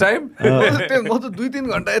स्क्रिन टाइम म त 2-3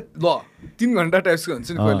 घण्टा ल 3 घण्टा टाइप्सको हुन्छ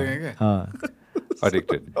नि कहिले क्या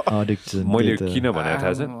एडिक्टेड मैले किन भनेको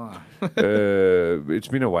थाहा छ इट्स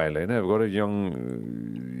बिन अ वाइल होइन गएर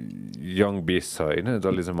यङ बेस छ होइन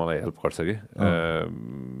जसले चाहिँ मलाई हेल्प गर्छ कि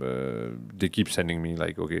they keep sending me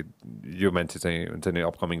like okay यो मान्छे चाहिँ हुन्छ नि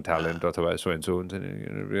अपकमिङ ट्यालेन्ट अथवा सो एन्ड सो हुन्छ नि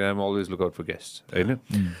I'm always look out for guest होइन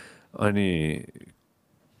अनि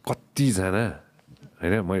कतिजना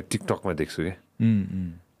होइन मैले टिकटकमा देख्छु कि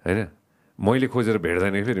होइन मैले खोजेर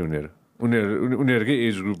भेट्दैन कि फेरि उनीहरूकै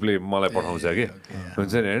एज ग्रुपले मलाई पठाउँछ कि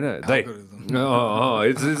हुन्छ नि होइन दाइ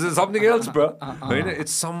इट्स समथिङ एल्स ब्रो होइन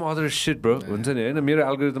it's some other seat bro हुन्छ नि होइन मेरो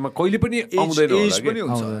एल्गोरिदममा कहिले पनि आउँदैन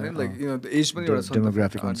होइन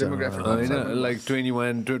लाइक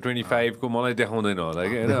 21-25 को मलाई देखाउँदैन होला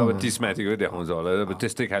कि होइन अब 30 माथिको देखाउँछ होला अब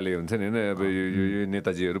त्यस्तै खाले हुन्छ नि होइन अब यो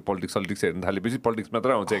नेताजीहरू पोलिटिक्स हेर्नु थालेपछि पोलिटिक्स मात्र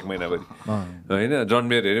आउँछ 1 महिनाभरि होइन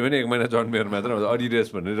जन्मेर हेऱ्यो भने 1 महिना जन्मेर मात्र आउँछ अडिडास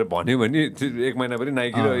भनेर भन्यो भने 1 महिनाभरि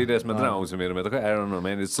नाइकी र अडिडास मात्र आउँछ मेरोमा त I don't know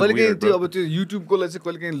man it's कहिले त्यो अब त्यो युट्युबकोलाई चाहिँ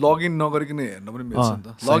कहिले काहीँ लगइन नगरिकन हेर्न पनि मिल्छ नि त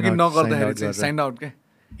लगइन नगर्दाखेरि चाहिँ साइन आउट क्या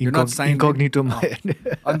इन्कग्निटोमा अनि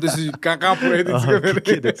त्यसपछि कहाँ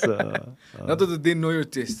पुऱ्याइदिन्छ न त दे नो यो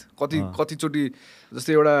टेस्ट कतिचोटि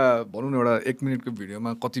जस्तै एउटा भनौँ न एउटा 1 मिनटको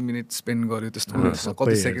भिडियोमा कति मिनट स्पेन्ड गर्यो त्यस्तो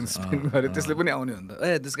कति सेकेन्ड स्पेन्ड गर्यो त्यसले पनि आउने हो नि त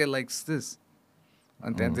ए दिस गाइ लाइक्स दिस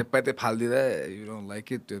अनि त्यहाँ चाहिँ प्याते फालिदिँदा you don't like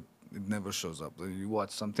it it never shows up you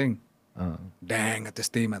watch something ड्याङ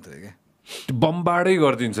त्यस्तै मात्रै क्या बम्बार्डै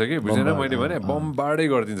गरिदिन्छ कि बुझेन मैले भने बम्बार्डै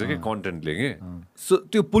गरिदिन्छ कि कन्टेन्टले कि सो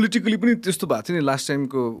त्यो पोलिटिकली पनि त्यस्तो भएको थियो नि लास्ट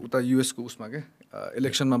टाइमको उता युएसको उसमा क्या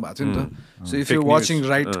इलेक्सनमा भएको थियो नि त so if you watching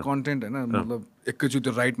right content होइन मतलब एकैचोटि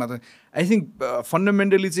त्यो राइट मात्र आई थिङ्क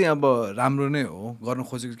फन्डामेन्टली चाहिँ अब राम्रो नै हो गर्न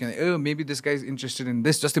खोजेको किन ए maybe this guy is interested in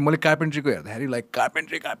this जस्तै मैले कार्पेन्ट्रीको हेर्दाखेरि लाइक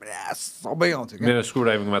कार्पेन्ट्री सबै आउँथ्यो क्या मेरो स्क्रु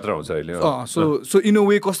ड्राइभिङ मात्र आउँछ अहिले सो इन अ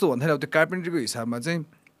वे कस्तो भन्दाखेरि अब त्यो कार्पेन्ट्रीको हिसाबमा चाहिँ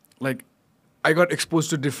like I got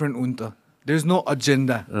exposed to different unta. There's no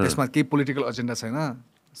agenda. त्यसमा केही पोलिटिकल एजेन्डा छैन.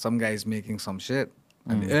 Some guy is making some shit.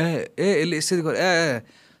 And यसले यसरी गर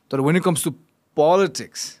तर when it comes to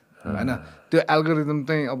politics हैन त्यो एल्गोरिदम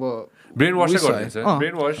चाहिँ अब ब्रेन वाश गरिन्छ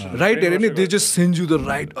ब्रेन वाश राइट हेरे नि they just send you the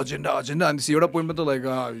right agenda अनि एउटा पोइन्टमा त like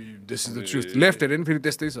this is the truth left हेरे नि फेरि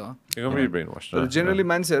त्यस्तै छ एकदमै ब्रेन वाश तर जेनरली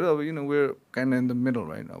मान्छेहरू अब you know where kind in the middle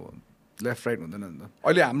right अब लेफ्ट राइट हुँदैन नि त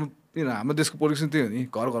अहिले हाम्रो देशको पोलिटिक्स त्यही हो नि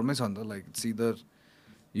घरमै छ नि त लाइक इट्स इदर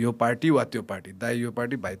यो पार्टी वा त्यो पार्टी दाइ यो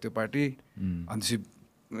पार्टी भाइ त्यो पार्टी अनि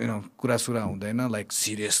यु नो कुरासुरा हुँदैन लाइक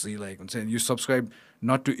सिरियसली लाइक हुन्छ you subscribe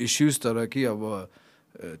not to issues तर कि अब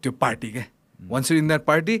त्यो पार्टी क्या वन्स इन द्याट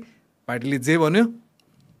पार्टीले जे भन्यो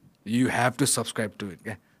you have to subscribe to it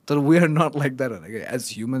क्या तर we are not like that होइन क्या as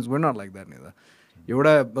humans we are not like that नि त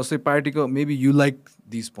एउटा जस्तै पार्टीको maybe you like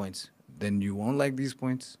this points then you want like this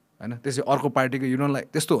points होइन त्यसै अर्को पार्टीको यु डोन्ट लाइक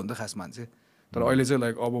त्यस्तो हो नि त खास मान्छे तर अहिले चाहिँ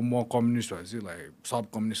लाइक अब म कम्युनिस्ट भएपछि लाइक सब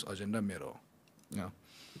कम्युनिस्ट एजेन्डा मेरो हो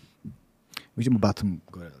म बाथरुम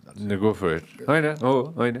गएर गो फर इट होइन हो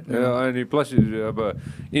होइन अनि प्लस अब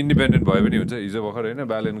इन्डिपेन्डेन्ट भयो पनि हुन्छ हिजो भर्खर होइन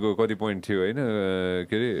ब्यालेनको कति पोइन्ट थियो होइन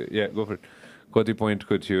के अरे या गो फर कति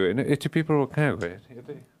पोइन्टको थियो होइन यति पेपर कहाँ गयो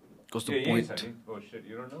कस्तो पोइन्ट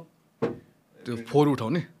त्यो 4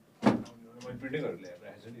 उठाउने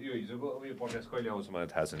यो हिजोको अब यो पडकास्ट कहिले आउँछ मलाई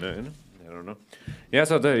थाहा छैन होइन यहाँ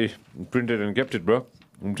छ त printed and kept it bro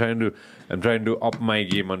I'm trying to up my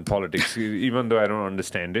game on politics even though I don't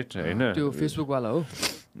understand it होइन त्यो फेसबुक वाला हो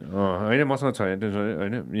होइन मसँग छ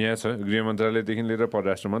होइन यहाँ छ गृह मन्त्रालयदेखि लिएर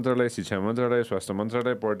परराष्ट्र मन्त्रालय शिक्षा मन्त्रालय स्वास्थ्य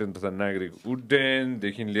मन्त्रालय पर्यटन तथा नागरिक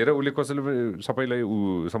उड्डयनदेखि लिएर उसले कसैले सबैलाई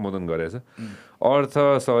सम्बोधन गरेछ अर्थ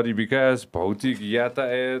शहरी विकास भौतिक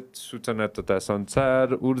यातायात सूचना तथा सञ्चार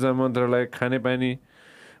ऊर्जा मन्त्रालय खानेपानी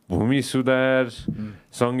भूमि सुधार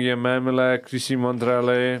सङ्घीय मामला कृषि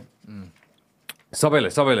मन्त्रालय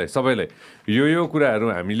सबैलाई यो कुराहरू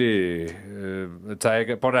हामीले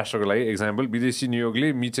चाहेका परराष्ट्रको लागि एक्जाम्पल विदेशी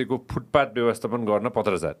नियोगले मिचेको फुटपाथ व्यवस्थापन गर्न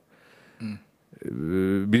पत्रचार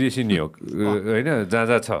विदेशी नियोग होइन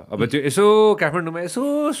जहाँ छ अब त्यो यसो काठमाडौँमा यसो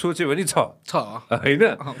सोच्यो भने छ होइन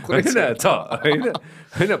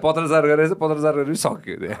होइन पत्रचार गरेर पत्रचार गरेर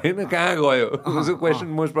सक्यो होइन कहाँ गयो उसको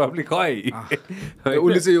क्वेसन मोस्ट प्रब्लली खै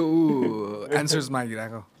उसले चाहिँ यो एन्सर्स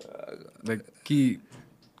मागिरहेको लाइक कि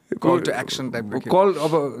कल टु एक्सन टाइपको कल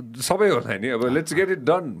अब सबै होला नि अब लेट्स गेट इट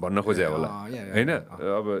डन भन्न खोजे होला होइन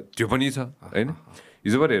अब त्यो पनि छ होइन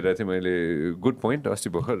हिजोभर हेरेको थिएँ मैले गुड पोइन्ट अस्ति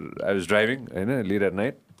भर्खर आई वाज ड्राइभिङ होइन लेट एट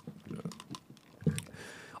नाइट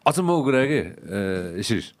अचम्मको कुरा के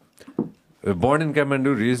Shirish burn in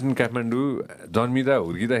Kathmandu raise in Kathmandu जन्मिँदा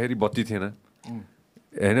हुर्किँदाखेरि बत्ती थिएन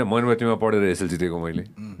होइन मनमतीमा पढेर एसएलसी दिएको मैले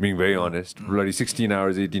being very honest bloody 16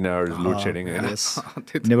 hours 18 hours load shedding होइन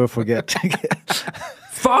Never forget.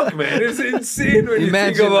 Fuck man, it's insane when you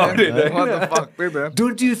think about it. What the fuck, man?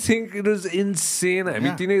 Don't you think it was insane?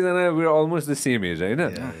 हामी तिनैजना we're almost the same age होइन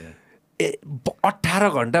 18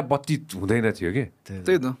 घण्टा बत्ती हुँदैन थियो कि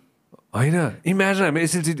त्यही त होइन इमेजिन हामी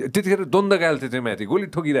एसएलसी त्यतिखेर द्वन्द गाल्थ्यो त्यो माथि गोली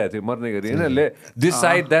ठोकिरहेको थियो मर्ने गरी होइन this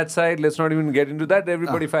side that side let's not even get into that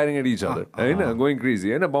everybody firing at each other होइन गोइङ क्रेजी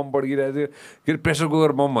होइन बम पड्किरहेको थियो के अरे प्रेसर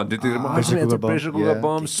कुकर बम भन्थ्यो त्यो pressure cooker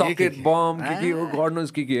bomb socket bomb के हो गड नोज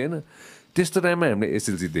के होइन त्यस्तो टाइममा हामीले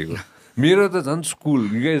एसएलसी दिएको मेरो त झन् school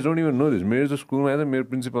you guys don't even no this मेरो त स्कुलमा त मेरो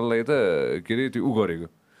प्रिन्सिपललाई त के अरे त्यो उ गरेको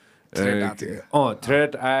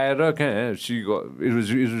थ्रेट आएर कहाँ इट वाज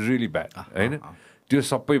रियली ब्याड होइन त्यो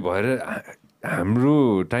सबै भएर हाम्रो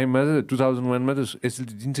टाइममा त 2001मा त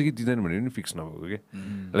एसएलसी दिन्छ कि दिँदैन भने पनि फिक्स नभएको कि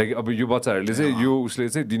लाइक अब यो बच्चाहरूले चाहिँ यो उसले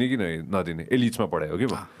चाहिँ दिने कि नदिने एलिट्समा पढायो कि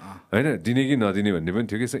होइन दिने कि नदिने भन्ने पनि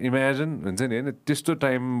थियो कि इमेजिन हुन्छ नि होइन त्यस्तो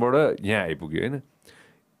टाइमबाट यहाँ आइपुग्यो होइन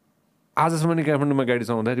आजसम्म नि काठमाडौँमा गाडी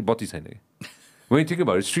चलाउँदाखेरि बत्ती छैन कि वहीँ ठिकै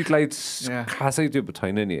भयो स्ट्रिट लाइट्स खासै त्यो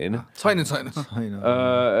छैन नि होइन छैन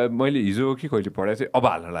मैले हिजो कि कहिले पढाएको थिएँ अब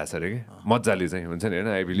हाल्न लाग्छ अरे कि मजाले चाहिँ हुन्छ नि होइन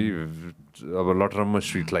आई बिलिभ अब लटरममा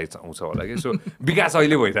स्ट्रिट लाइट्स आउँछ होला कि सो विकास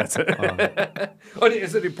अहिले भइरहेछ अनि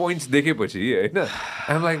यसरी पोइन्ट्स देखेपछि होइन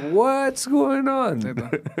I'm like what's going on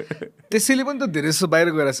त्यसैले पनि त धेरै जस्तो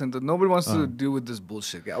बाहिर गइरहेको छ नि त nobody wants to deal with this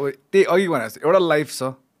bullshit कि अब त्यही अघि भनेको छ एउटा लाइफ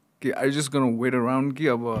छ कि I just gonna weight around कि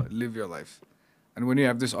अब लिभ यर लाइफ अनि when you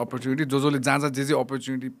have this opportunity जसले जहाँ जे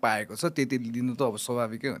अपर्च्युनिटी पाएको छ त्यति लिनु त अब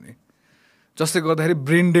स्वाभाविकै हो नि जसले गर्दाखेरि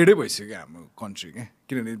ब्रेन डेडै भइसक्यो हाम्रो कन्ट्री क्या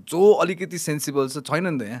किनभने जो अलिकति सेन्सिबल छैन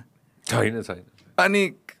नि त यहाँ छैन अनि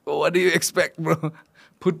what do you expect bro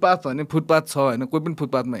footpath भने फुटपाथ छ होइन कोही पनि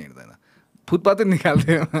फुटपाथमा हिँड्दैन फुटपाथै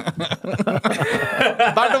निकाल्थ्यो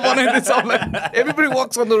बाटो बनाइदिन्छ everybody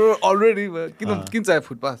works on the road already किन चाहियो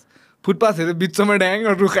फुटपाथ हेरेर बिचमा ड्याङ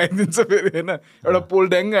रुखाइदिन्छ फेरि होइन एउटा पोल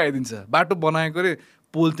ड्याङ्ग आइदिन्छ बाटो बनाएको अरे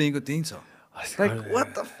पोल त्यहीँको त्यहीँ छ लाइक वाट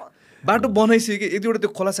द फक बाटो बनाइसक्यो कि यतिवटा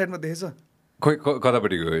त्यो खोला साइडमा देखेछ खोइ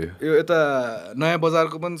कतापट्टि गयो यो यता नयाँ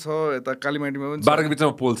बजारको पनि छ यता कालीमाटीमा पनि बाटोको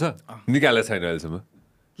बिचमा पोल छ निकालेको छैन अहिलेसम्म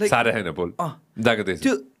साह्रै छैन पोल गएको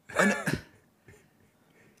त्यो होइन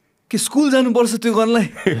के स्कुल जानुपर्छ त्यो गर्नलाई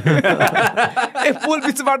ए पोल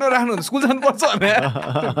बिच बाटो राख्नु स्कुल जानुपर्छ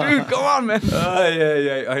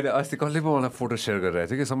होइन अस्ति कसले पो मलाई फोटो सेयर गरिरहेको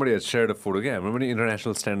थियो कि समबडी सेयर फोटो कि हाम्रो पनि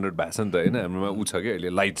इन्टरनेसनल स्ट्यान्डर्ड भएको छ नि त होइन हाम्रोमा ऊ छ कि अहिले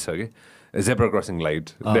लाइट छ कि जेब्रा क्रसिङ लाइट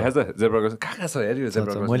देखाएको छ जेब्रा क्रसिङ कहाँ छ यार यो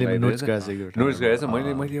जेब्रा क्रसिङ लाइट नोट्स गरेको छ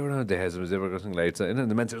मैले एउटा देखाएको छु जेब्रा क्रसिङ लाइट छ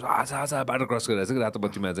होइन मान्छेहरू आछा बाटो क्रस गरिरहेको छ कि रातो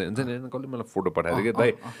बत्तीमा चाहिँ हुन्छ नि होइन कसले मलाई फोटो पठाएको थियो कि दाइ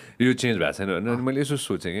यो चेन्ज भएको छैन होइन अनि मैले यसो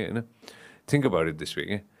सोचेँ कि होइन think about it this way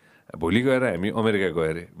कि भोलि गएर हामी अमेरिका गयो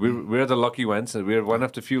अरे we are the lucky once we are one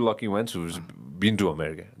of the few lucky once whose been to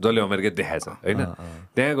America जसले अमेरिका देखाएछ होइन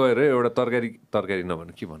त्यहाँ गएर एउटा तरकारी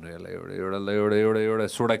नभन्नु के भन्नु यसलाई एउटा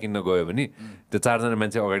सोडा किन्न गयो भने त्यो 4 जना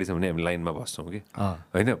मान्छे अगाडि छ भने हामी लाइनमा बस्छौँ कि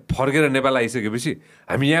होइन फर्केर नेपाल आइसकेपछि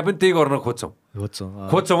हामी यहाँ पनि त्यही गर्न खोज्छौँ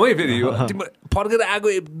है फेरि यो फर्केर आएको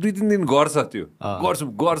 2-3 दिन गर्छ त्यो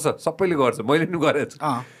गर्छ सबैले गर्छ मैले पनि गरेको छु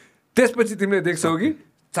त्यसपछि तिमीले देख्छौ कि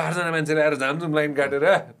 4 जना मान्छेले आएर झामझुम लाइन काटेर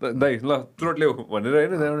दाइ ल तुरट ल्याऊ भनेर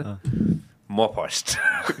होइन त्यहाँबाट म फर्स्ट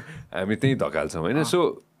हामी त्यहीँ धकाल्छौँ होइन so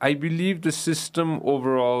I believe the system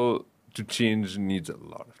overall to change needs a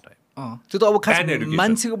lot of time त्यो त अब खास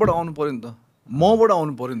मान्छेकोबाट आउनु पऱ्यो नि त मबाट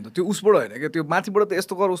आउनु पऱ्यो नि त त्यो उसबाट होइन क्या त्यो माथिबाट त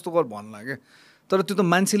यस्तो गर उस्तो गर भन्ला क्या तर त्यो त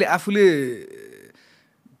मान्छेले आफूले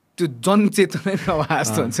त्यो जनचेतनै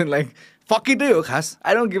नभएको हुन्छ नि लाइक फकिटै हो खास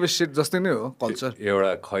I don't give a shit जस्तै नै हो कल्चर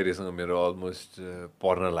एउटा खैरेसँग मेरो अलमोस्ट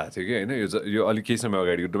पर्न लाग्थ्यो कि होइन यो अलिक केही समय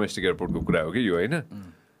अगाडिको डोमेस्टिक एयरपोर्टको कुरा हो कि यो होइन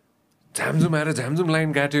झामझुम आएर झामझुम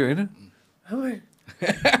लाइन काट्यो होइन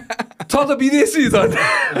छ त विदेशी झन्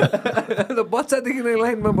बच्चादेखि नै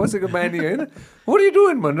लाइनमा बसेको बानी होइन वाट यु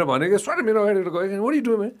डुइङ भनेर भनेको स्वाट मेरो अगाडि गयो what you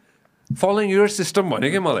doing following your system भन्यो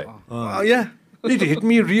क्या मलाई या It hit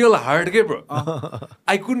me real hard, bro.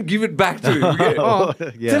 I couldn't give it back to him. What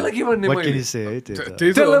can you say?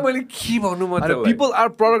 Tell him मैले के भन्नु म त्यसलाई people are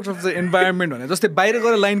product of the environment भने जस्तै बाहिर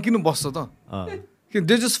गएर लाइन किन बस्छ त कि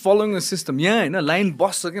they just following a system यहाँ हैन लाइन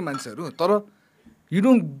बस्छ के मान्छेहरू तर you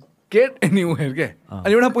don't get anywhere के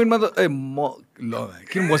अनि एउटा पोइन्टमा त ए म ल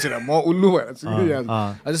किन बसेर म उल्लु भएर छु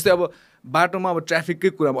जस्तै अब बाटोमा अब ट्राफिककै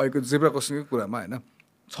कुरामा अहिलेको जेब्रा क्रसिङकै कुरामा हैन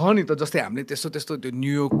छ नि त जस्तै हामीले त्यस्तो त्यो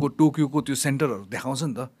न्युयोर्कको टोकियोको त्यो सेन्टरहरू देखाउँछ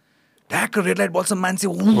नि त ढ्याक्क रेड लाइट बल्छ मान्छे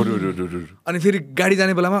अनि फेरि गाडी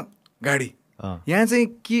जाने बेलामा गाडी यहाँ चाहिँ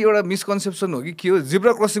के एउटा मिसकन्सेप्सन हो कि के हो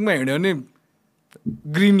जेब्रा क्रसिङमा हिँड्यो भने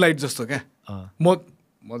ग्रिन लाइट जस्तो क्या म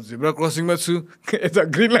जेब्रा क्रसिङमा छु यता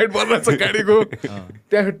ग्रिन लाइट बल्छ गाडीको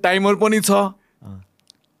त्यहाँ टाइमर पनि छ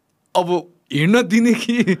अब हिँड्न दिने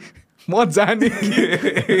कि म जाने कि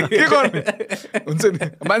के गर्ने हुन्छ नि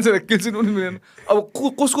मान्छेलाई किल्चिनु पनि मिलेन अब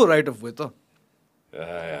कसको राइट अफ वे त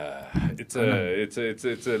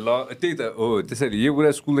त्यही त हो त्यसरी यो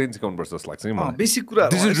कुरा स्कुलदेखि सिकाउनु पर्छ जस्तो लाग्छ कि मलाई बेसिक कुरा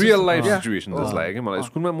this is real life situation जस्तो लाग्यो कि मलाई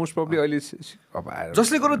स्कुलमा मोस्ट प्रब्ली अहिले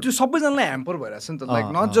जसले गर्दा त्यो सबैजनालाई ह्याम्पर भइरहेको छ नि त लाइक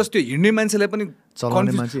नट जस्ट त्यो हिँड्ने मान्छेलाई पनि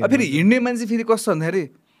फेरि हिँड्ने मान्छे फेरि कस्तो भन्दाखेरि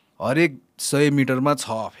हरेक 100 मिटरमा छ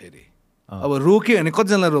फेरि अब रोक्यो भने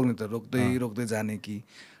कतिजनालाई रोक्ने त रोक्दै रोक्दै जाने कि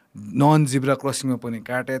नन जिब्रा क्रसिङमा पनि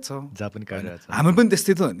काटेछ हामी पनि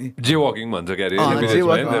त्यस्तै त हो नि जे वकिङ भन्छ के अरे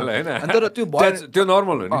तर त्यो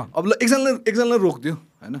नर्मल हो नि अब ल एकजनालाई रोक्दियो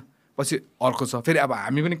होइन पछि अर्को छ फेरि अब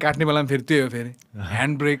हामी पनि काट्ने बेलामा फेरि त्यही हो फेरि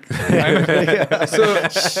hand brake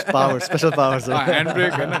special power hand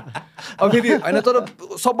brake होइन अब फेरि होइन तर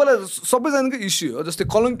सबैजनाको इस्यु हो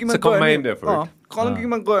जस्तै कलङ्कीमा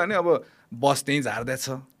गयो भने अब बस त्यहीँ झार्दैछ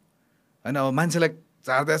होइन अब मान्छेलाई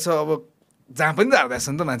झार्दैछ अब जहाँ पनि झार्दैछ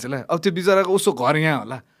नि त मान्छेलाई अब त्यो बिचराको उसको घर यहाँ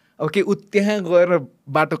होला अब के ऊ त्यहाँ गएर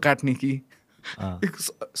बाटो काट्ने कि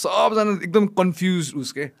सबजना एकदम कन्फ्युज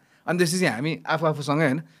उसके अनि त्यसपछि हामी आफूसँगै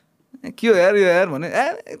होइन के हो यार यो यार भने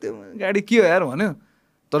त्यो गाडी के हो यार भन्यो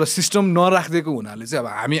तर सिस्टम नराखिदिएको हुनाले चाहिँ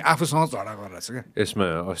अब हामी आफूसँग झगडा गरिरहेछ क्या यसमा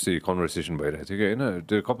अस्ति कन्भर्सेसन भइरहेको थियो कि होइन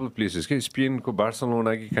त्यो कपाल प्लेसेस के स्पेनको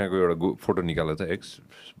बार्सलोना कि कहाँको एउटा फोटो निकाल्दा त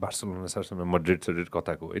बार्सलोना सरसम्म मड्रिड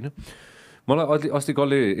कताको होइन मलाई अस्ति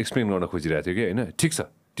कसले एक्सप्लेन गर्न खोजिरहेको थियो कि होइन ठिक छ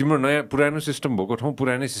तिम्रो नयाँ पुरानो सिस्टम भएको ठाउँ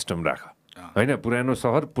पुरानै सिस्टम राख होइन पुरानो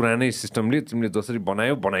सहर पुरानै सिस्टमले तिमीले जसरी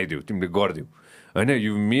बनाइदेऊ तिमीले गरिदेऊ होइन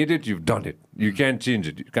you made it you done it you can change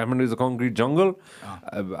it Kathmandu is a concrete जङ्गल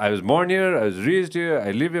I was born here I was raised here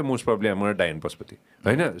I leave here most problem मलाई डाइन पशुपति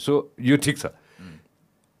होइन सो यो ठिक छ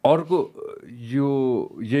अर्को यो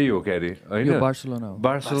यही हो क्या अरे होइन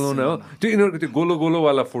बार्सलोना हो त्यो यिनीहरूको त्यो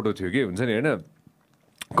गोलोवाला फोटो थियो कि हुन्छ नि होइन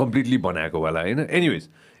कम्प्लिटली बनाएको वाला होइन एनिवेज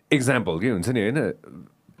एक्जाम्पल के हुन्छ नि होइन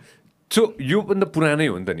सो यो पनि त पुरानै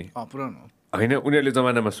हो नि त नि होइन उनीहरूले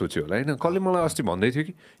जमानामा सोच्यो होला होइन कसले मलाई अस्ति भन्दै थियो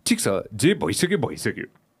कि ठिक छ जे भइसक्यो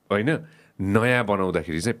होइन नयाँ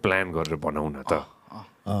बनाउँदाखेरि चाहिँ प्लान गरेर बनाऊ न त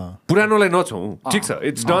पुरानोलाई नछौँ ठिक छ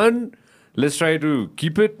it's done let's try to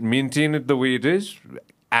keep it maintain it the way it is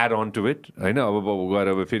add on to it होइन अब गएर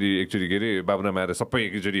अब फेरि एकचोटि के अरे बाबुरामा आएर सबै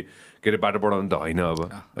एकचोटि के अरे बाटो बढाउनु त होइन अब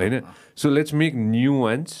होइन so let's make new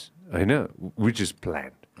once होइन which is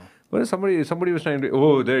plan somebody was trying to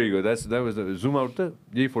oh there you go that was the zoom out त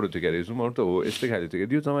यही फोटो थियो क्या अरे zoom out त हो यस्तै खाले थियो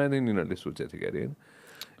क्या यो जमानादेखि यिनीहरूले सोचेको थियो क्या अरे होइन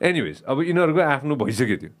एनिवेज अब यिनीहरूको आफ्नो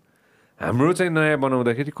भइसक्यो थियो हाम्रो चाहिँ नयाँ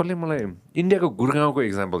बनाउँदाखेरि कसले मलाई इन्डियाको गुरगाउँको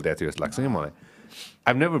इक्जाम्पल दिएको थियो जस्तो लाग्छ कि मलाई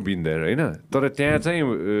आइभ नेभर बिन देयर होइन तर त्यहाँ चाहिँ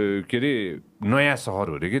के अरे नयाँ सहर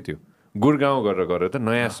हो अरे कि त्यो गुरगाउँ गरेर त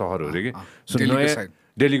नयाँ सहर हो अरे कि सो नयाँ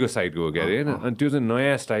दिल्लीको साइडको हो क्या अरे होइन अनि त्यो चाहिँ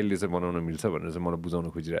नयाँ स्टाइलले चाहिँ बनाउन मिल्छ भनेर चाहिँ मलाई बुझाउन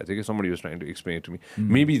खोजिरहेको थियो कि somebody was trying to explain it to me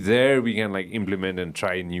maybe there we can like implement and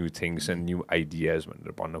try new things and new ideas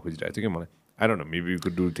भनेर भन्न खोजिरहेको थियो कि मलाई I don't know maybe we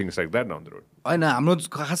could do things like that down the road होइन हाम्रो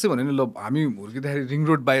खासै भन्यो नि ल हामी हुर्किँदाखेरि रिङ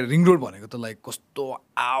रोड भनेको त लाइक कस्तो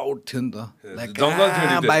आउट थियो नि त लाइक जङ्गल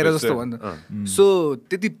थियो बाहिर जस्तो भयो नि त सो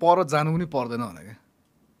त्यति पर जानु पनि पर्दैन भने क्या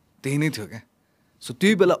त्यही नै थियो क्या सो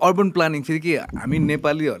त्यही बेला अर्बन प्लानिङ फेरि के हामी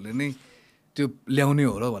नेपालीहरूले नै त्यो ल्याउने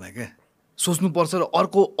हो र भने क्या सोच्नुपर्छ र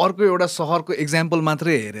अर्को एउटा सहरको इक्जाम्पल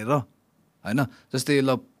मात्रै हेरेर होइन जस्तै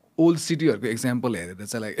ल ओल्ड सिटीहरूको इक्जाम्पल हेरेर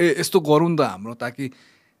चाहिँ लाइक यस्तो गरौँ नि त हाम्रो ताकि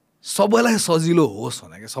सबैलाई सजिलो होस्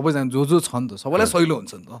भने क्या सबैजना जो छ नि त सबैलाई सहिलो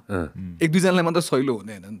हुन्छ नि त एक दुईजनालाई मात्रै सहिलो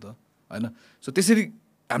हुने होइन नि त होइन सो त्यसरी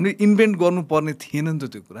हामीले इन्भेन्ट गर्नुपर्ने थिएन नि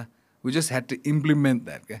त त्यो कुरा we just had to implement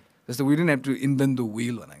that क्या जस्तो we didn't have to invent the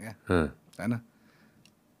wheel भने क्या होइन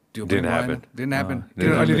त्यो डिडन्ट ह्यापन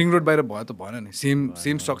अहिले रिङ रोड बाहिर भयो त भएन नि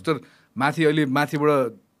सेम स्ट्रक्चर माथि अहिले माथिबाट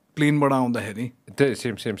प्लेनबाट आउँदाखेरि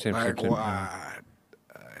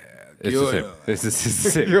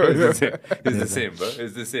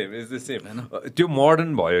त्यो मोडर्न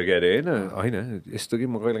भयो क्या अरे होइन यस्तो कि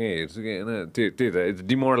म कहिले काहीँ हेर्छु कि होइन त्यही त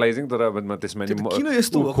डिमोरलाइजिङ तर अब त्यसमा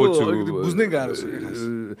बुझ्नै गाह्रो छ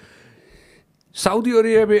साउदी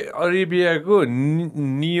अरेबियाको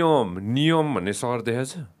नियम भन्ने सहर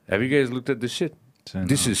देखाएको छ Have you guys looked at this shit?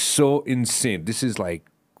 This is so insane. This is like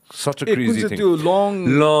such a crazy thing. Long.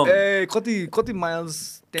 कति miles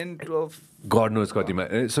 10-12 God knows कति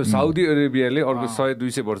माइल सो साउदी अरेबियाले अर्को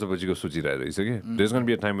 100-200 वर्षपछिको सोचिरहेको रहेछ कि there's going to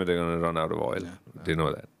be a time where they're going to run out of oil. They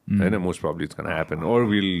know that. होइन most probably it's going to happen or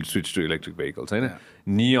we'll switch to electric vehicles होइन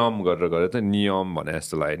नियम गरेर त नियम भने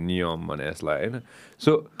जस्तो लाग्यो होइन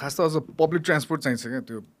सो खास त अझ पब्लिक ट्रान्सपोर्ट चाहिन्छ क्या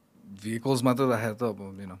त्यो भेहिकल्स मात्र राखेर त अब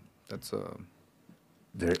that's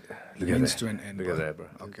means to an end. Look at that, bro.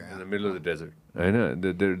 Okay. In the middle of the desert.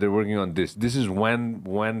 They're working on this. This is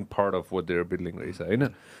one part of what they're building, right? होइन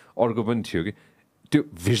अर्को पनि थियो कि त्यो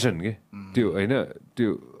भिजन के त्यो होइन त्यो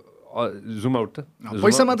जुम आउट त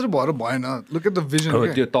पैसा मात्र भएर भएन लुक एट द भिजन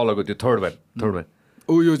त्यो तलको त्यो थर्ड वान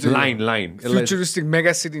ओ यो चाहिँ लाइन फ्युचरिस्टिक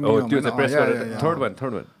मेगा सिटी हो त्यो चाहिँ प्रेस गरेर third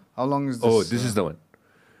one how long is this is the one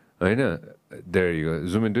होइन there you go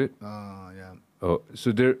zoom into it हो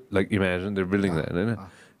so there like imagine there building that होइन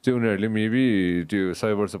त्यो उनीहरूले मेबी त्यो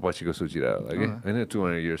 100 वर्ष पछिको सोचिरहेको होला कि होइन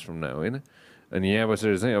 200 years from now होइन अनि यहाँ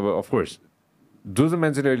बसेर चाहिँ अब अफकोर्स जो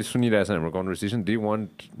मान्छेले अहिले सुनिरहेछ हाम्रो conversation they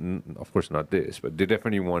want of course not this but they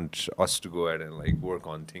definitely want us to go ahead and like work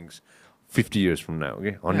on things 50 years from now,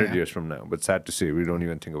 okay? 100 years from now. But sad to say, we don't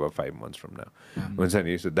even think about 5 months from now.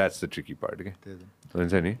 So that's the tricky part, okay?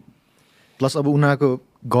 Plus, अब उनीहरूको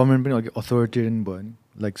government पनि अलिक authoritarian भयो नि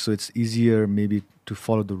like so it's easier maybe to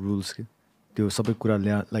follow the rules के त्यो सबै कुरा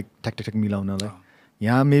लाइक ठ्याक मिलाउनलाई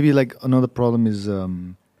यहाँ maybe like another problem is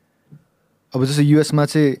अब जस्तो युएसमा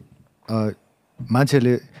चाहिँ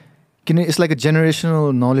मान्छेहरूले किन it's like a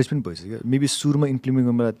generational knowledge पनि भइसक्यो मेबी सुरुमा इम्प्लिमेन्ट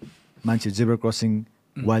गर्दा मान्छे जेब्रा क्रसिङ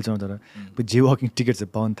वाइल्ड चलाउँदा जे वकिङ टिकट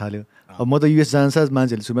चाहिँ पाउनु थाल्यो अब म त युएस जान्छ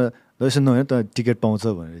मान्छेहरूले सुरुमा रहेछ नहोइन त टिकट पाउँछ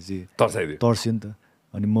भनेर चाहिँ तर्स्यो नि त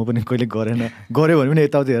अनि म पनि कहिले गऱ्यो भने पनि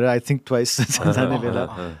यताउति हेरेर आई थिङ्क ट्वाइस जाने बेला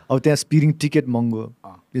अब त्यहाँ स्पिडिङ टिकट महँगो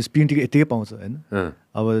यो स्पिडिङ टिकट यत्तिकै पाउँछ होइन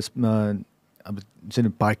अब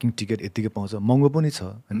चाहिँ पार्किङ टिकट यत्तिकै पाउँछ महँगो पनि छ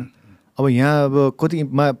होइन अब यहाँ अब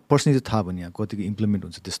कतिमा पर्सनली चाहिँ थाहा भयो नि यहाँ कतिको इम्प्लिमेन्ट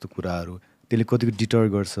हुन्छ त्यस्तो कुराहरू त्यसले कतिको डिटर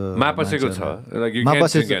गर्छ मापासेको छ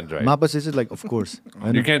मापासे चाहिँ लाइक अफकोर्स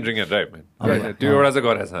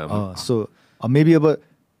सो मेबी अब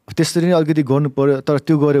त्यसरी नै अलिकति गर्नु पऱ्यो तर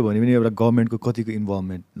त्यो गऱ्यो भने पनि एउटा गभर्मेन्टको कतिको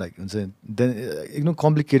इन्भल्भमेन्ट लाइक हुन्छ देन एकदम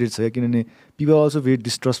कम्प्लिकेटेड छ किनभने people also very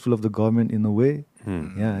distrustful of the government in a way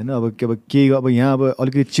यहाँ होइन अब यहाँ अब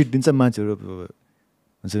अलिकति चिट दिन्छ मान्छेहरू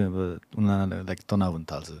हुन्छ नि अब उनीहरूलाई लाइक तनाव हुन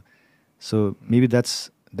थाल्छ so maybe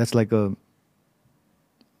that's like a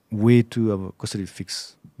way to अब कसरी फिक्स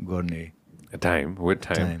गर्ने with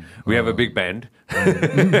time. We have a big band.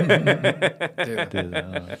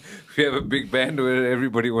 We have a big band where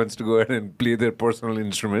everybody wants to go ahead and play their personal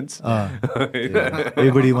instruments.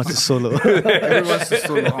 Everybody wants to solo. Everyone wants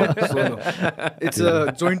to solo. It's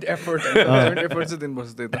a joint effort. Joint effort चाहिँ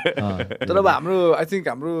दिनुपर्छ त्यही त तर अब हाम्रो I think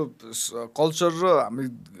हाम्रो culture र हामी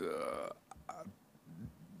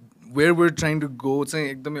where where trying to go चाहिँ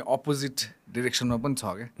एकदमै अपोजिट डिरेक्सनमा पनि छ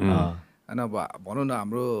क्या होइन अब भनौँ न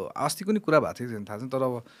हाम्रो अस्तिको नि कुरा भएको थियो थाहा छैन तर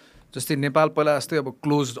अब जस्तै नेपाल पहिला जस्तै अब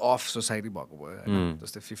क्लोज अफ सोसाइटी भएको भयो होइन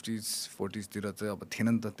जस्तै 50s 40s चाहिँ अब थिएन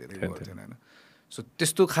नि त धेरै गर्थेन होइन सो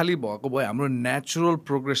त्यस्तो खालि भएको भयो हाम्रो नेचुरल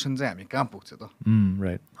प्रोग्रेसन चाहिँ हामी कहाँ पुग्छ त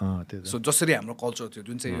राइट सो जसरी हाम्रो कल्चर थियो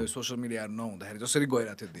जुन चाहिँ यो सोसियल मिडियाहरू नहुँदाखेरि जसरी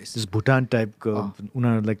गइरहेको थियो देश भुटान टाइपको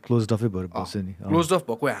उनीहरूलाई क्लोज अफै भएर बस्छ नि क्लोज अफ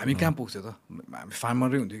भएको हामी कहाँ पुग्छ त हामी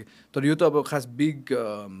फार्मरै हुन्थ्यो कि तर यो त अब खास बिग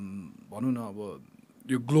भनौँ न अब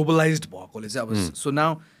यो ग्लोबलाइज्ड भएकोले चाहिँ अब सो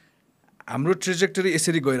नाउ हाम्रो ट्रेजेक्टरी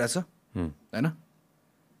यसरी गइरहेछ होइन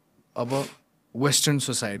अब वेस्टर्न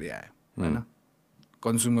सोसाइटी आयो होइन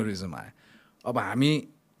कन्ज्युमरिजम आयो अब हामी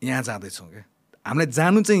यहाँ जाँदैछौँ क्या हामीलाई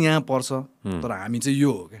जानु चाहिँ यहाँ पर्छ तर हामी चाहिँ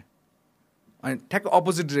यो हो क्या अनि ठ्याक्क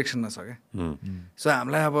अपोजिट डिरेक्सनमा छ क्या सो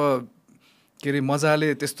हामीलाई अब के अरे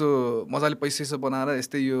मजाले पैसा बनाएर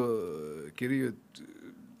यस्तै यो के अरे यो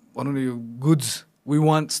भनौँ न यो गुड्स वी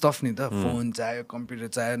वान्ट स्टफ नि त फोन चाहियो कम्प्युटर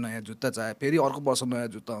चाहियो नयाँ जुत्ता चाहियो फेरि अर्को वर्ष नयाँ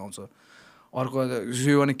जुत्ता आउँछ अर्को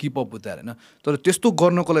you one keep up with that होइन तर त्यस्तो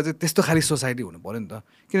गर्नको लागि चाहिँ त्यस्तो खालि सोसाइटी हुनु पऱ्यो नि त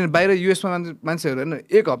किनभने बाहिर युएसमा मान्छेहरू होइन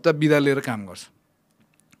एक हप्ता बिदा लिएर काम गर्छ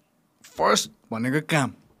फर्स्ट भनेको काम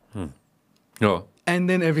एन्ड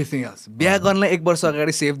देन एभ्रिथिङ एल्स बिहा गर्नलाई 1 वर्ष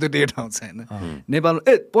अगाडि सेभ द डेट आउँछ होइन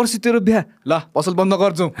नेपालमा पर्सि तेरो बिहा ल पसल बन्द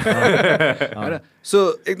गर्छौँ होइन सो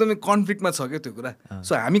एकदमै कन्फ्लिक्टमा छ क्या त्यो कुरा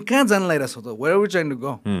सो हामी कहाँ जान लागिरहेको छ त where we trying to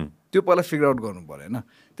go त्यो पहिला फिगर आउट गर्नु पऱ्यो होइन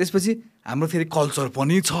त्यसपछि हाम्रो फेरि कल्चर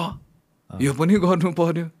पनि छ यो पनि गर्नु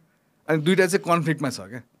पर्यो अनि दुइटा चाहिँ कन्फ्लिक्टमा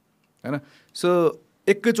छ क्या होइन सो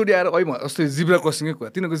एकैचोटि आएर जस्तै जिब्रा क्रसिङै कुरा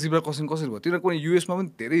तिनीहरूको जिब्रा क्रसिङ कसरी भयो तिनीहरूको युएसमा पनि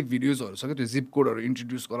धेरै भिडियोजहरू छ क्या त्यो जिप कोडहरू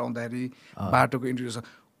इन्ट्रोड्युस गराउँदाखेरि बाटोको इन्ट्रोड्युस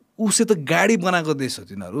उसै त गाडी बनाएको देश हो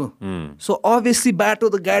तिनीहरू सो अभियसली बाटो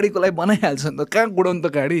त गाडीको लागि बनाइहाल्छ नि त कहाँ गुडाउनु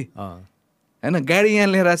त गाडी होइन गाडी यहाँ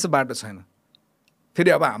लिएर आएको छ बाटो छैन फेरि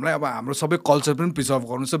अब हामीलाई अब हाम्रो सबै कल्चर पनि प्रिजर्भ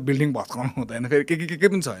गर्नु छ बिल्डिङ भत्काउनु हुँदैन फेरि के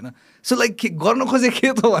पनि छ होइन सो लाइक गर्नु खोजे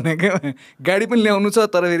के त भनेको गाडी पनि ल्याउनु छ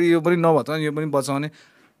तर फेरि यो पनि नभत्काउने यो पनि बचाउने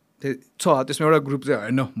फेरि छ त्यसमा एउटा ग्रुप चाहिँ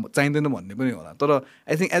होइन चाहिँदैन भन्ने पनि होला तर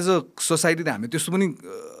I think as a society त हामी त्यस्तो पनि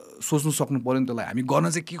सोच्नु सक्नु पऱ्यो नि त ल हामी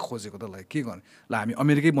गर्न चाहिँ के खोजेको त ल के गर्ने ल हामी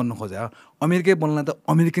अमेरिकै बन्न खोज्यो अमेरिकै बन्नलाई त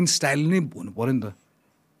अमेरिकन स्टाइल नै हुनु पऱ्यो नि त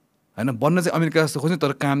होइन बन्न चाहिँ अमेरिका जस्तो खोज्ने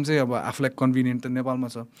तर काम चाहिँ अब आफूलाई कन्भिनियन्ट त नेपालमा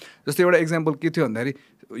छ जस्तै एउटा इक्जाम्पल के थियो भन्दाखेरि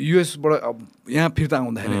युएसबाट अब यहाँ फिर्ता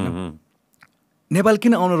आउँदाखेरि होइन नेपाल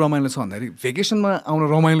किन आउनु रमाइलो छ भन्दाखेरि भेकेसनमा आउनु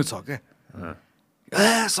रमाइलो छ क्या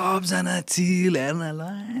सबजना चिल हेर्न ल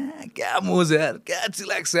क्या मोज यार क्या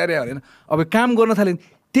चिलाक्स यार होइन अब काम गर्न थाल्यो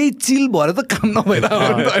भने त्यही चिल भएर त काम नभएर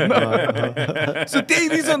होइन सो त्यही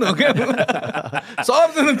रिजन हो क्या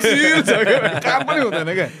सबजना चिल छ क्या काम पनि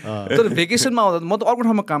हुँदैन क्या तर भेकेसनमा आउँदा म त अर्को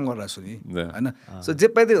ठाउँमा काम गरिरहेको छु नि होइन सो जे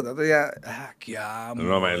पाइदियो हुँदा त यहाँ क्या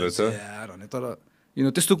रमाइलो छ यार भने तर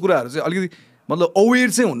त्यस्तो कुराहरू चाहिँ अलिकति मतलब अवेर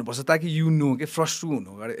चाहिँ हुनुपर्छ ताकि यु नो के फ्रस्ट्रेट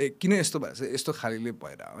हुनु अगाडि किन यस्तो भएछ यस्तो खालले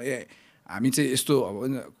भएर हामी चाहिँ यस्तो अब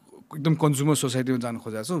एकदम कन्ज्युमर सोसाइटीमा जानु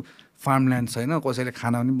खोजेको छौँ फार्मल्यान्ड छैन कसैले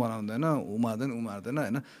खाना पनि बनाउँदैन उमार्दैन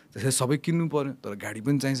होइन त्यसरी सबै किन्नु पऱ्यो तर गाडी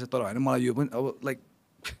पनि चाहिन्छ तर होइन मलाई यो पनि अब लाइक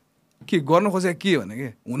के गर्न खोजेको के भने के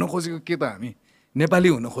हुन खोजेको के त हामी नेपाली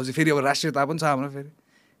हुन खोजे फेरि अब राष्ट्रियता पनि छ हाम्रो फेरि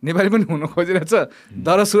नेपाली पनि हुन खोजिरहेछ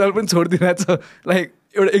दरा सुरुवाल पनि छोडिदिरहेछ लाइक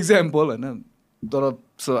एउटा इक्जाम्पल होइन तर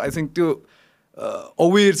सो आई थिङ्क त्यो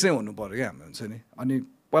अवेर चाहिँ हुनु पऱ्यो क्या हाम्रो हुन्छ नि अनि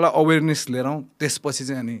पहिला अवेरनेस लिएर आउँ त्यसपछि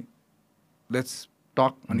चाहिँ अनि लेट्स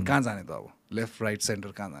टक अनि कहाँ जाने त अब लेफ्ट राइट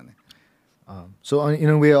सेन्टर कहाँ जाने so in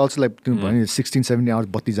a way also like भने 16-17 आवर्स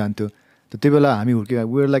बत्ती जान्थ्यो त त्यो बेला हामी हुर्क्यो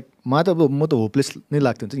वेयर लाइक म त होपलेस नै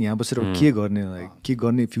लाग्थ्यो हुन्छ यहाँ बसेर के गर्ने लाइक के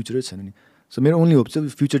गर्ने फ्युचरै छैन नि सो मेरो ओन्ली होप चाहिँ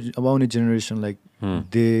फ्युचर अब आउने generation like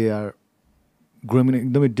they are growing in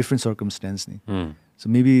एकदमै डिफ्रेन्ट सर्कमस्टेन्स नि सो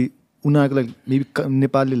मेबी उनीहरूको लागि मेबी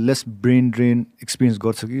नेपालले लेस ब्रेन ड्रेन एक्सपिरियन्स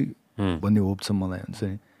गर्छ कि भन्ने होप छ मलाई हुन्छ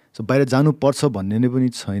नि सो बाहिर जानुपर्छ भन्ने नै पनि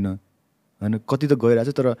छैन होइन कति त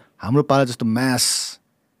गइरहेको छ तर हाम्रो पाला जस्तो म्यास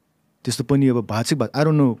त्यस्तो पनि अब भाषिक आई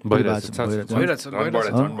डोन्ट नो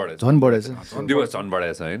झन् बढेछ दिवस झन्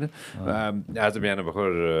बढेछ होइन आज बिहान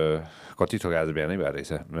भर्खर कति थोक आज बिहानै भएर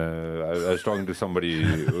रहेछ I was talking to somebody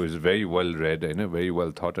who is very well read होइन भेरी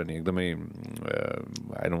वेल थट अनि एकदमै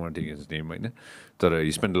I don't want take his name होइन तर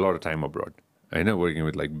he spend a lot of time abroad होइन working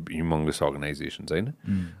with like humongous organisations होइन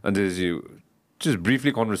अनि त्यसपछि just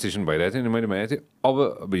briefly conversation भइरहेको थियो अनि मैले भनेको थिएँ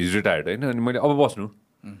अब हिज रिटायर्ड होइन अनि मैले अब बस्नु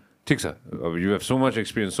ठिक छ अब you have so much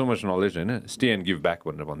experience so much knowledge होइन स्टे एन्ड गिभ ब्याक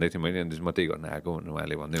भनेर भन्दै थिएँ मैले अनि म त्यही गर्न आएको भनेर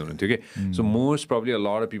उहाँले भन्दै हुनुहुन्थ्यो कि so most probably a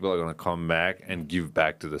lot of people are gonna come back and give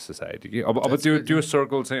back to the society कि अब त्यो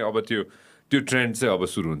सर्कल चाहिँ अब त्यो ट्रेन्ड चाहिँ अब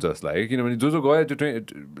सुरु हुन्छ जस्तो लाग्यो किनभने जो गयो त्यो ट्रेन्ड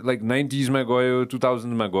लाइक 90sमा गयो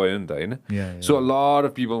 2000sमा गयो नि त होइन so a lot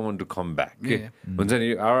of people want to come back के हुन्छ नि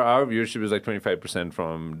our भ्युरसिप is like 25%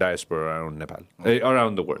 from diaspora around Nepal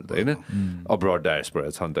around the world होइन अब्रड डायस्पोरा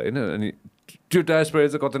छ नि त होइन अनि त्यो डायस्पोरा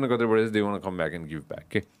चाहिँ कतै न कतैबाट they want come back and give back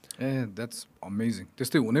के द्याट्स अमेजिङ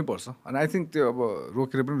त्यस्तै हुनैपर्छ अनि आई थिङ्क त्यो अब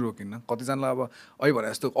रोकेर पनि रोकिन्न कतिजनालाई अब अहिले भने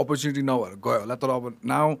जस्तो अपर्च्युनिटी नभएर गयो होला तर अब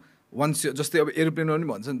नाउ वन्स जस्तै अब एरोप्लेनमा पनि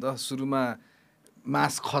भन्छ नि त सुरुमा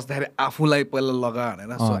मास खस्दाखेरि आफूलाई पहिला लगा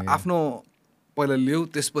भनेर सो आफ्नो पहिला ल्याऊ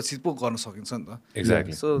त्यसपछि पो गर्न सकिन्छ नि त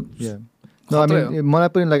एक्ज्याक्टली सो मलाई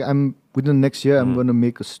पनि like I'm within next year I'm gonna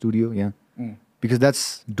make a studio यहाँ बिकज द्याट्स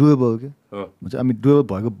डुएबल के आई मिन डुएबल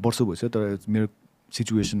भएको वर्ष भइसक्यो तर मेरो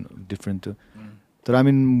सिचुएसन डिफ्रेन्ट थियो तर आई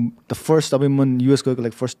मिन द फर्स्ट अब म युएस गएको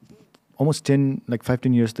लाइक फर्स्ट अलमोस्ट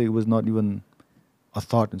 15 years त it was not even a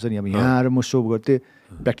thought हुन्छ नि अब यहाँ आएर म सो गर्थेँ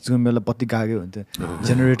प्र्याक्टिस गर्ने बेला बत्ती गएको हुन्थ्यो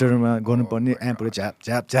जेनेरेटरमा गर्नुपर्ने एम्पहरू झ्याप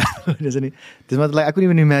झ्याप झ्याप हुन्छ नि त्यसमा त लाइक आई कुन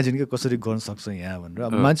इभन इमेजिन कि कसरी गर्न सक्छ यहाँ भनेर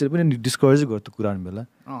अब मान्छेहरू पनि डिस्करेजै गर्थ्यो कुराहरू बेला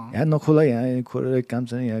यहाँ नखोला यहाँ खोलेर काम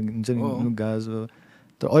छैन यहाँ हुन्छ नि गाज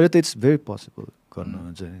तर अहिले त इट्स भेरी पोसिबल गर्न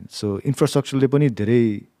हुन्छ नि सो इन्फ्रास्ट्रक्चरले पनि धेरै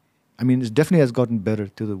I mean, it definitely has gotten better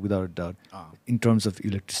too, without a doubt, in terms of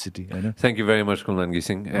electricity. I know. Thank you very much, Kulnan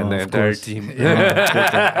Gising, and the entire team.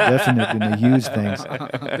 Definitely, a huge thanks.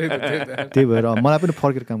 They were मलाई पनि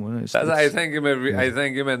फर्केर काम गर्नु. I thank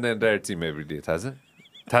him and the entire team every day. थाहा छ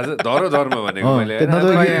धर्म भनेको मैले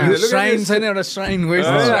श्राइन छैन एउटा shrine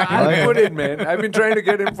I put it, man. I've been trying to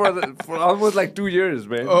get him for almost like 2 years,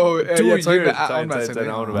 man. 2 years.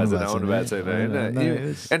 आउनु भएको छैन.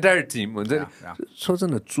 Entire team हुन्छ नि. सोच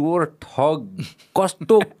न चोर ठग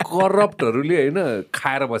कस्तो करप्टहरूले होइन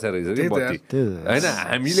खाएर बसेर रहेछ कि बत्ती होइन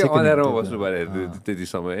हामीले अँध्यारोमा बस्नु पर्यो त्यति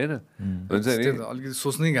समय होइन हुन्छ नि अलिकति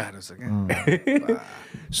सोच्नै गाह्रो छ क्या.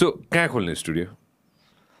 सो कहाँ खोल्ने स्टुडियो?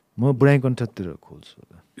 म बुढाइकण्ठतिर खोल्छु.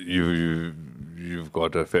 You've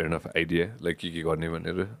got a fair enough idea like के गर्ने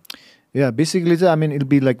भनेर? Yeah, basically I mean it'll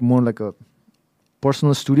be like more like a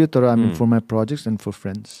personal studio तर I mean for my projects and for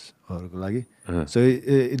friends हरूको लागि. So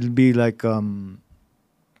it'll be like a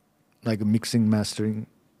mixing, mastering,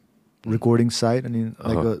 recording side and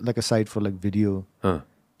like a side for like video.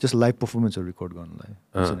 Just live performance or record गर्नलाई.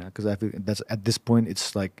 Because I feel that's at this point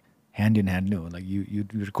it's like hand in hand, no? Like you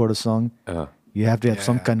record a song, you have to have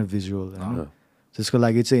some kind of visual. So त्यसको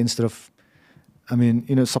लागि चाहिँ instead of I mean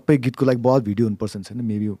सबै गीतको like बहुत video हुनुपर्छ नि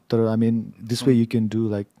maybe तर I mean this way you can do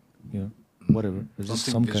like whatever. There's just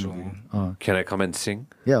some kind of Can I come and sing?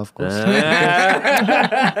 Yeah, of course.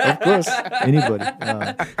 Of course, anybody.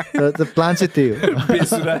 The plan चाहिँ त्यही हो.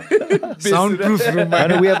 Soundproof room. I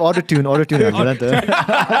know we have autotune हाल्नु त.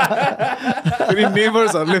 Any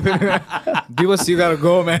neighbors Divas, you gotta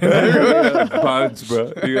go, man. Bounce,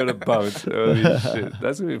 bro. You gotta bounce. Holy shit.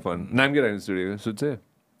 That's gonna be fun. नाम के राख्नु स्टुडियोको सोध्छ?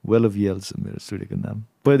 Well of Yells मेरो स्टुडियोको नाम.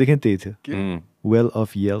 पहिलेदेखि त्यही थियो. Well of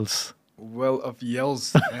Yells. Well of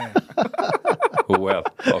Yells. Well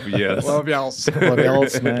of Yells. Well of Yells. What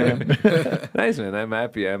else, man? Nice, man. I'm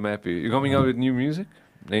happy. You coming out with new music?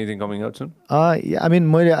 Anything coming out soon? Yeah, I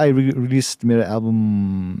mean, I released my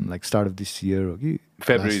album like start of this year. Okay?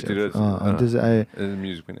 February.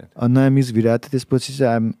 Music video. नयाँ music video आएको थियो. त्यसपछि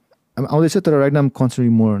चाहिँ I'm always said that right now I'm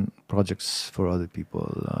concentrating more on projects for other people.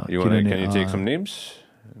 Can you take some names?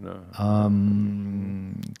 No.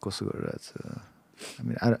 कसो गरेर I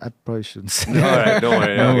mean, I probably shouldn't say. All right, don't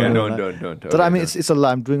worry. Don't. But I mean, it's a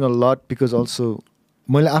lot. I'm doing a lot because also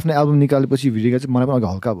मैले आफ्नो album निकालेपछि video चाहिँ मलाई पनि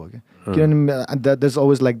हल्का भयो क्या किनभने there's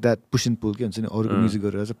always like that push and pull के हुन्छ नि अरूको म्युजिक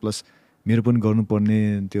गरेर चाहिँ प्लस मेरो पनि गर्नुपर्ने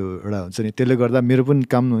त्यो एउटा हुन्छ नि त्यसले गर्दा मेरो पनि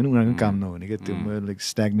काम नहुने उनीहरूको काम नहुने क्या त्यो म लाइक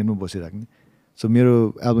स्ट्याग्नेन्टमा बसिराख्ने सो मेरो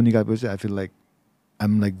एल्बम निकालेपछि I feel like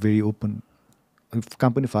I'm like very open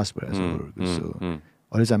काम पनि फास्ट भइरहेको छ अरूहरूको सो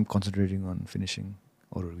अहिले चाहिँ आइएम कन्सन्ट्रेटिङ अन फिनिसिङ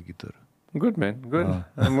अरूहरूको गीतहरू Good, man. Good.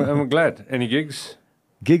 I'm glad. Any gigs?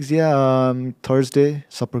 Gigs, yeah. Thursday,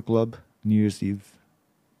 Supper Club, New Year's Eve.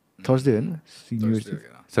 Thursday, right? New Year's Eve.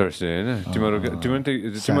 Thursday, right? Tomorrow,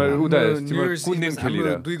 कुन दिन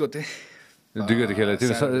खेलिरा? 2 गते. 2 गते खेला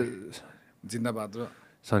तिम्रो जिन्दाबाद र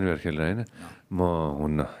शनिबार खेलेर हैन म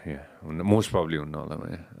हुन्न मोस्ट प्रोबब्ली हुन्न होला म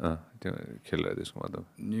त्यो खेलेर त्यसको मतलब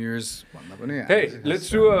New Year's भन्दा पनि Hey, let's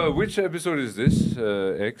do which episode is this?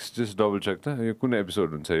 X just double check त यो कुन एपिसोड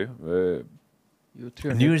हुन्छ यो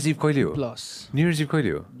New Year's Eve कहिले हो? New Year's Eve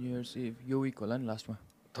कहिले हो? New Year's Eve यो विक होला नि लास्टमा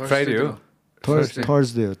Friday हो? Thursday.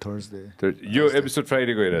 यो एपिसोड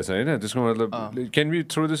फ्राइडे गइरहेछ हैन त्यसको मतलब can we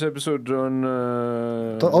throw this episode on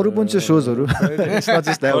तर अरु पनि छ शोजहरु it's not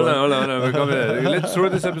just that hold on let's throw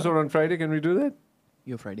this episode on Friday can we do that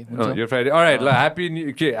यो फ्राइडे यो फ्राइडे alright ल happy new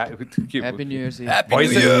year's eve happy new year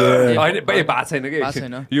हैन बात छैन के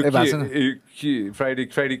यो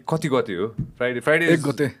फ्राइडे कति गते हो फ्राइडे 1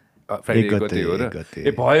 गते फ्राइडे गते हो र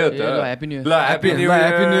ए भयो त ल happy new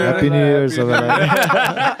Happy New Year सबैलाई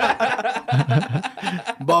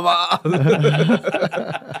बवाल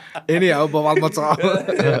anyhow बवाल मच ल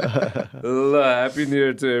happy new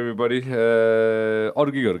year to everybody अरु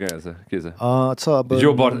के कहाँ छ के छ अब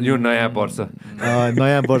यो नयाँ वर्ष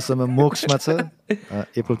नयाँ वर्षमा मोक्समा छ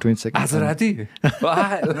April 22 आज राति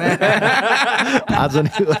आज नि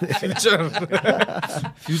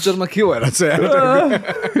फ्युचरमा के भइरहेछ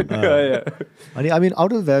अनि I mean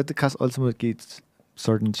out of that खास अल्सम्म के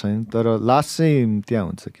सर्टन छैन तर लास्ट चाहिँ त्यहाँ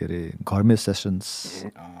हुन्छ के अरे घरमै सेसन्स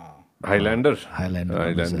हाइल्यान्डर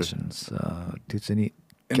सेसन्स त्यो चाहिँ नि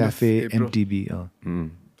क्याफे एमटिबी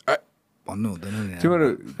भन्नु हुँदैन तिम्रो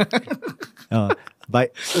बाई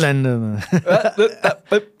ल्यान्डरमा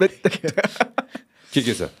के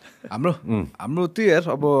छ हाम्रो त्यही यार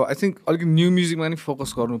अब आई थिङ्क अलिकति न्यू म्युजिकमा नि फोकस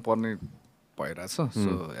गर्नुपर्ने भइरहेछ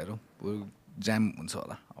सो हेरौँ ज्याम हुन्छ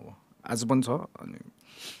होला अब आज पनि छ अनि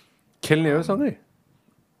खेल्ने हो सँगै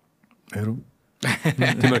हेरौँ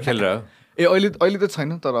तिम्रो खेलेर ए अहिले त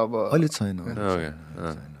छैन तर अब अहिले छैन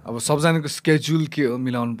अब सबजनाको स्केड्युल के हो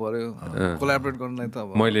मिलाउनु पर्यो कोलाबोरेट गर्नलाई त अब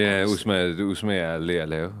मैले उसमै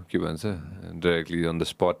हाल्यो के भन्छ डाइरेक्टली अन द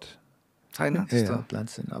स्पट छैन प्लान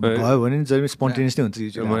छैन अब भयो भने नि जहिले स्पोन्टेनियस नै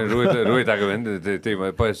हुन्छ मैले रोहित आएको भने त्यही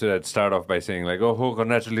भयो start of by सेङ like oh हो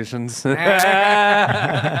कङ्ग्रेचुलेसन्स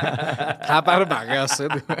थाहा पाएर भागे जस्तो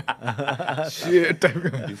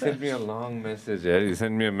You sent me a long message, yeah. You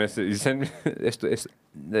sent me a message. You sent me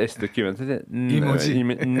यस्तो के भन्छ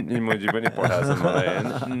इमोजी पनि पठाएछ मलाई हैन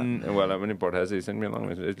वाला पनि पठाएछ You sent me a long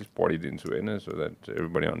message. At least पढिदिन्छु हैन so that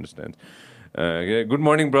everybody understands. Good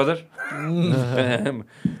morning, brother.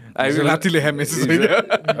 I will राति लेखा मेसेज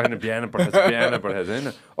हैन बिहान पठाएछ हैन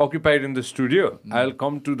occupied in the studio. I'll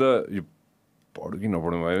come to the पढ्नु कि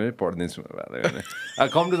नपढ्नु भयो भने पढ्दैछु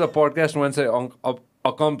I'll come to the podcast once I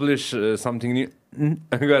accomplish something new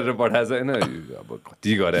गरेर पठाएछ हैन अब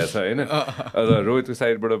कति गरेछ हैन रोहितको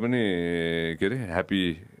साइडबाट पनि के अरे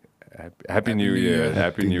ह्यापी न्यू इयर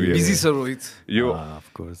बिजी छ रोहित यो अफ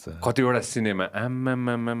कोर्स कतिवटा cinema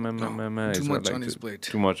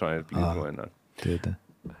too much on it please go on त्यही त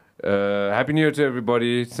happy new year to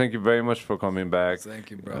everybody thank you very much for coming back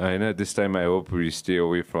Thank you, bro. I know this time I hope we stay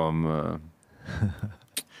away from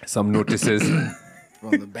some notices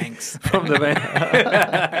from the banks from the bank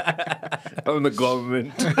from the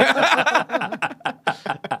government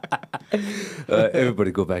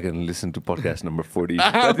Everybody go back and listen to podcast number 40.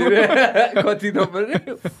 Kati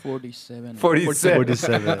number? 47.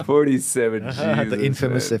 47. 47. The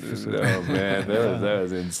infamous episode. Oh man, that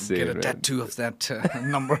was insane. Get a man. tattoo of that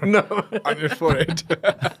number on your forehead.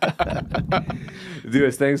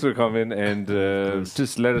 Diwas, thanks for coming and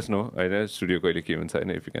just let us know. I know studio koile ke huncha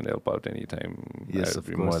haina, if you can help out anytime. Yes, I'd of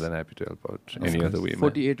be course. more than happy to help out any other way.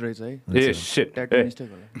 48 रहेछ है Yeah, shit. Tattoo mistake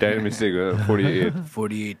होला. Tattoo mistake. 48.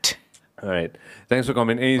 48. All right. Thanks for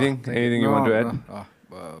coming. Anything? Anything you want to add?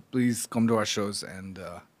 Please come to our shows and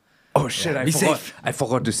Oh shit! I forgot. I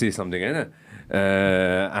forgot to say something. हैन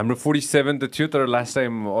हाम्रो 47 त थियो तर last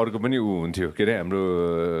time अर्को पनि ऊ हुन्थ्यो के अरे हाम्रो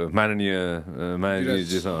माननीय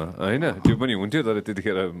जेसँग हैन त्यो पनि हुन्थ्यो तर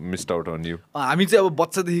त्यतिखेर मिस्ड आउट अन यु हामी चाहिँ अब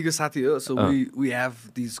बच्चादेखिको साथी हो so we have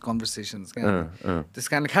these conversations क्या त्यस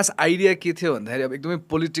कारणले खास आइडिया के थियो भन्दाखेरि अब एकदमै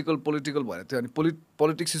पोलिटिकल भनेको थियो अनि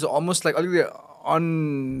पोलिटिक्स इज अलमोस्ट लाइक अलिकति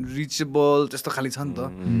अनरिचेबल त्यस्तो खालि छ नि त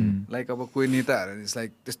लाइक अब कोही नेताहरू इट्स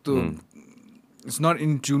लाइक त्यस्तो it's not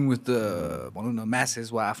in tune with the भनौँ न म्यासेज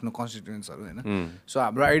वा आफ्नो कन्स्टिट्युएन्ट्सहरू होइन सो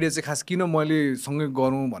हाम्रो आइडिया चाहिँ खास किन मैले सँगै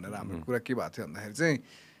गरौँ भनेर हाम्रो कुरा के भएको थियो भन्दाखेरि चाहिँ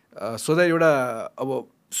सो द्याट एउटा अब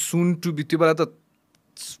सुन टु बी त्यो बेला त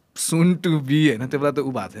सुन टु बी होइन त्यो बेला त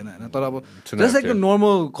ऊ भएको थिएन होइन तर अब just like a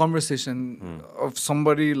normal conversation of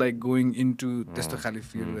somebody like going into त्यस्तो खाले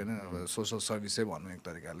फिल्ड होइन अब सोसल सर्भिसै भनौँ एक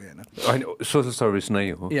तरिकाले होइन सोसल सर्भिस नै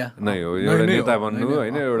हो नै हो एउटा नेता भन्नु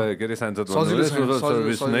होइन एउटा के अरे सांसद भन्नु सोसल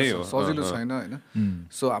सर्भिस नै हो सजिलो छैन होइन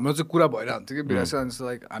सो हाम्रो चाहिँ कुरा भइरहन्थ्यो कि बिरास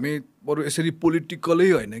लाइक हामी बरु यसरी पोलिटिकलै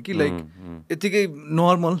होइन कि लाइक यतिकै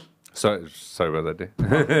normal Sorry about that day.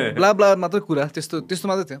 Blah blah मात्र कुरा त्यस्तो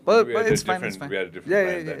मात्र थियो but it's fine We had a different yeah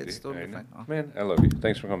plan that it's day, totally I know. fine Man, I love you.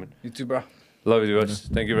 Thanks for coming. You too, bro. Love you, Diwas.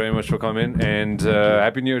 Thank you very much for coming and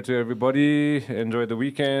happy New Year to everybody. Enjoy the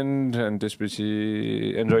weekend and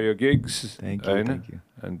enjoy your gigs. Thank you.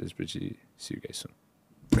 And see you guys soon.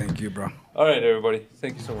 Thank you, bro. All right, everybody.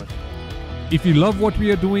 Thank you so much. If you love what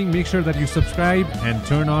we are doing, make sure that you subscribe and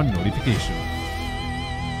turn on notifications.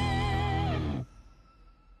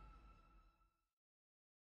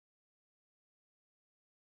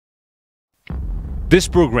 This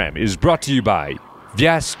program is brought to you by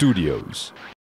Vyas Studios.